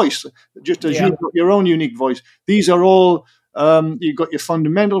unique voice, just as you've got your own unique voice. These are all, you've got your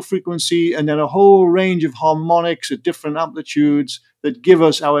fundamental frequency and then a whole range of harmonics at different amplitudes that give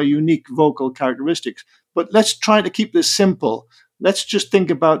us our unique vocal characteristics. But let's try to keep this simple. Let's just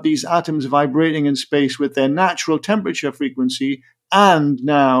think about these atoms vibrating in space with their natural temperature frequency and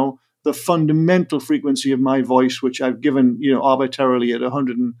now the fundamental frequency of my voice, which I've given, arbitrarily at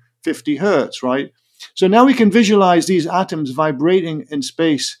 150 hertz, right? So now we can visualize these atoms vibrating in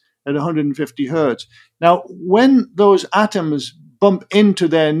space at 150 hertz. Now, when those atoms bump into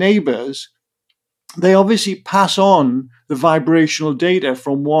their neighbors, they obviously pass on the vibrational data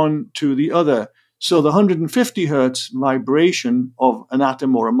from one to the other. So the 150 hertz vibration of an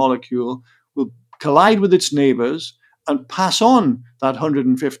atom or a molecule will collide with its neighbors and pass on that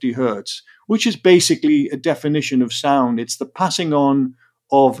 150 hertz, which is basically a definition of sound. It's the passing on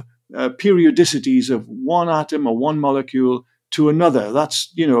of periodicities of one atom or one molecule to another.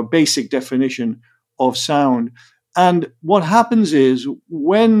 That's, a basic definition of sound. And what happens is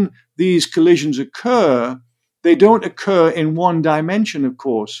when these collisions occur, they don't occur in one dimension, of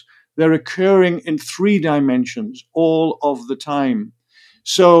course. They're occurring in 3 dimensions all of the time.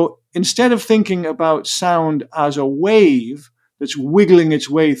 So instead of thinking about sound as a wave that's wiggling its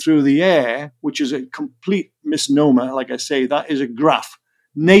way through the air, which is a complete misnomer, like I say, that is a graph.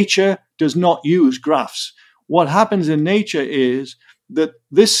 Nature does not use graphs. What happens in nature is that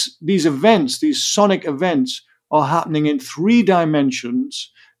these events, these sonic events, are happening in 3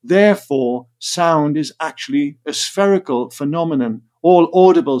 dimensions. Therefore, sound is actually a spherical phenomenon. All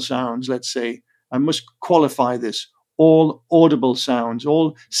audible sounds, let's say, I must qualify this, all audible sounds,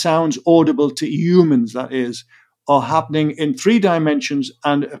 all sounds audible to humans, that is, are happening in 3 dimensions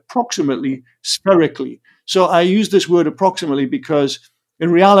and approximately spherically. So I use this word approximately because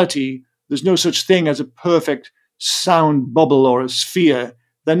in reality, there's no such thing as a perfect sound bubble or a sphere.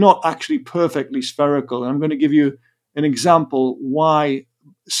 They're not actually perfectly spherical. And I'm going to give you an example why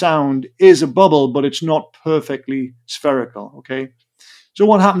sound is a bubble, but it's not perfectly spherical, okay? So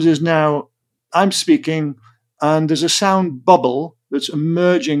what happens is now I'm speaking and there's a sound bubble that's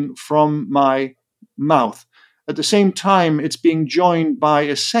emerging from my mouth. At the same time, it's being joined by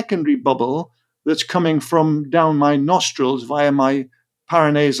a secondary bubble that's coming from down my nostrils via my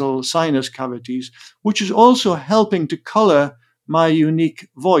paranasal sinus cavities, which is also helping to color my unique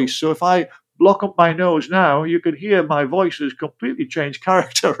voice. So if I block up my nose now, you could hear my voice has completely changed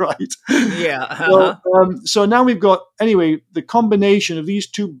character, right? Yeah. Uh-huh. So now we've got, anyway, the combination of these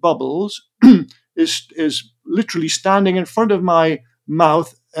 2 bubbles is literally standing in front of my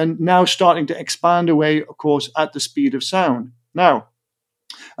mouth and now starting to expand away, of course, at the speed of sound. Now,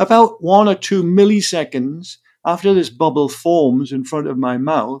 about 1 or 2 milliseconds after this bubble forms in front of my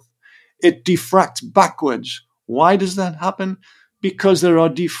mouth, it diffracts backwards. Why does that happen? Because there are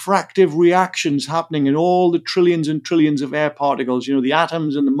diffractive reactions happening in all the trillions and trillions of air particles. The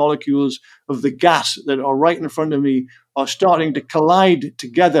atoms and the molecules of the gas that are right in front of me are starting to collide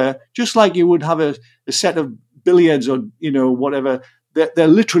together, just like you would have a set of billiards or, whatever. They're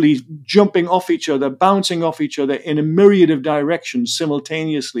literally jumping off each other, bouncing off each other in a myriad of directions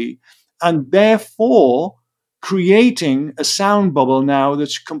simultaneously, and therefore creating a sound bubble now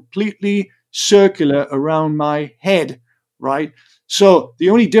that's completely circular around my head, right? So the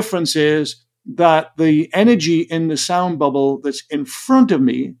only difference is that the energy in the sound bubble that's in front of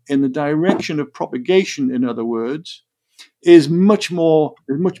me, in the direction of propagation, in other words, is much more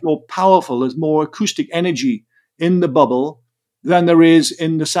powerful. There's more acoustic energy in the bubble than there is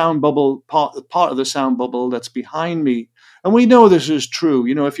in the sound bubble part of the sound bubble that's behind me. And we know this is true.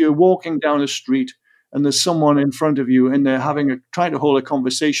 If you're walking down a street and there's someone in front of you and they're trying to hold a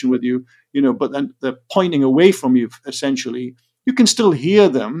conversation with you, but then they're pointing away from you, essentially, you can still hear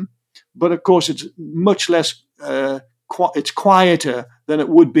them, but of course it's much less, it's quieter than it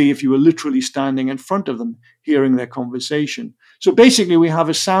would be if you were literally standing in front of them, hearing their conversation. So basically we have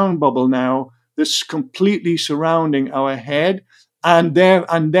a sound bubble now that's completely surrounding our head, and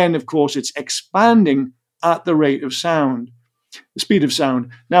then of course it's expanding at the rate of sound, the speed of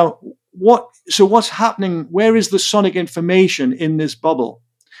sound. Now, what's happening? Where is the sonic information in this bubble?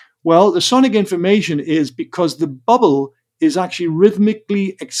 Well, the sonic information is because the bubble is actually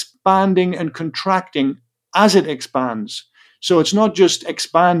rhythmically expanding and contracting as it expands. So it's not just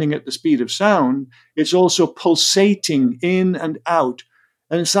expanding at the speed of sound, it's also pulsating in and out.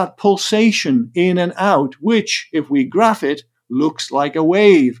 And it's that pulsation in and out, which, if we graph it, looks like a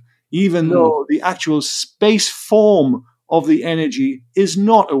wave, even though the actual space form of the energy is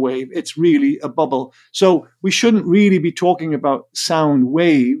not a wave. It's really a bubble. So we shouldn't really be talking about sound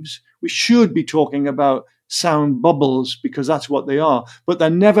waves. We should be talking about sound bubbles because that's what they are. But they're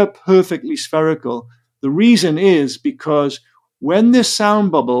never perfectly spherical. The reason is because when this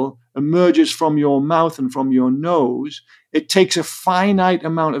sound bubble emerges from your mouth and from your nose, it takes a finite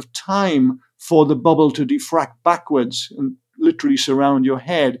amount of time for the bubble to diffract backwards and literally surround your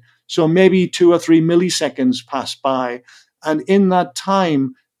head. So maybe 2 or 3 milliseconds pass by. And in that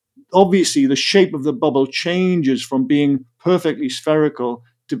time, obviously, the shape of the bubble changes from being perfectly spherical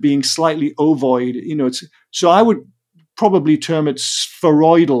to being slightly ovoid. So I would probably term it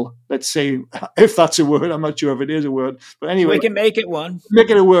spheroidal, let's say, if that's a word. I'm not sure if it is a word. But anyway. We can make it one. Make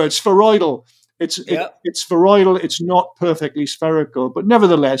it a word, spheroidal. It's spheroidal. It's not perfectly spherical, but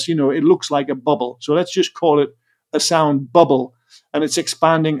nevertheless, it looks like a bubble. So let's just call it a sound bubble, and it's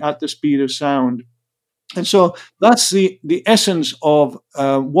expanding at the speed of sound. And so that's the essence of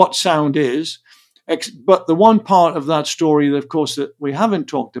what sound is. But the one part of that story, that, of course, that we haven't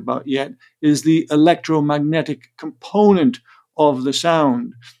talked about yet is the electromagnetic component of the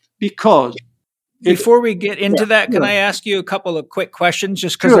sound. Because before we get into that, can I ask you a couple of quick questions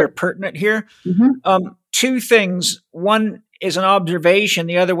just because they're pertinent here? Mm-hmm. Two things. One is an observation.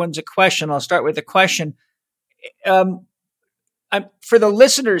 The other one's a question. I'll start with the question. For the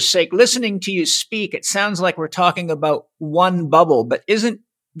listener's sake, listening to you speak, it sounds like we're talking about one bubble, but isn't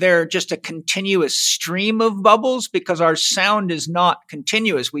there just a continuous stream of bubbles? Because our sound is not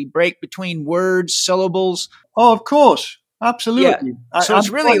continuous. We break between words, syllables. Oh, of course. Absolutely. Yeah. So it's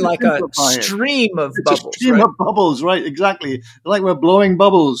really like a stream of bubbles. A stream of bubbles, right? Exactly. Like we're blowing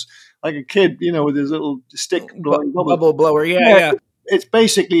bubbles, like a kid, with his little stick blowing bubbles. Bubble blower, yeah. It's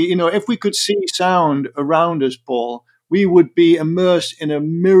basically, if we could see sound around us, Paul, we would be immersed in a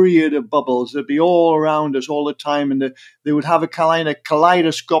myriad of bubbles. They'd be all around us all the time, and they would have a kind of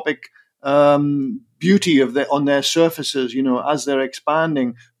kaleidoscopic beauty on their surfaces, as they're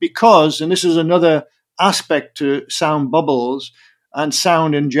expanding. Because, and this is another aspect to sound bubbles and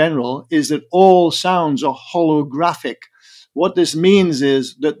sound in general, is that all sounds are holographic. What this means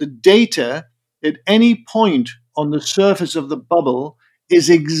is that the data at any point on the surface of the bubble is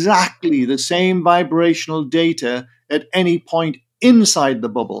exactly the same vibrational data at any point inside the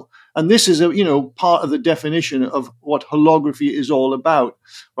bubble. And this is part of the definition of what holography is all about,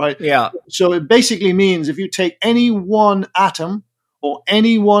 right? Yeah. So it basically means if you take any one atom or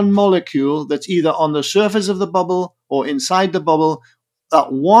any one molecule that's either on the surface of the bubble or inside the bubble,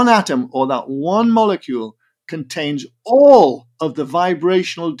 that one atom or that one molecule contains all of the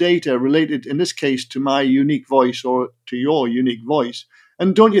vibrational data related, in this case, to my unique voice or to your unique voice.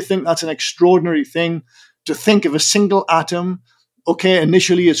 And don't you think that's an extraordinary thing to think of a single atom? Okay,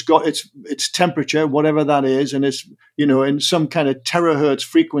 initially it's got its temperature, whatever that is, and it's, in some kind of terahertz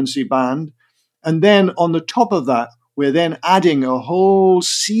frequency band. And then on the top of that, we're then adding a whole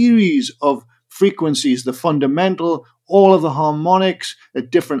series of frequencies, the fundamental, all of the harmonics at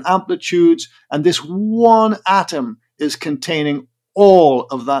different amplitudes, and this one atom is containing all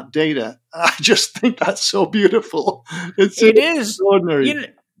of that data. I just think that's so beautiful. It is extraordinary.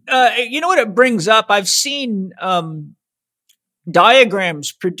 You know what it brings up? I've seen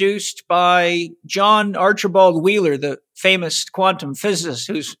diagrams produced by John Archibald Wheeler, the famous quantum physicist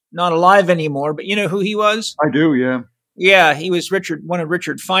who's not alive anymore, but you know who he was? I do, yeah. Yeah, he was one of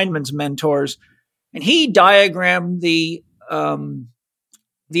Richard Feynman's mentors, and he diagrammed the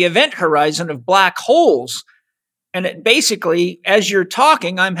event horizon of black holes. And it basically, as you're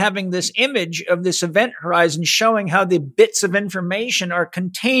talking, I'm having this image of this event horizon showing how the bits of information are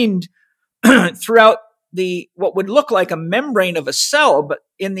contained throughout what would look like a membrane of a cell, but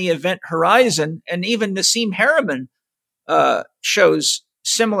in the event horizon. And even Nassim Haramein shows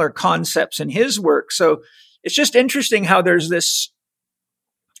similar concepts in his work. So it's just interesting how there's this,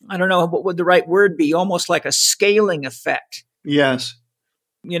 I don't know what would the right word be, almost like a scaling effect. Yes.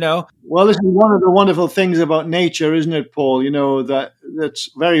 Well, this is one of the wonderful things about nature, isn't it, Paul? That's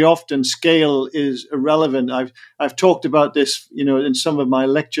very often scale is irrelevant. I've talked about this, in some of my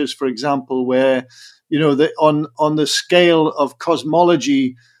lectures, for example, where, on the scale of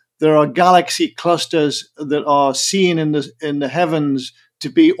cosmology, there are galaxy clusters that are seen in the heavens to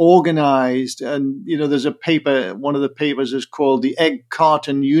be organized. And, there's a paper, one of the papers is called The Egg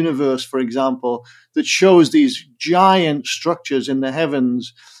Carton Universe, for example, that shows these giant structures in the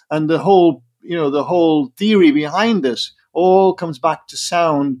heavens. And the whole theory behind this all comes back to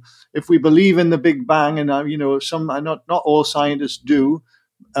sound. If we believe in the Big Bang, and, not all scientists do,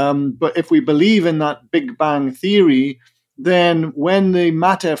 but if we believe in that Big Bang theory, then when the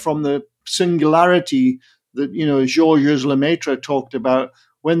matter from the singularity that, Georges Lemaitre talked about,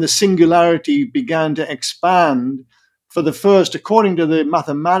 when the singularity began to expand, according to the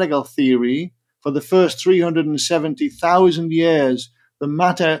mathematical theory, for the first 370,000 years, the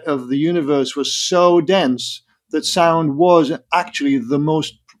matter of the universe was so dense that sound was actually the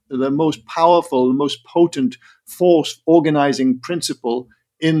most powerful, the most potent force organizing principle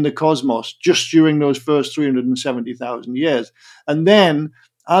in the cosmos just during those first 370,000 years. And then,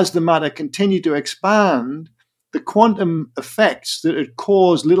 as the matter continued to expand, the quantum effects that had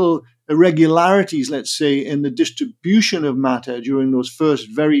caused little irregularities, let's say, in the distribution of matter during those first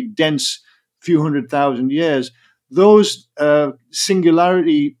very dense few 100,000 years, those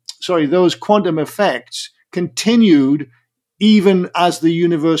quantum effects continued even as the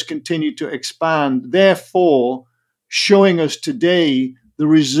universe continued to expand, therefore showing us today the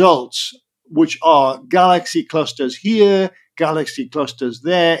results, which are galaxy clusters here, galaxy clusters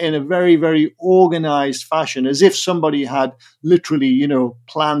there, in a very, very organized fashion, as if somebody had literally,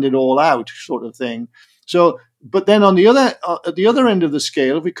 planned it all out, sort of thing. So, but then on at the other end of the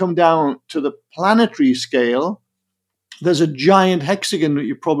scale, if we come down to the planetary scale, there's a giant hexagon that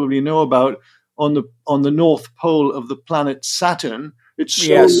you probably know about on the north pole of the planet Saturn. It's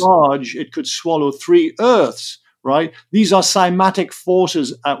so large it could swallow 3 Earths, right? These are cymatic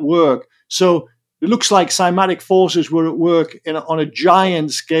forces at work. So it looks like cymatic forces were at work on a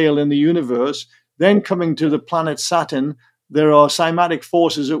giant scale in the universe. Then coming to the planet Saturn, there are cymatic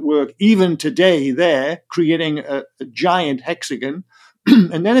forces at work even today there, creating a giant hexagon.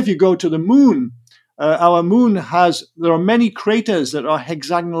 And then if you go to the moon, our moon there are many craters that are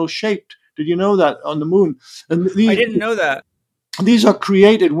hexagonal shaped. Did you know that on the moon? And I didn't know that. These are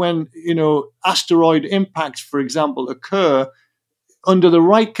created when, asteroid impacts, for example, occur under the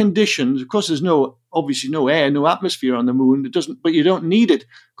right conditions. Of course, there's obviously no air, no atmosphere on the moon. But you don't need it,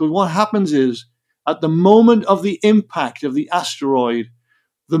 because what happens is at the moment of the impact of the asteroid,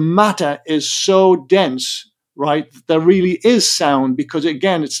 the matter is so dense, right? There really is sound, because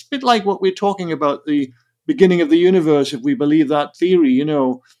again, it's a bit like what we're talking about, the beginning of the universe, if we believe that theory,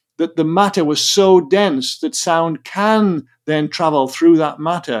 that the matter was so dense that sound can then travel through that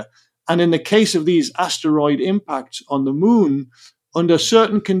matter. And in the case of these asteroid impacts on the moon, under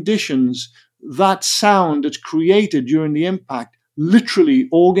certain conditions, that sound that's created during the impact literally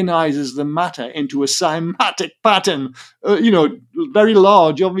organizes the matter into a cymatic pattern, very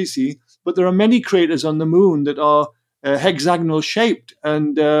large, obviously, but there are many craters on the moon that are hexagonal shaped.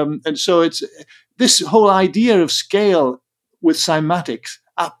 And so it's this whole idea of scale with cymatics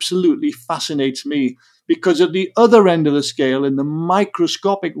absolutely fascinates me, because at the other end of the scale, in the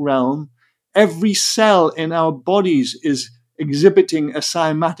microscopic realm, every cell in our bodies is exhibiting a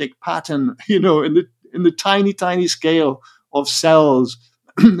cymatic pattern, in the tiny, tiny scale of cells.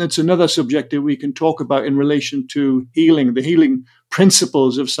 That's another subject that we can talk about in relation to healing, the healing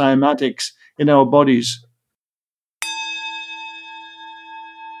principles of cymatics in our bodies.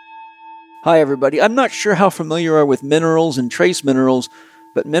 Hi, everybody. I'm not sure how familiar you are with minerals and trace minerals,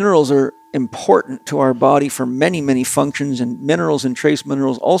 but minerals are important to our body for many, many functions, and minerals and trace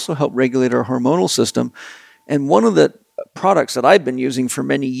minerals also help regulate our hormonal system. And one of the products that I've been using for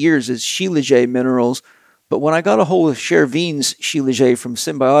many years is Shilajit minerals. But when I got a hold of Chervine's Shilajit from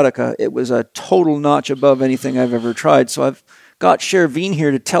Symbiotica, it was a total notch above anything I've ever tried. So I've got Chervine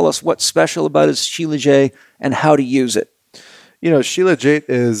here to tell us what's special about his Shilajit and how to use it. Shilajit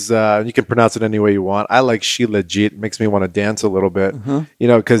is, you can pronounce it any way you want. I like Shilajit. It makes me want to dance a little bit,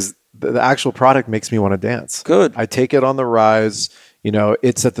 because the actual product makes me want to dance. Good. I take it on the rise.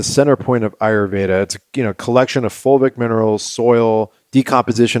 It's at the center point of Ayurveda. It's a collection of fulvic minerals, soil,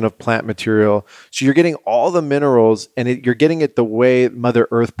 decomposition of plant material. So you're getting all the minerals, and you're getting it the way Mother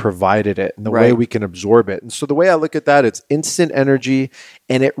Earth provided it and the way we can absorb it. And so the way I look at that, it's instant energy,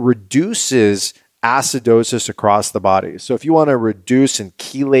 and it reduces acidosis across the body. So if you want to reduce and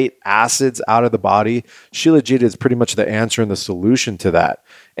chelate acids out of the body, Shilajit is pretty much the answer and the solution to that.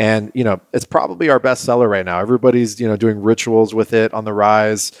 And, it's probably our best seller right now. Everybody's, doing rituals with it on the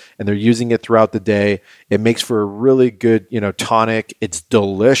rise, and they're using it throughout the day. It makes for a really good, tonic. It's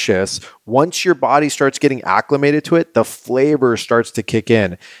delicious. Once your body starts getting acclimated to it, the flavor starts to kick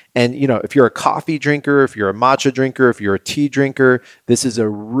in. And, if you're a coffee drinker, if you're a matcha drinker, if you're a tea drinker, this is a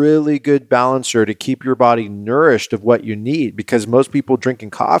really good balancer to keep your body nourished of what you need, because most people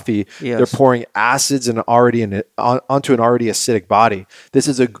drinking coffee, they're pouring acids and onto an already acidic body. This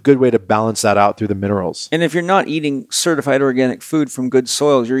is a good way to balance that out through the minerals. And if you're not eating certified organic food from good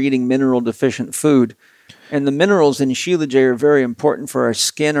soils, you're eating mineral deficient food. And the minerals in Shilajit are very important for our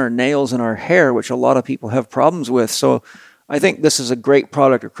skin, our nails, and our hair, which a lot of people have problems with. So I think this is a great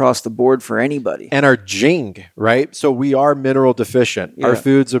product across the board for anybody. And our Jing, right? So we are mineral deficient. Yeah. Our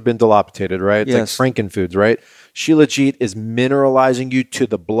foods have been dilapidated, right? It's like Frankenfoods, right? Shilajit is mineralizing you to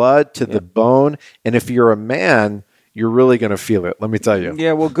the blood, to the bone. And if you're a man, you're really going to feel it, let me tell you.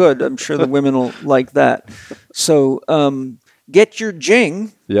 Yeah, well, good. I'm sure the women will like that. So get your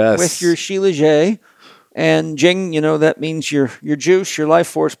Jing with your Shilajit. And Jing, that means your juice, your life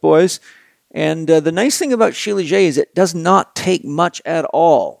force, boys. And the nice thing about Shilajit is it does not take much at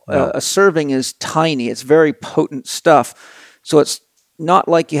all. No. A serving is tiny. It's very potent stuff. So it's not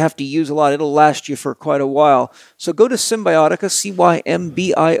like you have to use a lot. It'll last you for quite a while. So go to Symbiotica, Symbiotika.com.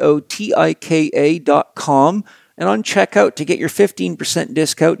 And on checkout, to get your 15%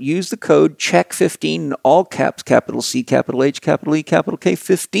 discount, use the code CHECK15 in all caps, capital C, capital H, capital E, capital K,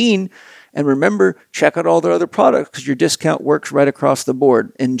 15. And remember, check out all their other products because your discount works right across the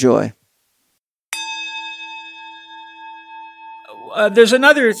board. Enjoy. There's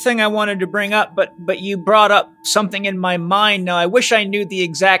another thing I wanted to bring up, but you brought up something in my mind. Now, I wish I knew the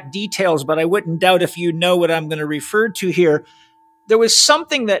exact details, but I wouldn't doubt if you know what I'm going to refer to here. There was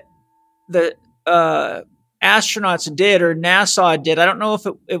something that the astronauts did, or NASA did. I don't know if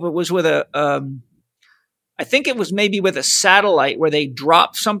it was with I think it was maybe with a satellite where they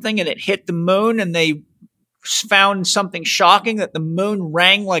dropped something and it hit the moon, and they found something shocking, that the moon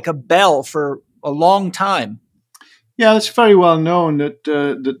rang like a bell for a long time. Yeah, it's very well known that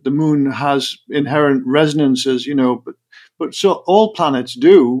that the moon has inherent resonances, but so all planets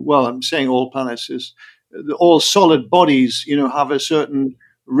do. Well, I'm saying all planets is all solid bodies, have a certain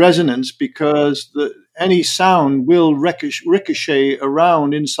resonance because any sound will ricochet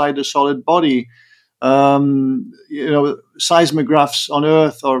around inside a solid body. Seismographs on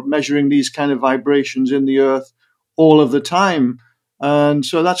Earth are measuring these kind of vibrations in the Earth all of the time. And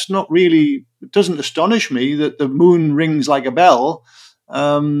so that's not really, it doesn't astonish me that the moon rings like a bell.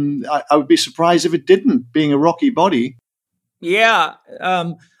 I would be surprised if it didn't, being a rocky body. Yeah.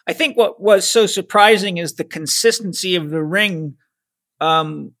 I think what was so surprising is the consistency of the ring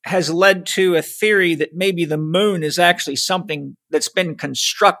has led to a theory that maybe the moon is actually something that's been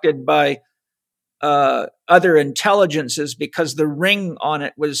constructed by other intelligences, because the ring on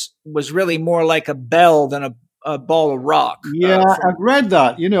it was really more like a bell than a ball of rock. Yeah, I've read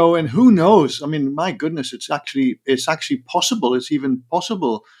that, and who knows? I mean, my goodness, it's actually possible. It's even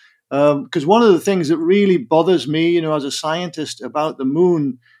possible. Because one of the things that really bothers me, as a scientist about the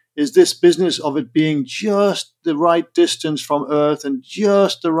moon is this business of it being just the right distance from Earth and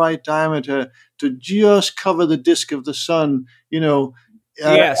just the right diameter to just cover the disk of the sun,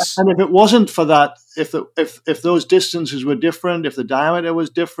 Yes. And if it wasn't for that, if those distances were different, if the diameter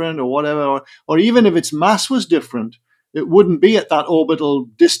was different or whatever, or even if its mass was different, it wouldn't be at that orbital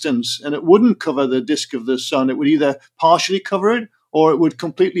distance and it wouldn't cover the disk of the sun. It would either partially cover it or it would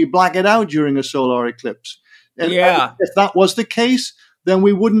completely black it out during a solar eclipse. And if that was the case, then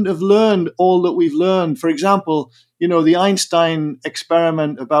we wouldn't have learned all that we've learned. For example, the Einstein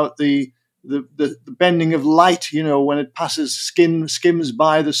experiment about the bending of light, when it skims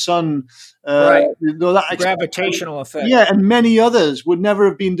by the sun. Right. That gravitational effect. Yeah, and many others would never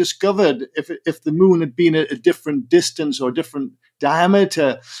have been discovered if the moon had been at a different distance or different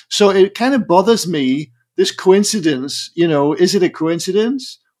diameter. So it kind of bothers me, this coincidence, is it a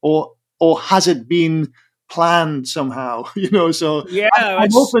coincidence or has it been planned somehow? So yeah,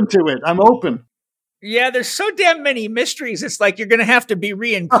 I'm open to it. I'm open. Yeah, there's so damn many mysteries. It's like you're going to have to be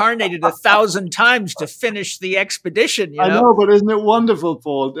reincarnated 1,000 times to finish the expedition. I know, but isn't it wonderful,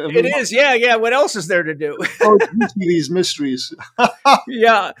 Paul? It is. Yeah. What else is there to do? These mysteries.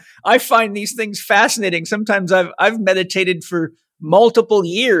 Yeah, I find these things fascinating. Sometimes I've meditated for multiple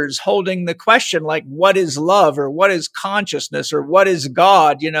years holding the question like, what is love, or what is consciousness, or what is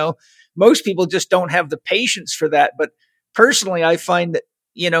God? Most people just don't have the patience for that. But personally, I find that,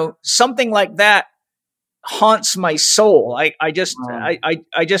 something like that haunts my soul. I just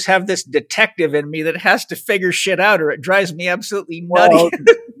have this detective in me that has to figure shit out, or it drives me absolutely nutty.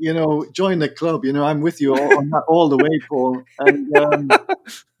 Well, join the club. I'm with you on that all the way, Paul. And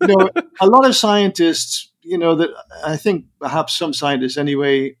a lot of scientists, that I think perhaps some scientists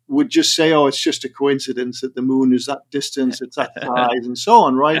anyway would just say, "Oh, it's just a coincidence that the moon is that distance, it's that size, and so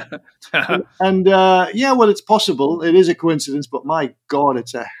on," right? And well, it's possible. It is a coincidence, but my God,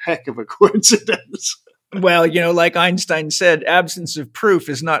 it's a heck of a coincidence. Well, like Einstein said, absence of proof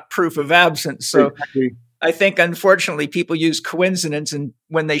is not proof of absence. So exactly. I think, unfortunately, people use coincidence and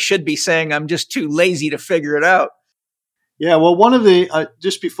when they should be saying, I'm just too lazy to figure it out. Yeah, well, one of the,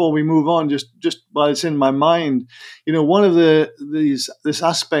 just before we move on, just while it's in my mind, one of this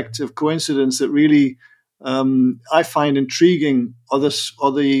aspect of coincidence that really I find intriguing are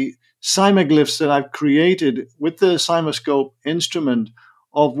the seismoglyphs that I've created with the seismoscope instrument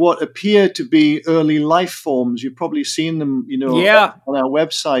of what appear to be early life forms. You've probably seen them, on our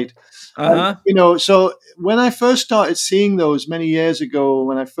website. So when I first started seeing those many years ago,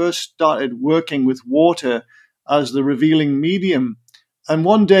 when I first started working with water as the revealing medium, and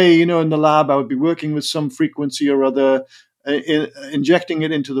one day, in the lab, I would be working with some frequency or other, injecting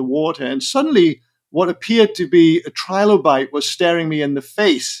it into the water, and suddenly what appeared to be a trilobite was staring me in the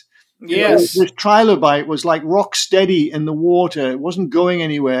face. Yes. This trilobite was like rock steady in the water. It wasn't going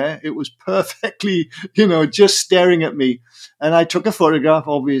anywhere. It was perfectly, just staring at me. And I took a photograph,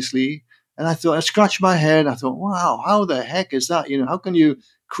 obviously, And I scratched my head. I thought, wow, how the heck is that? How can you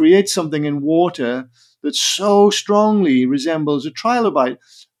create something in water that so strongly resembles a trilobite?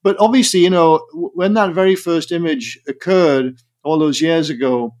 But obviously, when that very first image occurred all those years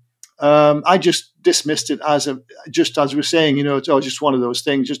ago, I just dismissed it as just as we're saying, it's just one of those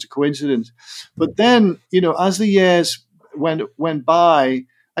things, just a coincidence. But then, as the years went by,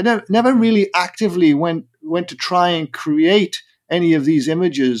 I never really actively went to try and create any of these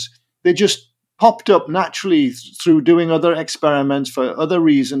images. They just popped up naturally through doing other experiments for other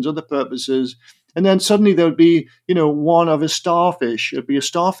reasons, other purposes. And then suddenly there would be, one of a starfish. It'd be a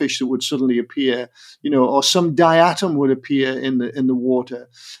starfish that would suddenly appear, or some diatom would appear in the water.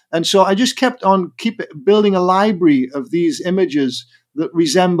 And so I just kept on building a library of these images that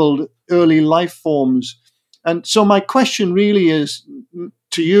resembled early life forms. And so my question really is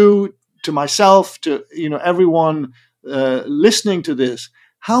to you, to myself, to everyone listening to this: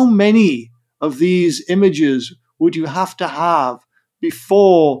 how many of these images would you have to have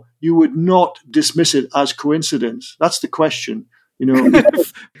before you would not dismiss it as coincidence? That's the question.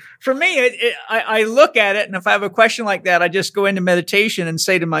 For me, I look at it, and if I have a question like that, I just go into meditation and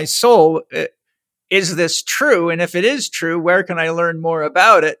say to my soul, is this true? And if it is true, where can I learn more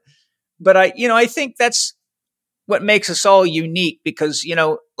about it? But I think that's what makes us all unique, because,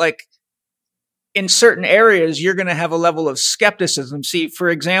 like in certain areas, you're going to have a level of skepticism. See, for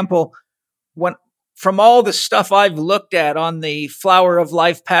example, from all the stuff I've looked at on the flower of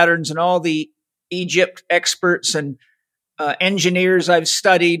life patterns and all the Egypt experts and engineers I've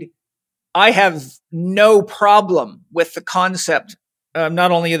studied, I have no problem with the concept,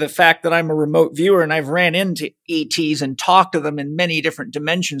 not only of the fact that I'm a remote viewer and I've ran into ETs and talked to them in many different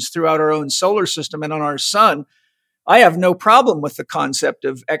dimensions throughout our own solar system and on our sun. I have no problem with the concept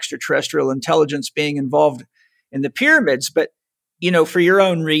of extraterrestrial intelligence being involved in the pyramids. But, for your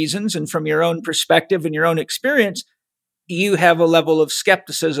own reasons and from your own perspective and your own experience, you have a level of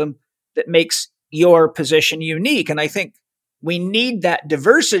skepticism that makes your position unique. And I think we need that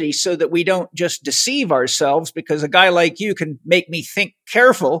diversity so that we don't just deceive ourselves, because a guy like you can make me think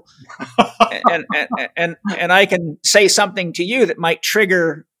careful and I can say something to you that might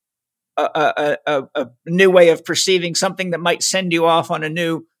trigger a new way of perceiving something that might send you off on a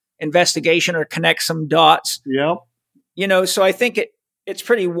new investigation or connect some dots. Yeah. So I think it's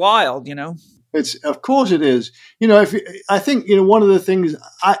pretty wild, Of course it is. I think, one of the things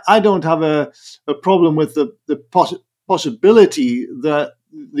I don't have a problem with the possibility that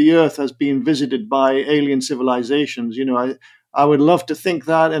the Earth has been visited by alien civilizations. I would love to think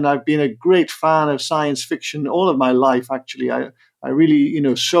that, and I've been a great fan of science fiction all of my life. Actually, I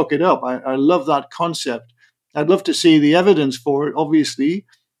really, soak it up. I love that concept. I'd love to see the evidence for it, obviously,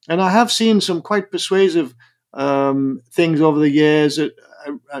 and I have seen some quite persuasive things over the years.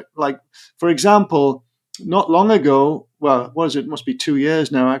 Like, for example, not long ago, well, what is it? It must be 2 years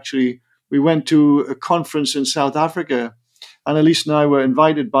now, actually. We went to a conference in South Africa, and Elise and I were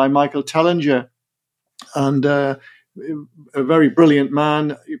invited by Michael Tellinger, and a very brilliant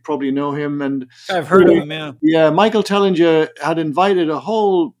man. You probably know him. And I've heard of him, yeah. Yeah, Michael Tellinger had invited a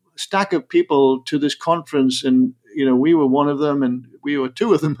whole stack of people to this conference, and we were one of them, and we were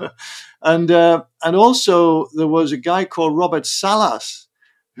two of them. And also there was a guy called Robert Salas,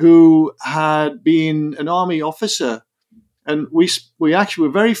 who had been an army officer. And we actually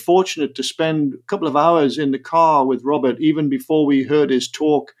were very fortunate to spend a couple of hours in the car with Robert, even before we heard his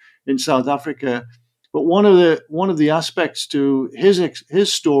talk in South Africa. But one of the aspects to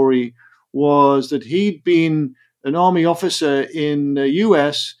his story was that he'd been an army officer in the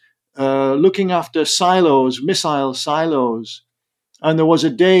U.S. Looking after missile silos, and there was a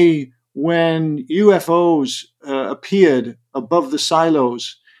day when UFOs appeared above the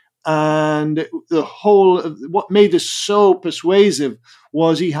silos. And what made this so persuasive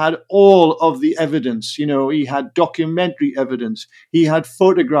was he had all of the evidence. He had documentary evidence, he had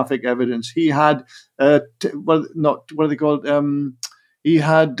photographic evidence, he had he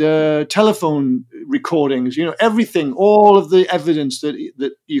had telephone recordings. Everything, all of the evidence that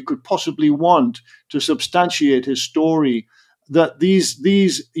you could possibly want to substantiate his story. That these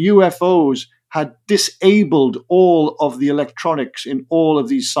UFOs had disabled all of the electronics in all of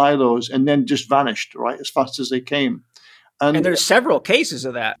these silos and then just vanished, right, as fast as they came. And there's several cases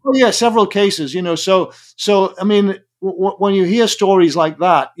of that. Oh, yeah, several cases, So, I mean, when you hear stories like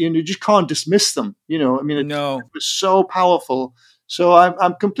that, you just can't dismiss them, No. It was so powerful. So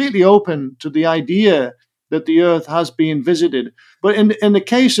I'm completely open to the idea that the Earth has been visited. But in the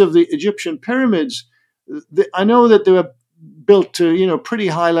case of the Egyptian pyramids, I know that they were built to pretty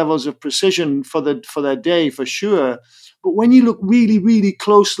high levels of precision for their day, for sure. But when you look really, really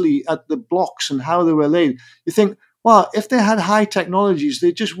closely at the blocks and how they were laid, you think, well, if they had high technologies,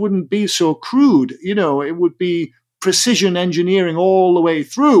 they just wouldn't be so crude. It would be precision engineering all the way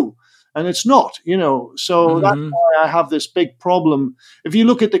through. And it's not, so that's why I have this big problem. If you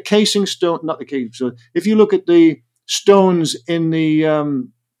look at the casing stone, not the casing stone, if you look at the stones in the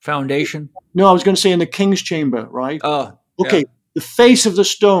foundation. No, I was going to say in the King's Chamber, right? Oh, okay. Yeah. The face of the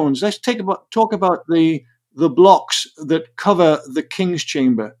stones. Let's talk about the blocks that cover the King's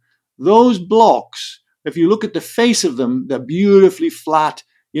Chamber. Those blocks, if you look at the face of them, they're beautifully flat.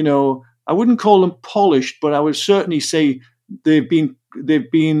 I wouldn't call them polished, but I would certainly say they've been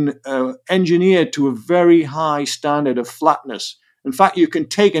engineered to a very high standard of flatness. In fact, you can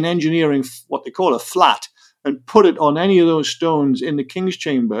take an engineering, what they call a flat, and put it on any of those stones in the King's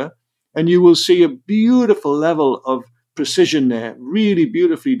Chamber, and you will see a beautiful level of precision there, really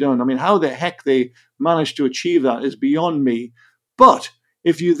beautifully done. I mean, how the heck they managed to achieve that is beyond me. But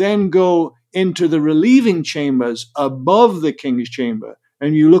if you then go into the relieving chambers above the King's Chamber,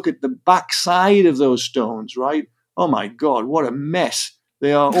 and you look at the backside of those stones, right? Oh my God, what a mess.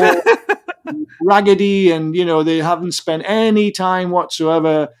 They are all raggedy, and, they haven't spent any time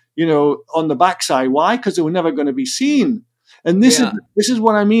whatsoever, on the backside. Why? Because they were never going to be seen. And this is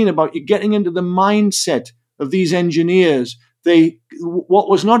what I mean about you getting into the mindset of these engineers. What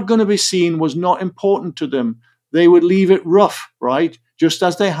was not going to be seen was not important to them. They would leave it rough, right? Just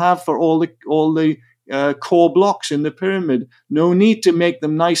as they have for all the core blocks in the pyramid. No need to make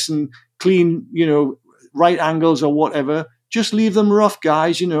them nice and clean, right angles or whatever. Just leave them rough,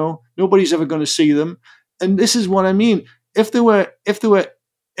 guys. Nobody's ever going to see them. And this is what I mean. If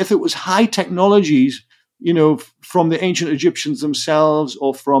it was high technologies, from the ancient Egyptians themselves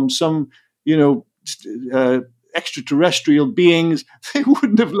or from some, extraterrestrial beings, they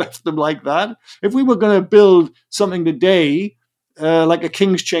wouldn't have left them like that. If we were going to build something today, like a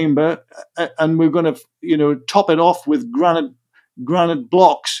King's Chamber, and we're going to, top it off with granite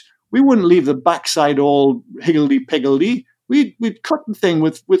blocks, we wouldn't leave the backside all higgledy-piggledy. We'd cut the thing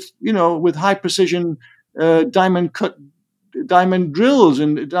with high precision diamond drills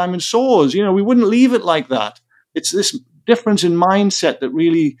and diamond saws. We wouldn't leave it like that. It's this difference in mindset that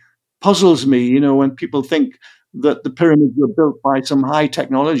really puzzles me. When people think that the pyramids were built by some high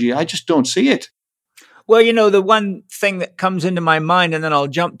technology, I just don't see it. Well, the one thing that comes into my mind, and then I'll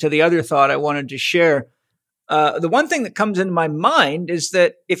jump to the other thought I wanted to share. The one thing that comes into my mind is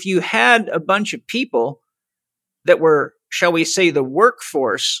that if you had a bunch of people that were, shall we say, the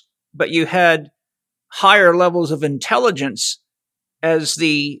workforce, but you had higher levels of intelligence as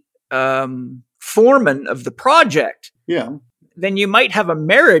the foreman of the project, then you might have a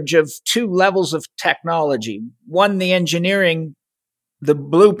marriage of two levels of technology. One, the engineering, the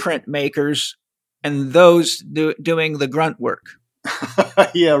blueprint makers, and those doing the grunt work.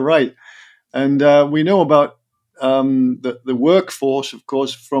 Yeah, right. And we know about the workforce, of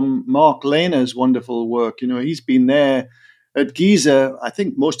course, from Mark Lehner's wonderful work. He's been there at Giza, I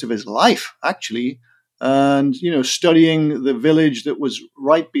think, most of his life, actually, and, studying the village that was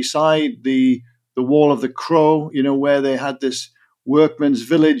right beside the Wall of the Crow, where they had this workman's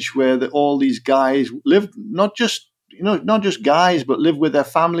village where all these guys lived, not just guys, but lived with their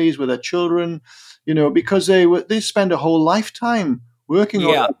families, with their children, because they spend a whole lifetime working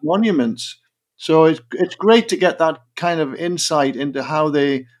on monuments. So it's great to get that kind of insight into how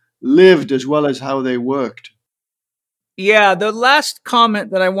they lived as well as how they worked. Yeah, the last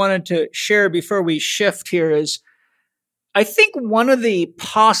comment that I wanted to share before we shift here is, I think one of the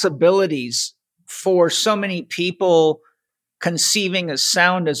possibilities for so many people conceiving of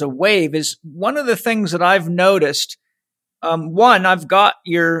sound as a wave is one of the things that I've noticed. One, I've got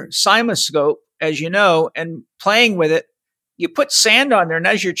your Cymoscope, as you know, and playing with it, you put sand on there, and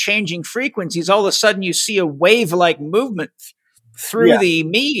as you're changing frequencies, all of a sudden you see a wave-like movement through the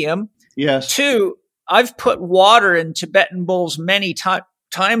medium. Yes. Two, I've put water in Tibetan bowls many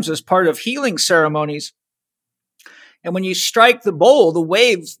times as part of healing ceremonies. And when you strike the bowl, the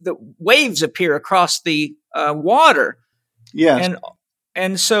waves appear across the water. Yes.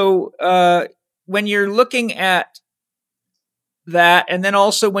 And so when you're looking at that, and then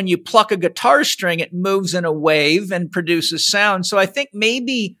also when you pluck a guitar string, it moves in a wave and produces sound. So I think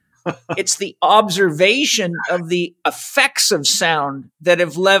maybe it's the observation of the effects of sound that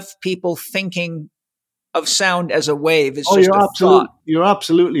have left people thinking of sound as a wave. It's just a thought. You're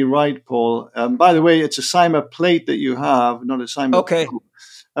absolutely right, Paul. By the way, it's a Cyma plate that you have, not a Cyma. Okay.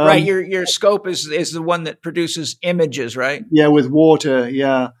 Right. Your scope is the one that produces images, right? Yeah, with water.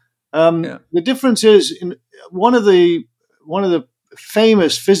 Yeah. The difference is in one of the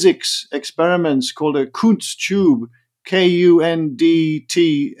famous physics experiments called a Kunst tube KUNDTS.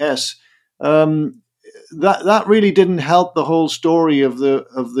 That really didn't help the whole story of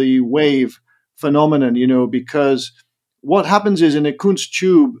the wave phenomenon, because what happens is in a Kunst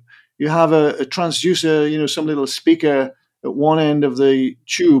tube, you have a transducer, some little speaker at one end of the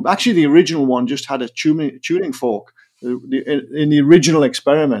tube. Actually, the original one just had a tuning fork in the original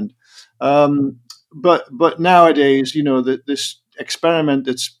experiment. But nowadays, this experiment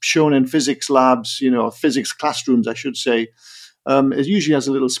that's shown in physics labs, physics classrooms, I should say, it usually has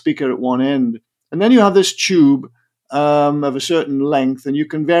a little speaker at one end. And then you have this tube of a certain length, and you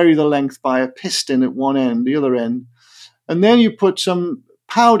can vary the length by a piston at one end, the other end. And then you put some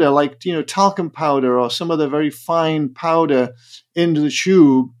powder, like, talcum powder or some other very fine powder into the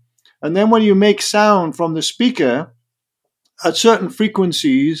tube. And then when you make sound from the speaker, at certain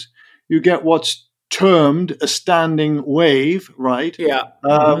frequencies, you get what's termed a standing wave, right? Yeah.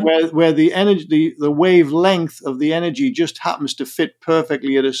 Where the energy, the wavelength of the energy just happens to fit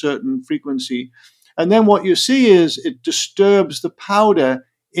perfectly at a certain frequency. And then what you see is it disturbs the powder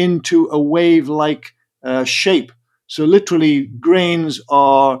into a wave-like shape. So literally grains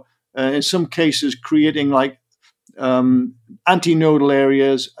are, in some cases, creating like antinodal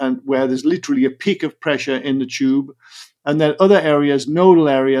areas, and where there's literally a peak of pressure in the tube. And then other areas, nodal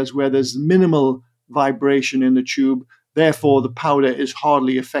areas, where there's minimal vibration in the tube. Therefore, the powder is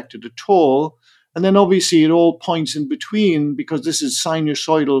hardly affected at all. And then obviously it all points in between, because this is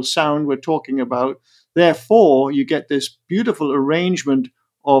sinusoidal sound we're talking about. Therefore, you get this beautiful arrangement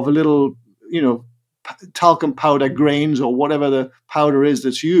of a little, talcum powder grains or whatever the powder is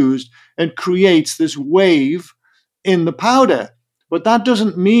that's used, and creates this wave in the powder. But that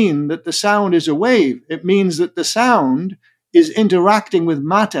doesn't mean that the sound is a wave. It means that the sound is interacting with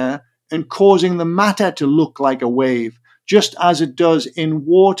matter and causing the matter to look like a wave, just as it does in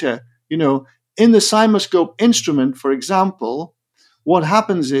water. In the Cymoscope instrument, for example, what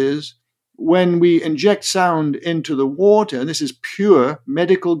happens is when we inject sound into the water, and this is pure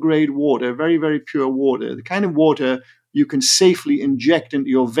medical grade water, very, very pure water, the kind of water you can safely inject into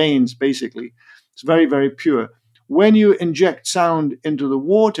your veins, basically. It's very, very pure. When you inject sound into the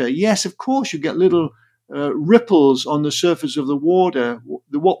water, yes, of course, you get little ripples on the surface of the water.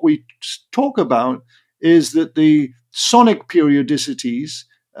 What we talk about is that the sonic periodicities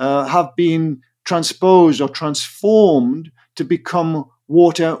have been transposed or transformed to become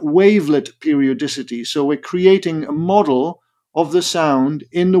water wavelet periodicity. So we're creating a model of the sound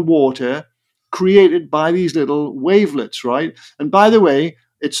in the water created by these little wavelets, right? And by the way,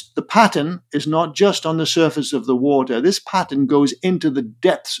 the pattern is not just on the surface of the water. This pattern goes into the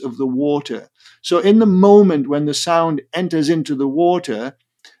depths of the water. So in the moment when the sound enters into the water,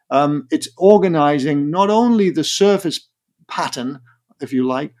 it's organizing not only the surface pattern, if you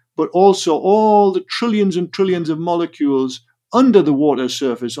like, but also all the trillions and trillions of molecules under the water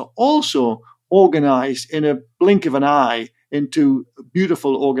surface are also organized in a blink of an eye into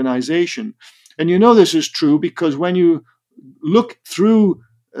beautiful organization. And this is true because when you look through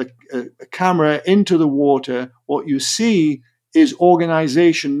a camera into the water, what you see is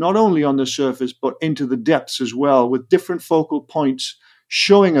organization not only on the surface, but into the depths as well, with different focal points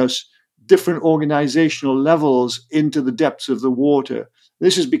showing us different organizational levels into the depths of the water.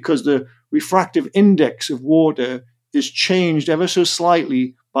 This is because the refractive index of water is changed ever so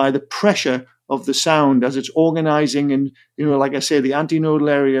slightly by the pressure of the sound as it's organizing in, like I say, the antinodal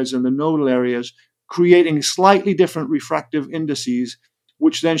areas and the nodal areas, creating slightly different refractive indices,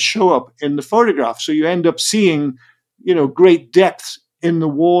 which then show up in the photograph. So you end up seeing, great depths in the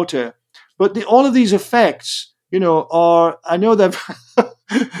water. But all of these effects, are, I know that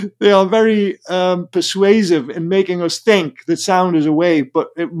they are very persuasive in making us think that sound is a wave, but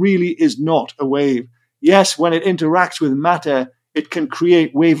it really is not a wave. Yes, when it interacts with matter, it can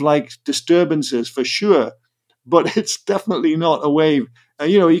create wave-like disturbances for sure, but it's definitely not a wave.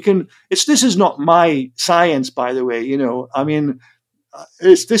 This is not my science, by the way.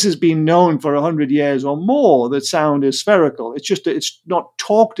 This has been known for 100 years or more that sound is spherical. It's just that it's not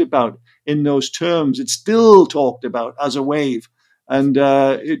talked about in those terms. It's still talked about as a wave. And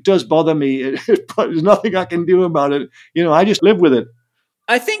it does bother me, but there's nothing I can do about it. I just live with it.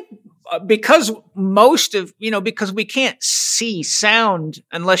 I think because because we can't see sound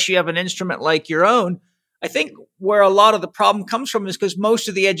unless you have an instrument like your own, I think where a lot of the problem comes from is because most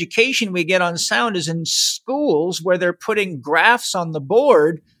of the education we get on sound is in schools where they're putting graphs on the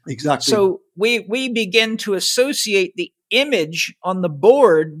board. Exactly. So we begin to associate the image on the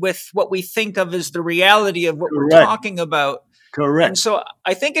board with what we think of as the reality of what Correct. We're talking about. Correct. And so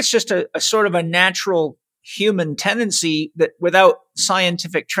I think it's just a sort of a natural human tendency that without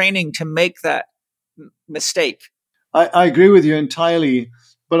scientific training to make that mistake. I agree with you entirely.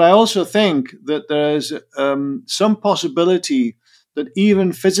 But I also think that there's some possibility that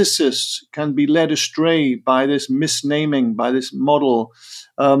even physicists can be led astray by this misnaming, by this model,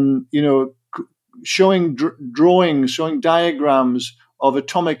 showing drawings, showing diagrams of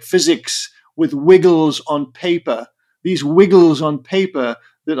atomic physics with wiggles on paper. These wiggles on paper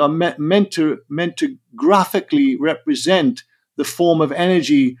that are meant to graphically represent the form of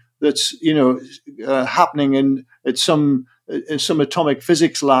energy that's happening at some atomic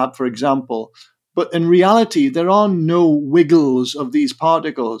physics lab, for example. But in reality, there are no wiggles of these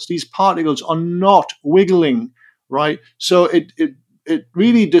particles. These particles are not wiggling, right? So it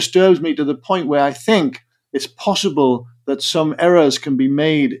really disturbs me to the point where I think it's possible that some errors can be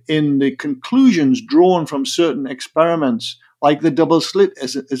made in the conclusions drawn from certain experiments, like the double slit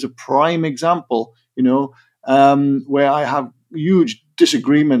as a prime example, where I have huge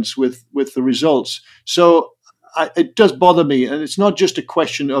disagreements with the results. So it does bother me. And it's not just a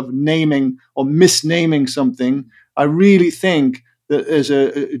question of naming or misnaming something. I really think that there's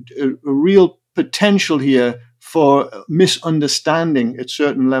a real potential here for misunderstanding at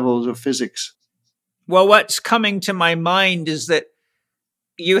certain levels of physics. Well, what's coming to my mind is that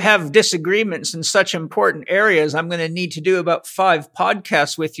you have disagreements in such important areas. I'm going to need to do about 5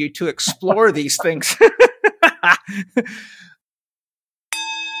 podcasts with you to explore these things.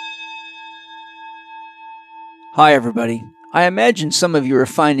 Hi, everybody. I imagine some of you are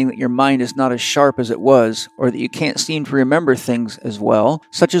finding that your mind is not as sharp as it was, or that you can't seem to remember things as well,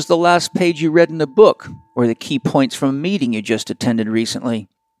 such as the last page you read in a book, or the key points from a meeting you just attended recently.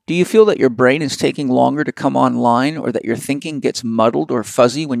 Do you feel that your brain is taking longer to come online, or that your thinking gets muddled or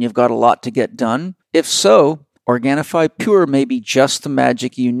fuzzy when you've got a lot to get done? If so, Organifi Pure may be just the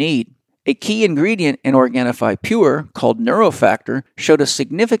magic you need. A key ingredient in Organifi Pure, called Neurofactor, showed a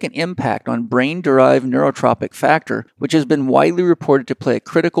significant impact on brain-derived neurotropic factor, which has been widely reported to play a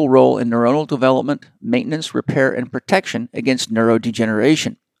critical role in neuronal development, maintenance, repair, and protection against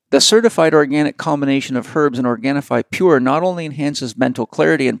neurodegeneration. The certified organic combination of herbs in Organifi Pure not only enhances mental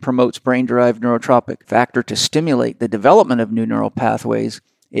clarity and promotes brain-derived neurotropic factor to stimulate the development of new neural pathways,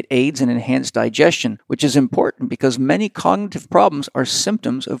 it aids in enhanced digestion, which is important because many cognitive problems are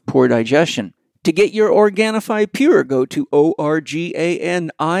symptoms of poor digestion. To get your Organifi Pure, go to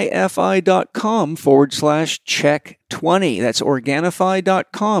organifi.com/check20. That's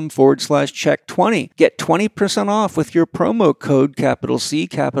organifi.com/check20. Get 20% off with your promo code capital C,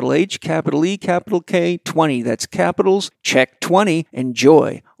 capital H, capital E, capital K, 20. That's capitals, check 20.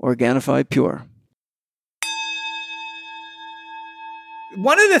 Enjoy Organifi Pure.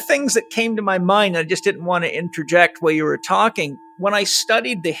 One of the things that came to my mind, I just didn't want to interject while you were talking, when I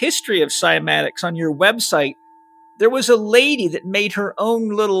studied the history of cymatics on your website, there was a lady that made her own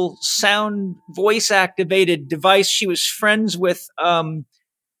little sound voice-activated device. She was friends with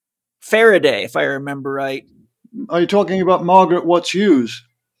Faraday, if I remember right. Are you talking about Margaret Watts Hughes?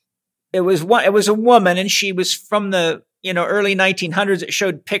 It was a woman, and she was from the early 1900s. It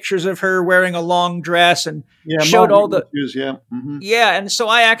showed pictures of her wearing a long dress and showed Margaret all the Hughes, mm-hmm. Yeah, and so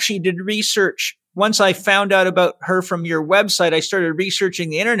I actually did research. Once I found out about her from your website, I started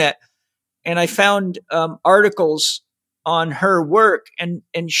researching the internet, and I found articles on her work, and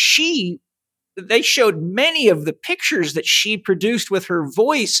they showed many of the pictures that she produced with her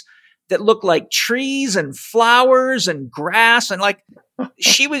voice that looked like trees and flowers and grass, and like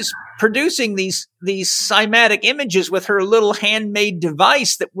she was producing these cymatic images with her little handmade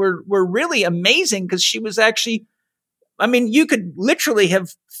device that were really amazing, because she was actually, you could literally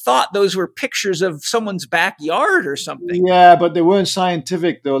have thought those were pictures of someone's backyard or something. Yeah, but they weren't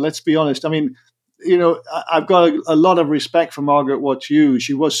scientific, though. Let's be honest. I've got a lot of respect for Margaret Watts Hughes.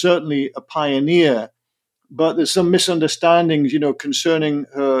 She was certainly a pioneer, but there's some misunderstandings, concerning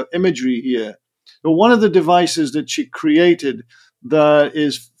her imagery here. But one of the devices that she created that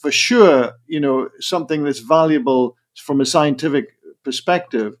is for sure, something that's valuable from a scientific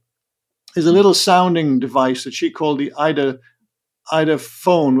perspective is a little sounding device that she called the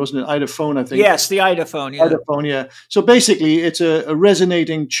Idaphone, wasn't it? Idaphone, I think. Yes, the Idaphone, yeah. Idaphone, yeah. So basically, it's a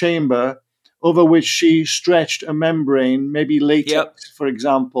resonating chamber over which she stretched a membrane, maybe latex, for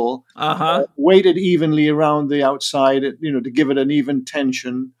example, weighted evenly around the outside, to give it an even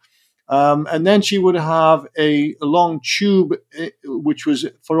tension. And then she would have a long tube, which was,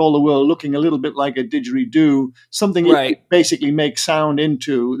 for all the world, looking a little bit like a didgeridoo, something you could basically make sound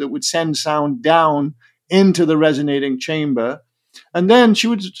into that would send sound down into the resonating chamber. And then she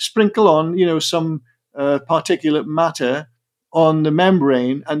would sprinkle on, some particulate matter on the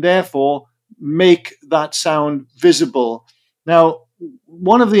membrane and therefore make that sound visible. Now,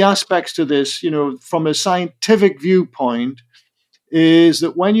 one of the aspects to this, from a scientific viewpoint, is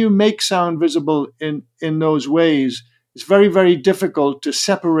that when you make sound visible in those ways, it's very, very difficult to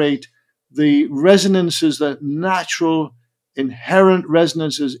separate the resonances, the natural inherent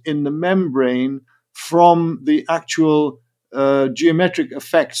resonances in the membrane, from the actual geometric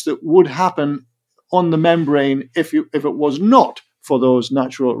effects that would happen on the membrane if it was not for those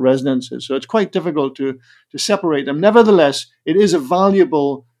natural resonances. So it's quite difficult to separate them. Nevertheless, it is a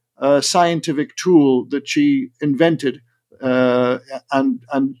valuable scientific tool that she invented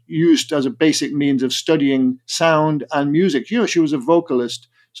and used as a basic means of studying sound and music. She was a vocalist,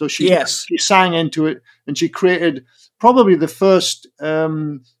 so she sang into it, and she created probably the first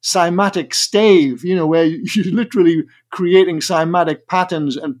cymatic stave, where you're literally creating cymatic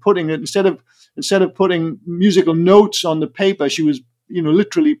patterns and putting it, instead of putting musical notes on the paper, she was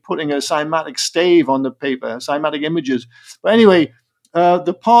literally putting a cymatic stave on the paper, cymatic images. But anyway,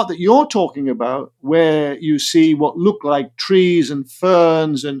 the part that you're talking about, where you see what look like trees and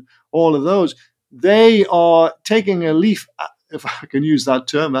ferns and all of those, they are taking a leaf, if I can use that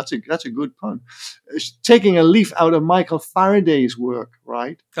term, that's a good pun. It's taking a leaf out of Michael Faraday's work,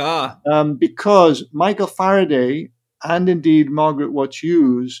 right? Because Michael Faraday, and indeed Margaret Watts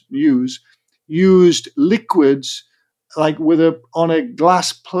used liquids like on a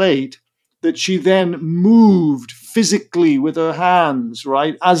glass plate that she then moved physically with her hands,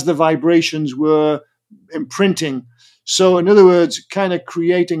 right, as the vibrations were imprinting. So in other words, kind of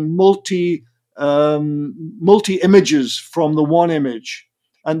creating multi images from the one image,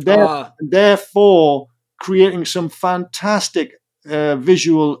 and therefore creating some fantastic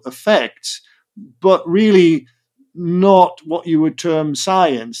visual effects, but really not what you would term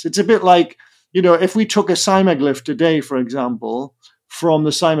science. It's a bit like, if we took a cymaglyph today, for example, from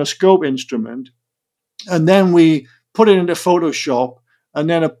the cymoscope instrument, and then we put it into Photoshop and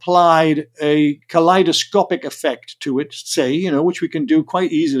then applied a kaleidoscopic effect to it, say, which we can do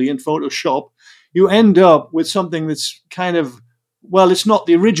quite easily in Photoshop, you end up with something that's kind of, well, it's not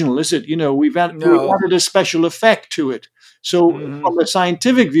the original, is it? We've added a special effect to it. So from a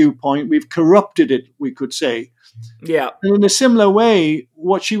scientific viewpoint, we've corrupted it, we could say. Yeah. And in a similar way,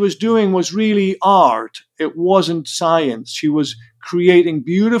 what she was doing was really art. It wasn't science. She was creating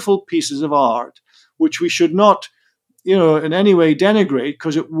beautiful pieces of art, which we should not, in any way denigrate,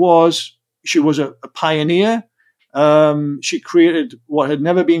 because she was a pioneer. She created what had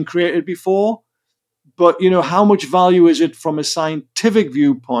never been created before. But, how much value is it from a scientific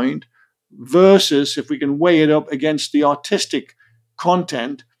viewpoint versus if we can weigh it up against the artistic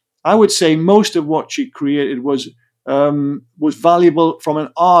content? I would say most of what she created was valuable from an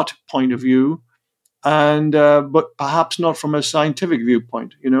art point of view, and but perhaps not from a scientific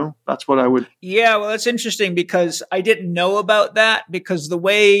viewpoint. That's what I would. Yeah, well, that's interesting because I didn't know about that, because the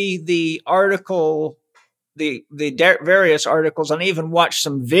way the article, the various articles, and I even watched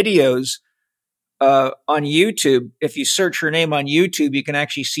some videos on YouTube. If you search her name on YouTube, you can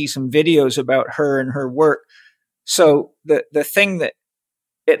actually see some videos about her and her work. So the thing that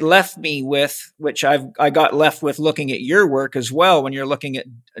it left me with, which I got left with looking at your work as well, when you're looking at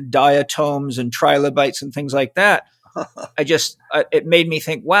diatoms and trilobites and things like that, it made me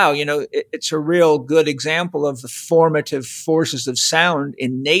think, wow, it's a real good example of the formative forces of sound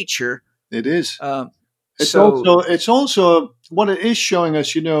in nature. It is. It's also what it is showing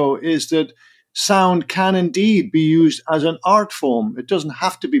us, is that sound can indeed be used as an art form. It doesn't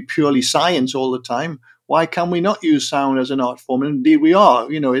have to be purely science all the time. Why can we not use sound as an art form? And indeed we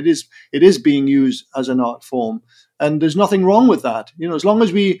are. It is being used as an art form. And there's nothing wrong with that. As long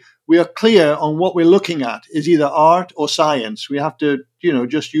as we are clear on what we're looking at is either art or science. We have to,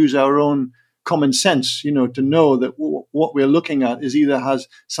 just use our own common sense, to know that what we're looking at is either has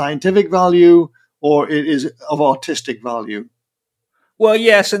scientific value or it is of artistic value. Well,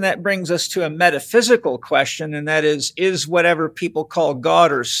 yes, and that brings us to a metaphysical question, and that is whatever people call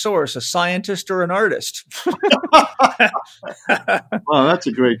God or source a scientist or an artist? Well, that's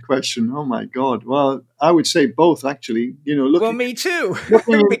a great question. Oh, my God. Well, I would say both, actually. Well, me too,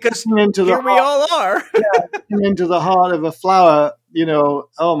 because here we all are. Looking into the heart of a flower,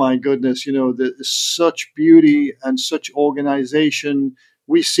 oh, my goodness, there's such beauty and such organization.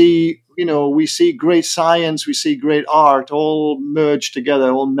 We see great science, we see great art, all merged together,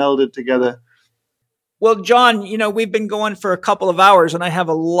 all melded together. Well, John, we've been going for a couple of hours, and I have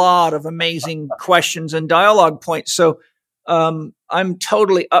a lot of amazing questions and dialogue points. So I'm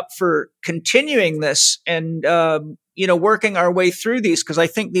totally up for continuing this and, working our way through these, because I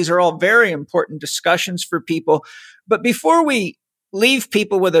think these are all very important discussions for people. But before we leave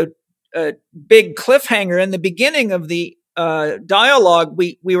people with a big cliffhanger, in the beginning of the dialogue,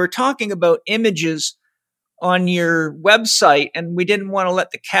 we were talking about images on your website, and we didn't want to let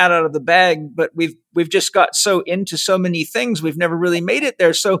the cat out of the bag, but we've just got so into so many things, we've never really made it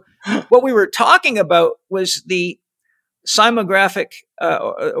there. So what we were talking about was the seismographic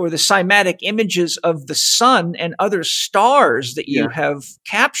or the cymatic images of the sun and other stars that you have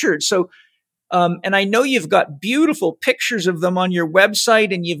captured. So, and I know you've got beautiful pictures of them on your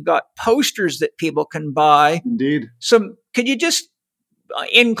website, and you've got posters that people can buy. Indeed. So could you just,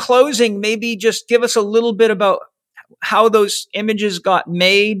 in closing, maybe just give us a little bit about how those images got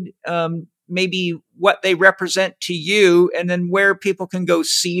made, maybe what they represent to you, and then where people can go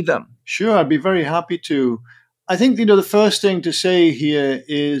see them? Sure, I'd be very happy to. I think, the first thing to say here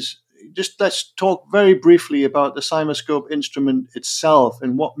is just let's talk very briefly about the CymaScope instrument itself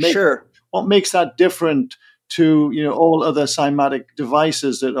and what makes that different to all other cymatic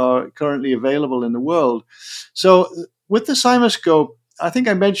devices that are currently available in the world. So with the CymaScope, I think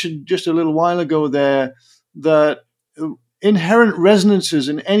I mentioned just a little while ago there that inherent resonances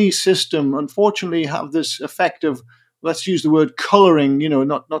in any system, unfortunately, have this effect of, let's use the word coloring,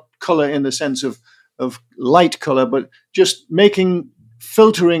 not color in the sense of light color, but just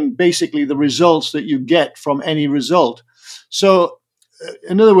filtering basically the results that you get from any result. So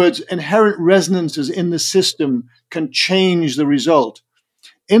in other words, inherent resonances in the system can change the result.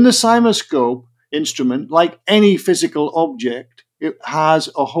 In the CymaScope instrument, like any physical object, it has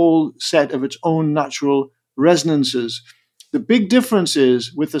a whole set of its own natural resonances. The big difference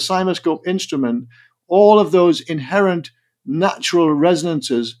is with the CymaScope instrument, all of those inherent natural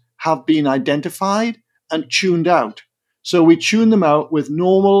resonances have been identified and tuned out. So we tune them out with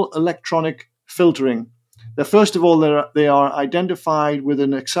normal electronic filtering. First of all, they are identified with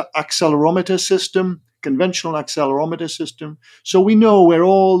an accelerometer system, conventional accelerometer system. So we know where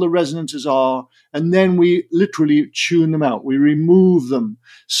all the resonances are, and then we literally tune them out. We remove them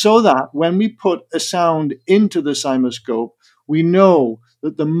so that when we put a sound into the CymaScope, we know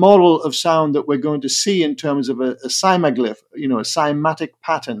that the model of sound that we're going to see in terms of a cymaglyph, a cymatic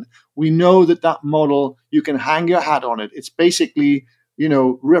pattern, we know that model, you can hang your hat on it. It's basically,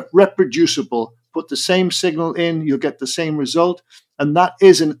 reproducible. Put the same signal in, you'll get the same result. And that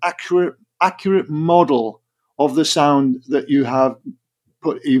is an accurate model of the sound that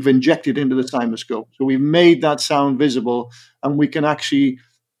you've injected into the CymaScope. So we've made that sound visible, and we can actually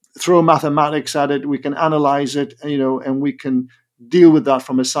throw mathematics at it. We can analyze it, and we can deal with that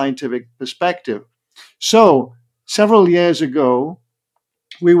from a scientific perspective. So several years ago,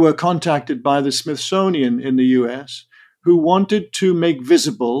 we were contacted by the Smithsonian in the US, who wanted to make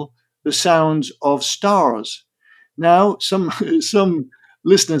visible the sounds of stars. Now, some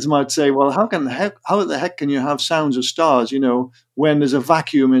listeners might say, well, how the heck can you have sounds of stars, when there's a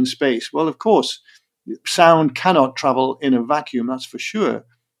vacuum in space? Well, of course, sound cannot travel in a vacuum, that's for sure.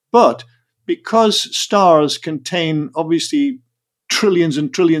 But because stars contain, obviously, trillions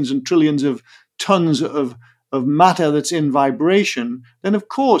and trillions and trillions of tons of matter that's in vibration, then, of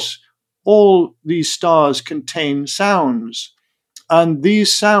course, all these stars contain sounds. And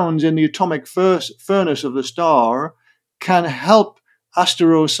these sounds in the atomic furnace of the star can help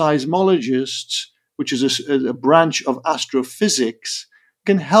astroseismologists, which is a branch of astrophysics,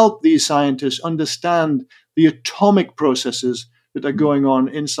 can help these scientists understand the atomic processes that are going on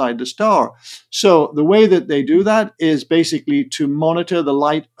inside the star. So the way that they do that is basically to monitor the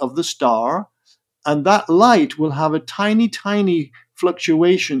light of the star, and that light will have a tiny, tiny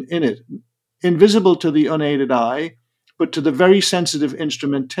fluctuation in it, invisible to the unaided eye, but to the very sensitive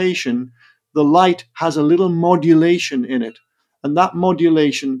instrumentation, the light has a little modulation in it. And that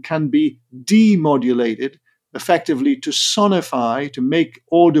modulation can be demodulated effectively to sonify, to make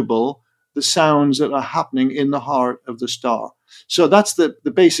audible the sounds that are happening in the heart of the star. So that's the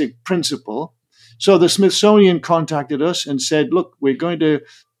basic principle. So the Smithsonian contacted us and said, look, we're going to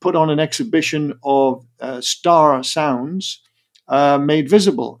put on an exhibition of star sounds made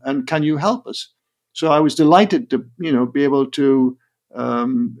visible, and can you help us? So I was delighted to, be able to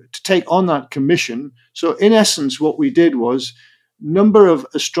take on that commission. So in essence, what we did was a number of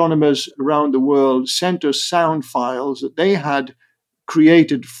astronomers around the world sent us sound files that they had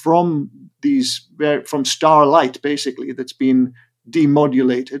created from starlight, basically, that's been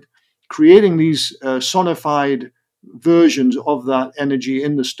demodulated, creating these sonified versions of that energy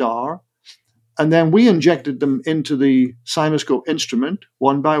in the star. And then we injected them into the CymaScope instrument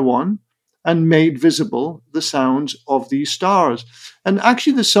one by one and made visible the sounds of these stars. And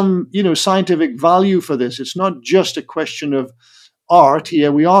actually there's some, scientific value for this. It's not just a question of art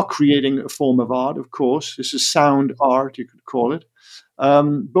here. We are creating a form of art, of course. This is sound art, you could call it.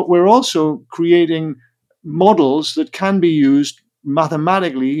 But we're also creating models that can be used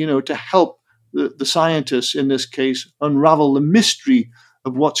mathematically, to help the scientists in this case unravel the mystery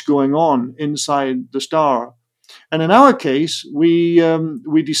of what's going on inside the star. And in our case, we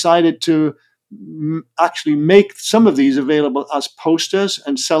decided to actually make some of these available as posters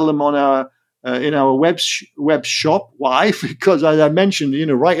and sell them on our in our web shop. Why? Because as I mentioned,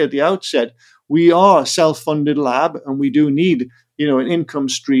 right at the outset, we are a self-funded lab, and we do need an income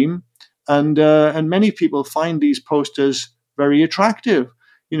stream, and many people find these posters very attractive.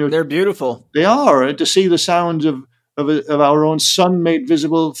 They're beautiful. They are. To see the sounds of our own sun made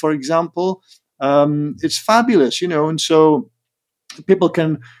visible, for example, it's fabulous. And so people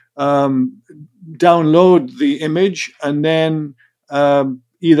can download the image and then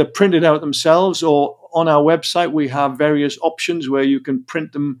either print it out themselves, or on our website we have various options where you can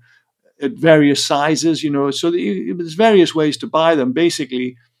print them at various sizes, so there's various ways to buy them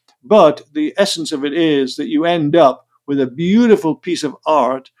basically. But the essence of it is that you end up with a beautiful piece of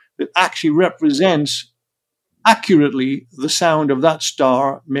art that actually represents accurately the sound of that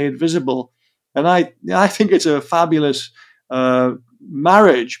star made visible. And I think it's a fabulous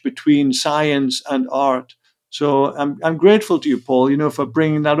marriage between science and art. So I'm grateful to you, Paul, for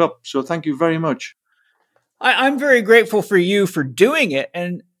bringing that up. So thank you very much. I'm very grateful for you for doing it.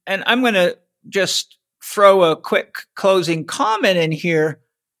 And I'm going to just throw a quick closing comment in here.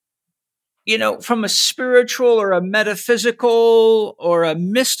 From a spiritual or a metaphysical or a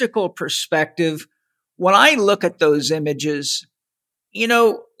mystical perspective, when I look at those images,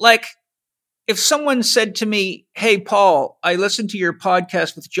 like if someone said to me, "Hey, Paul, I listened to your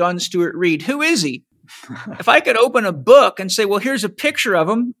podcast with John Stewart Reed. Who is he?" If I could open a book and say, "Well, here's a picture of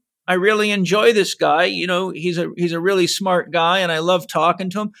him. I really enjoy this guy. He's a really smart guy, and I love talking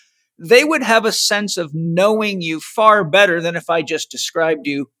to him," they would have a sense of knowing you far better than if I just described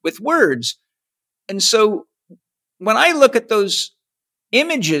you with words. And so when I look at those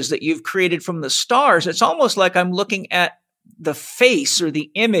images that you've created from the stars, it's almost like I'm looking at the face or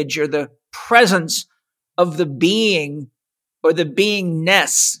the image or the presence of the being or the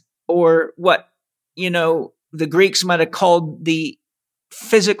beingness, or what, the Greeks might have called the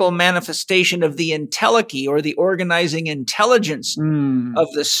physical manifestation of the entelechy, or the organizing intelligence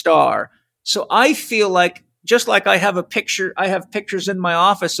of the star. So I feel like, just like I have pictures in my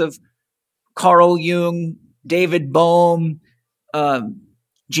office of Carl Jung, David Bohm,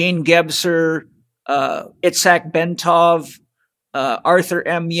 Jean Gebser, Itzhak Bentov, Arthur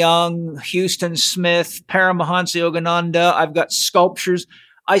M. Young, Houston Smith, Paramahansa Yogananda. I've got sculptures.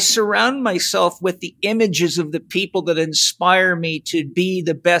 I surround myself with the images of the people that inspire me to be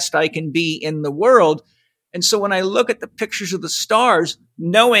the best I can be in the world. And so when I look at the pictures of the stars,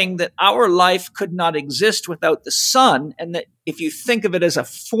 knowing that our life could not exist without the sun, and that if you think of it as a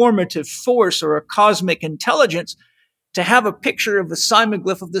formative force or a cosmic intelligence, to have a picture of the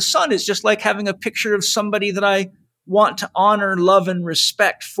cymoglyph of the sun is just like having a picture of somebody that I want to honor, love, and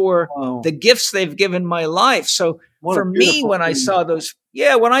respect for the gifts they've given my life. So for me, when I saw those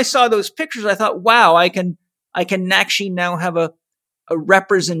pictures, I thought, wow, I can actually now have a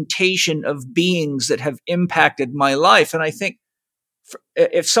representation of beings that have impacted my life. And I think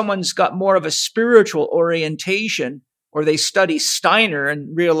if someone's got more of a spiritual orientation, or they study Steiner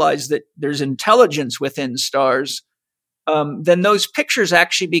and realize that there's intelligence within stars, then those pictures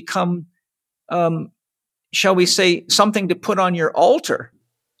actually become, shall we say, something to put on your altar.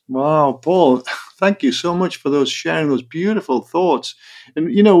 Wow, Paul, thank you so much for sharing those beautiful thoughts. And,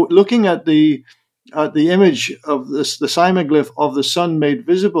 looking at the image of the cymoglyph of the sun made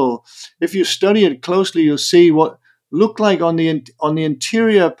visible, if you study it closely, you'll see what looked like on the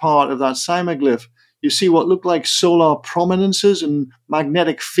interior part of that cymoglyph. You see what looked like solar prominences and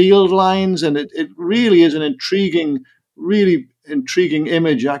magnetic field lines, and it really is an really intriguing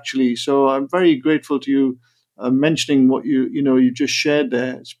image, actually. So I'm very grateful to you mentioning what you just shared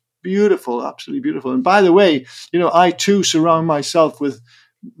there. It's beautiful, absolutely beautiful. And by the way, I too surround myself with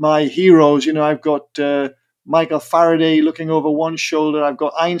my heroes. I've got Michael Faraday looking over one shoulder. I've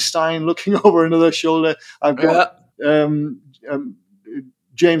got Einstein looking over another shoulder. I've got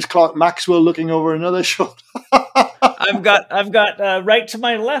James Clerk Maxwell looking over another shoulder. I've got right to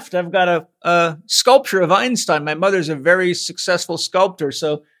my left, I've got a sculpture of Einstein. My mother's a very successful sculptor,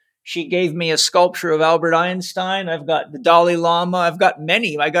 so she gave me a sculpture of Albert Einstein. I've got the Dalai Lama. I've got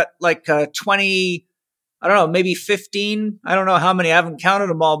many. I got like 20, I don't know, maybe 15. I don't know how many. I haven't counted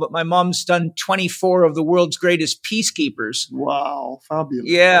them all, but my mom's done 24 of the world's greatest peacekeepers. Wow, fabulous.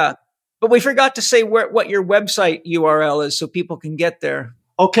 Yeah. But we forgot to say what your website URL is so people can get there.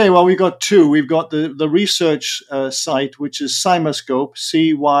 Okay, well, we got two. We've got the research site, which is CymaScope,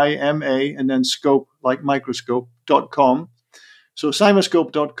 CYMA, and then scope, like microscope.com. So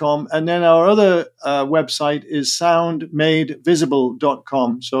CymaScope.com. And then our other website is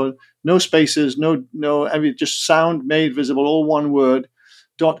soundmadevisible.com. So no spaces, just soundmadevisible, all one word,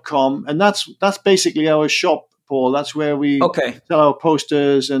 .com. And that's basically our shop, Paul. That's where we sell our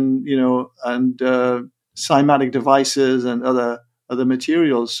posters and, cymatic devices and other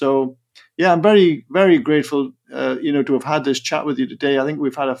materials. So, yeah, I'm very, very grateful, to have had this chat with you today. I think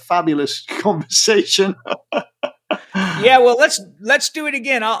we've had a fabulous conversation. Yeah, well, let's do it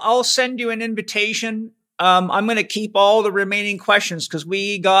again. I'll send you an invitation. I'm going to keep all the remaining questions because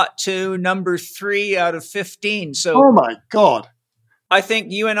we got to number 3 out of 15. So, oh my God. I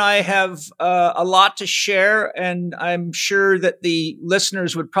think you and I have a lot to share, and I'm sure that the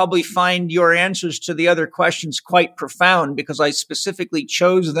listeners would probably find your answers to the other questions quite profound because I specifically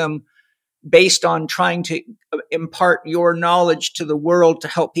chose them based on trying to impart your knowledge to the world to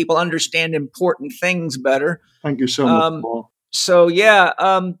help people understand important things better. Thank you so much, Paul. So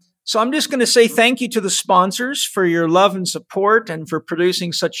I'm just going to say thank you to the sponsors for your love and support and for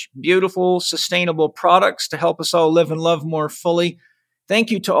producing such beautiful, sustainable products to help us all live and love more fully.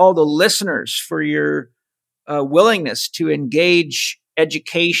 Thank you to all the listeners for your willingness to engage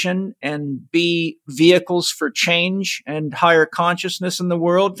education and be vehicles for change and higher consciousness in the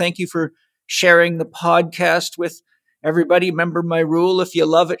world. Thank you for sharing the podcast with everybody. Remember my rule: if you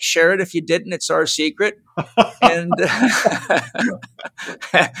love it, share it. If you didn't, it's our secret.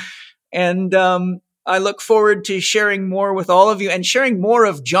 And I look forward to sharing more with all of you and sharing more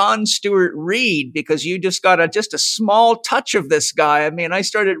of John Stewart Reed, because you just got just a small touch of this guy. I mean, I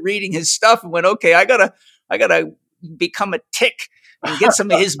started reading his stuff and went, okay, I gotta become a tick and get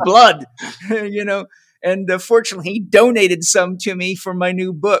some of his blood, and fortunately he donated some to me for my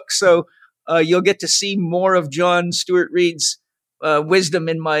new book. So you'll get to see more of John Stewart Reed's wisdom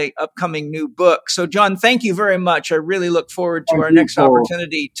in my upcoming new book. So, John, thank you very much. I really look forward to our next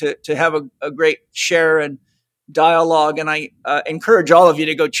opportunity to have a great share and dialogue. And I encourage all of you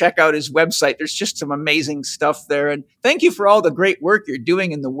to go check out his website. There's just some amazing stuff there. And thank you for all the great work you're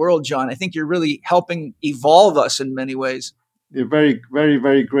doing in the world, John. I think you're really helping evolve us in many ways. You're very, very,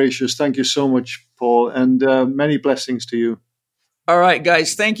 very gracious. Thank you so much, Paul. And many blessings to you. All right,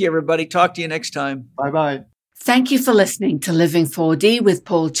 guys. Thank you, everybody. Talk to you next time. Bye-bye. Thank you for listening to Living 4D with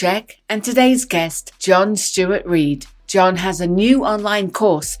Paul Chek and today's guest, John Stewart Reed. John has a new online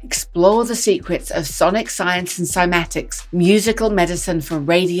course, Explore the Secrets of Sonic Science and Cymatics, Musical Medicine for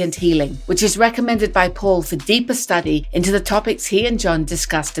Radiant Healing, which is recommended by Paul for deeper study into the topics he and John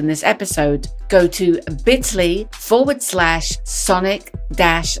discussed in this episode. Go to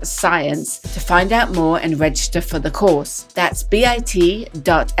bit.ly/sonic-science to find out more and register for the course. That's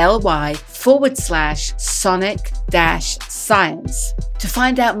bit.ly/sonic-science. To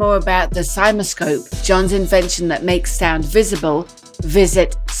find out more about the CymaScope, John's invention that makes sound visible,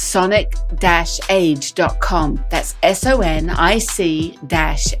 visit sonic-age.com. That's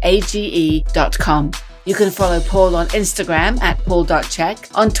sonic-age.com. You can follow Paul on Instagram at paul.chek,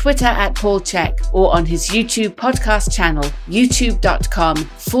 on Twitter at paulchek, or on his YouTube podcast channel,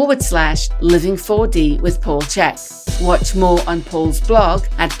 youtube.com/living4D with Paul Chek. Watch more on Paul's blog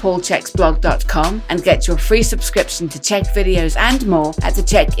at paulcheksblog.com and get your free subscription to Chek videos and more at the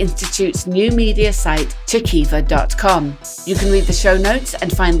Chek Institute's new media site, chekiva.com. You can read the show notes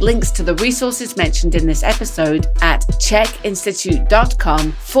and find links to the resources mentioned in this episode at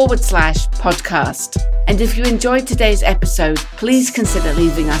chekinstitute.com/podcast. And if you enjoyed today's episode, please consider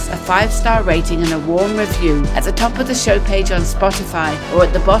leaving us a 5-star rating and a warm review at the top of the show page on Spotify or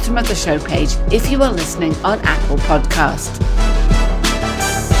at the bottom of the show page if you are listening on Apple Podcast.